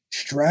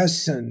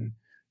stress, and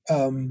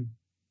then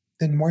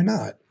why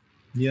not?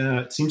 Yeah,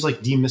 it seems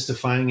like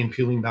demystifying and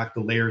peeling back the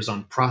layers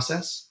on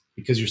process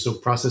because you're so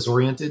process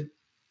oriented.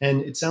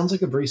 And it sounds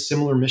like a very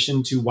similar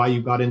mission to why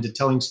you got into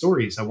telling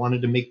stories. I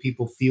wanted to make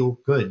people feel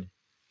good.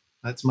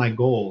 That's my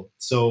goal.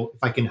 So if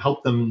I can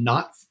help them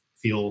not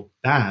feel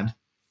bad,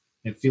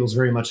 it feels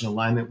very much in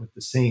alignment with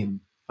the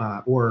same,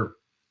 or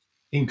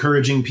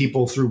encouraging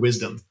people through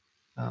wisdom.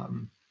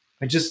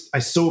 I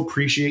so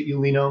appreciate you,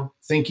 Lino.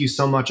 Thank you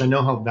so much. I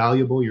know how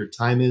valuable your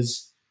time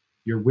is,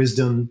 your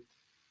wisdom,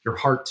 your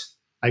heart.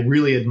 I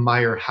really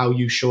admire how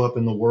you show up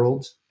in the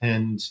world,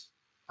 and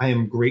I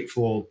am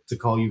grateful to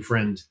call you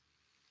friend.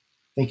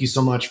 Thank you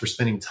so much for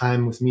spending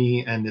time with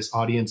me and this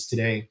audience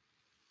today.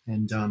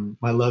 And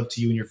my love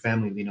to you and your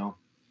family, Lino.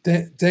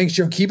 Thanks,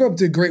 Joe. Keep up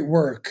the great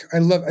work.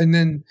 And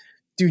then,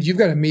 dude, you've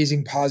got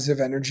amazing positive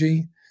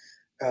energy.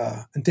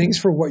 And thanks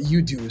for what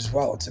you do as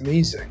well. It's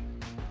amazing.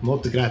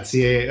 Molto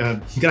grazie.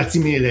 Grazie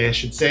mille, I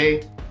should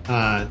say.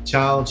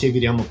 Ciao, ci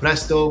vediamo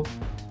presto.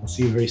 I'll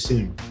see you very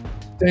soon.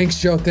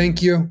 Thanks, Joe.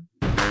 Thank you.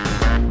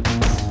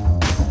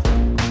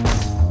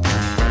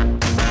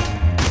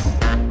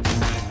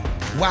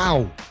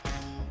 Wow.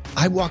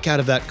 I walk out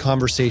of that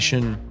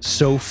conversation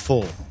so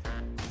full,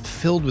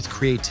 filled with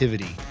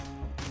creativity,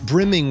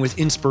 brimming with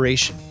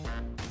inspiration.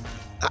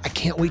 I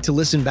can't wait to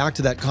listen back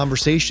to that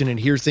conversation and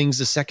hear things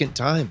a second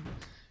time.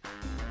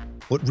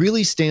 What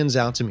really stands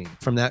out to me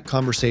from that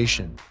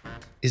conversation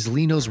is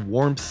Lino's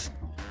warmth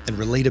and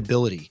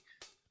relatability.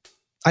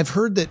 I've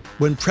heard that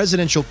when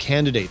presidential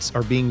candidates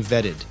are being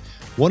vetted,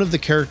 one of the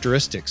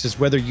characteristics is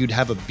whether you'd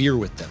have a beer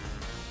with them.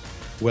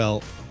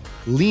 Well,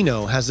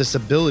 Lino has this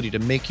ability to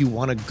make you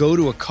want to go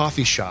to a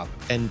coffee shop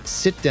and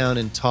sit down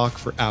and talk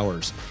for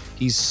hours.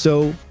 He's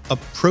so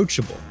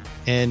approachable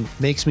and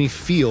makes me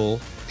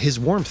feel his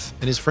warmth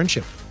and his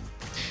friendship.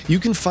 You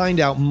can find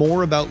out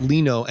more about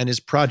Lino and his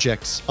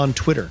projects on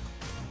Twitter.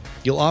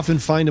 You'll often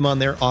find him on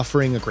there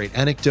offering a great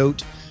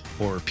anecdote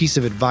or piece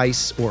of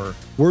advice or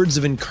words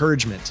of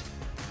encouragement.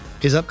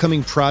 His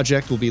upcoming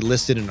project will be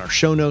listed in our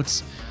show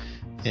notes.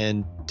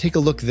 and take a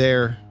look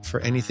there for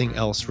anything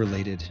else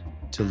related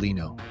to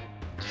Lino.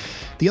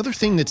 The other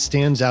thing that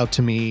stands out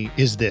to me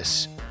is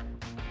this.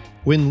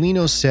 When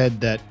Lino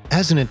said that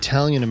as an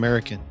Italian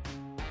American,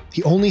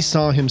 he only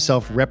saw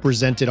himself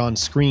represented on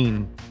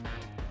screen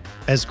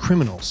as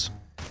criminals.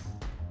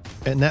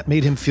 And that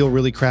made him feel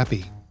really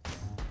crappy.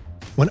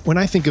 When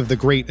I think of the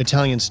great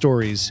Italian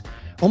stories,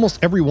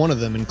 almost every one of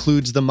them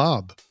includes the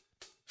mob.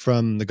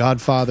 From The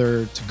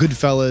Godfather to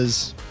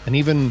Goodfellas, and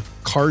even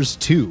Cars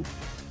 2,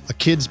 a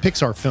kid's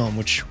Pixar film,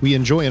 which we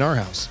enjoy in our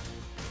house.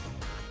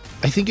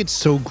 I think it's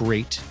so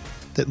great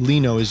that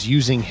Lino is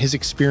using his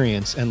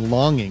experience and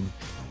longing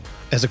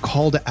as a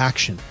call to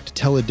action to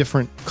tell a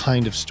different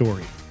kind of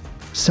story,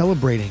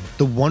 celebrating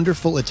the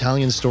wonderful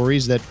Italian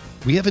stories that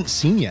we haven't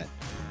seen yet.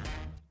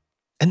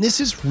 And this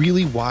is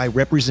really why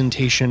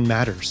representation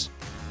matters.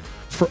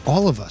 For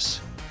all of us.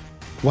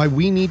 Why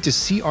we need to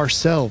see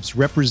ourselves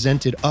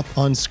represented up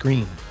on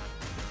screen.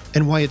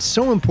 And why it's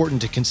so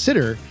important to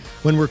consider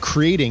when we're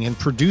creating and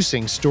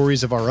producing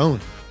stories of our own,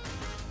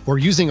 or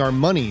using our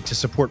money to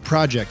support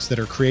projects that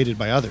are created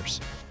by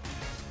others.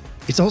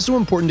 It's also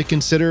important to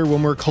consider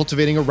when we're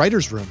cultivating a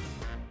writer's room,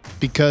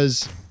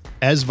 because,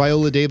 as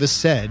Viola Davis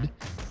said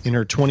in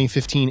her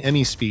 2015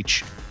 Emmy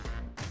speech,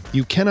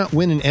 you cannot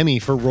win an Emmy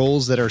for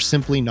roles that are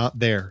simply not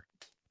there.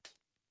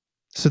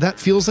 So that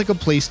feels like a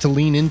place to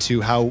lean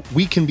into how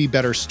we can be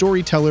better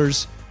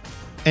storytellers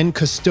and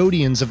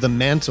custodians of the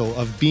mantle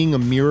of being a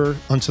mirror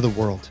unto the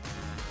world.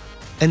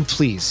 And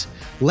please,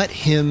 let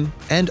him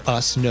and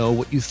us know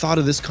what you thought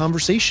of this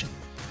conversation.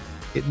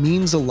 It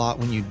means a lot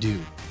when you do.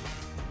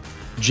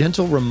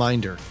 Gentle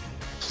reminder,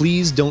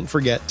 please don't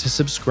forget to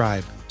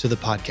subscribe to the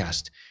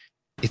podcast.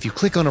 If you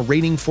click on a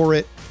rating for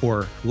it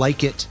or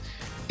like it,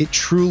 it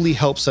truly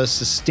helps us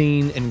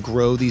sustain and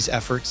grow these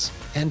efforts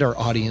and our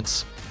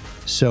audience.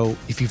 So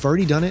if you've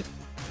already done it,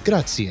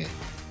 grazie.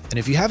 And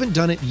if you haven't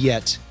done it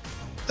yet,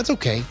 that's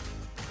okay.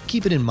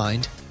 Keep it in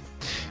mind.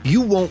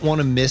 You won't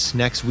want to miss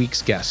next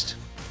week's guest,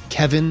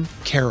 Kevin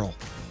Carroll.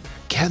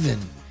 Kevin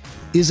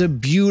is a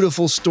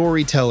beautiful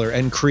storyteller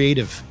and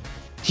creative.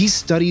 He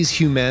studies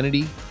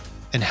humanity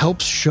and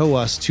helps show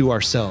us to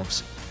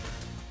ourselves.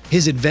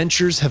 His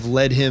adventures have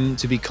led him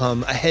to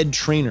become a head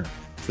trainer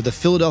for the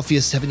Philadelphia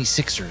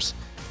 76ers.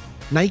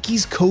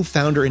 Nike's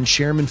co-founder and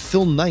chairman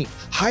Phil Knight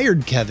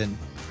hired Kevin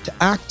to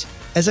act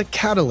as a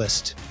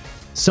catalyst,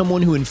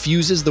 someone who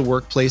infuses the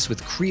workplace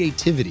with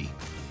creativity.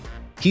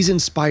 He's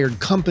inspired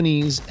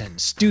companies and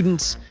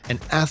students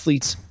and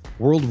athletes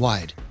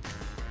worldwide.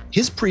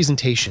 His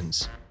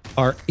presentations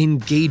are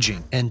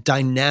engaging and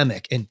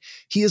dynamic, and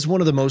he is one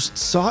of the most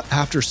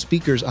sought-after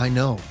speakers I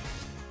know.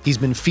 He's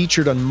been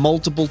featured on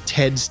multiple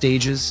TED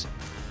stages.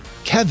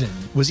 Kevin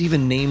was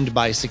even named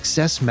by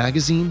Success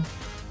Magazine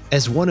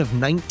as one of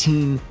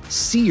 19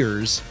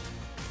 seers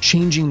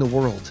changing the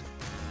world.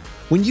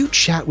 When you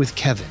chat with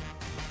Kevin,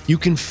 you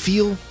can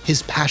feel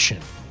his passion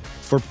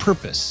for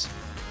purpose,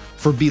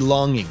 for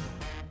belonging,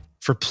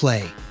 for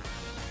play.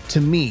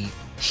 To me,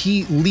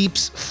 he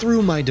leaps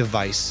through my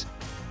device,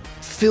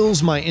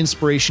 fills my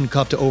inspiration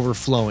cup to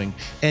overflowing,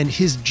 and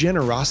his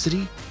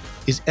generosity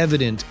is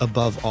evident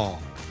above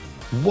all.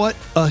 What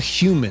a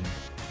human,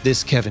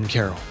 this Kevin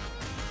Carroll.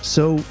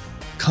 So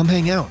come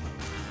hang out.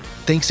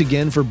 Thanks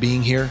again for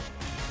being here.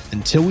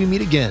 Until we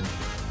meet again,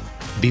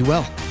 be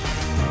well.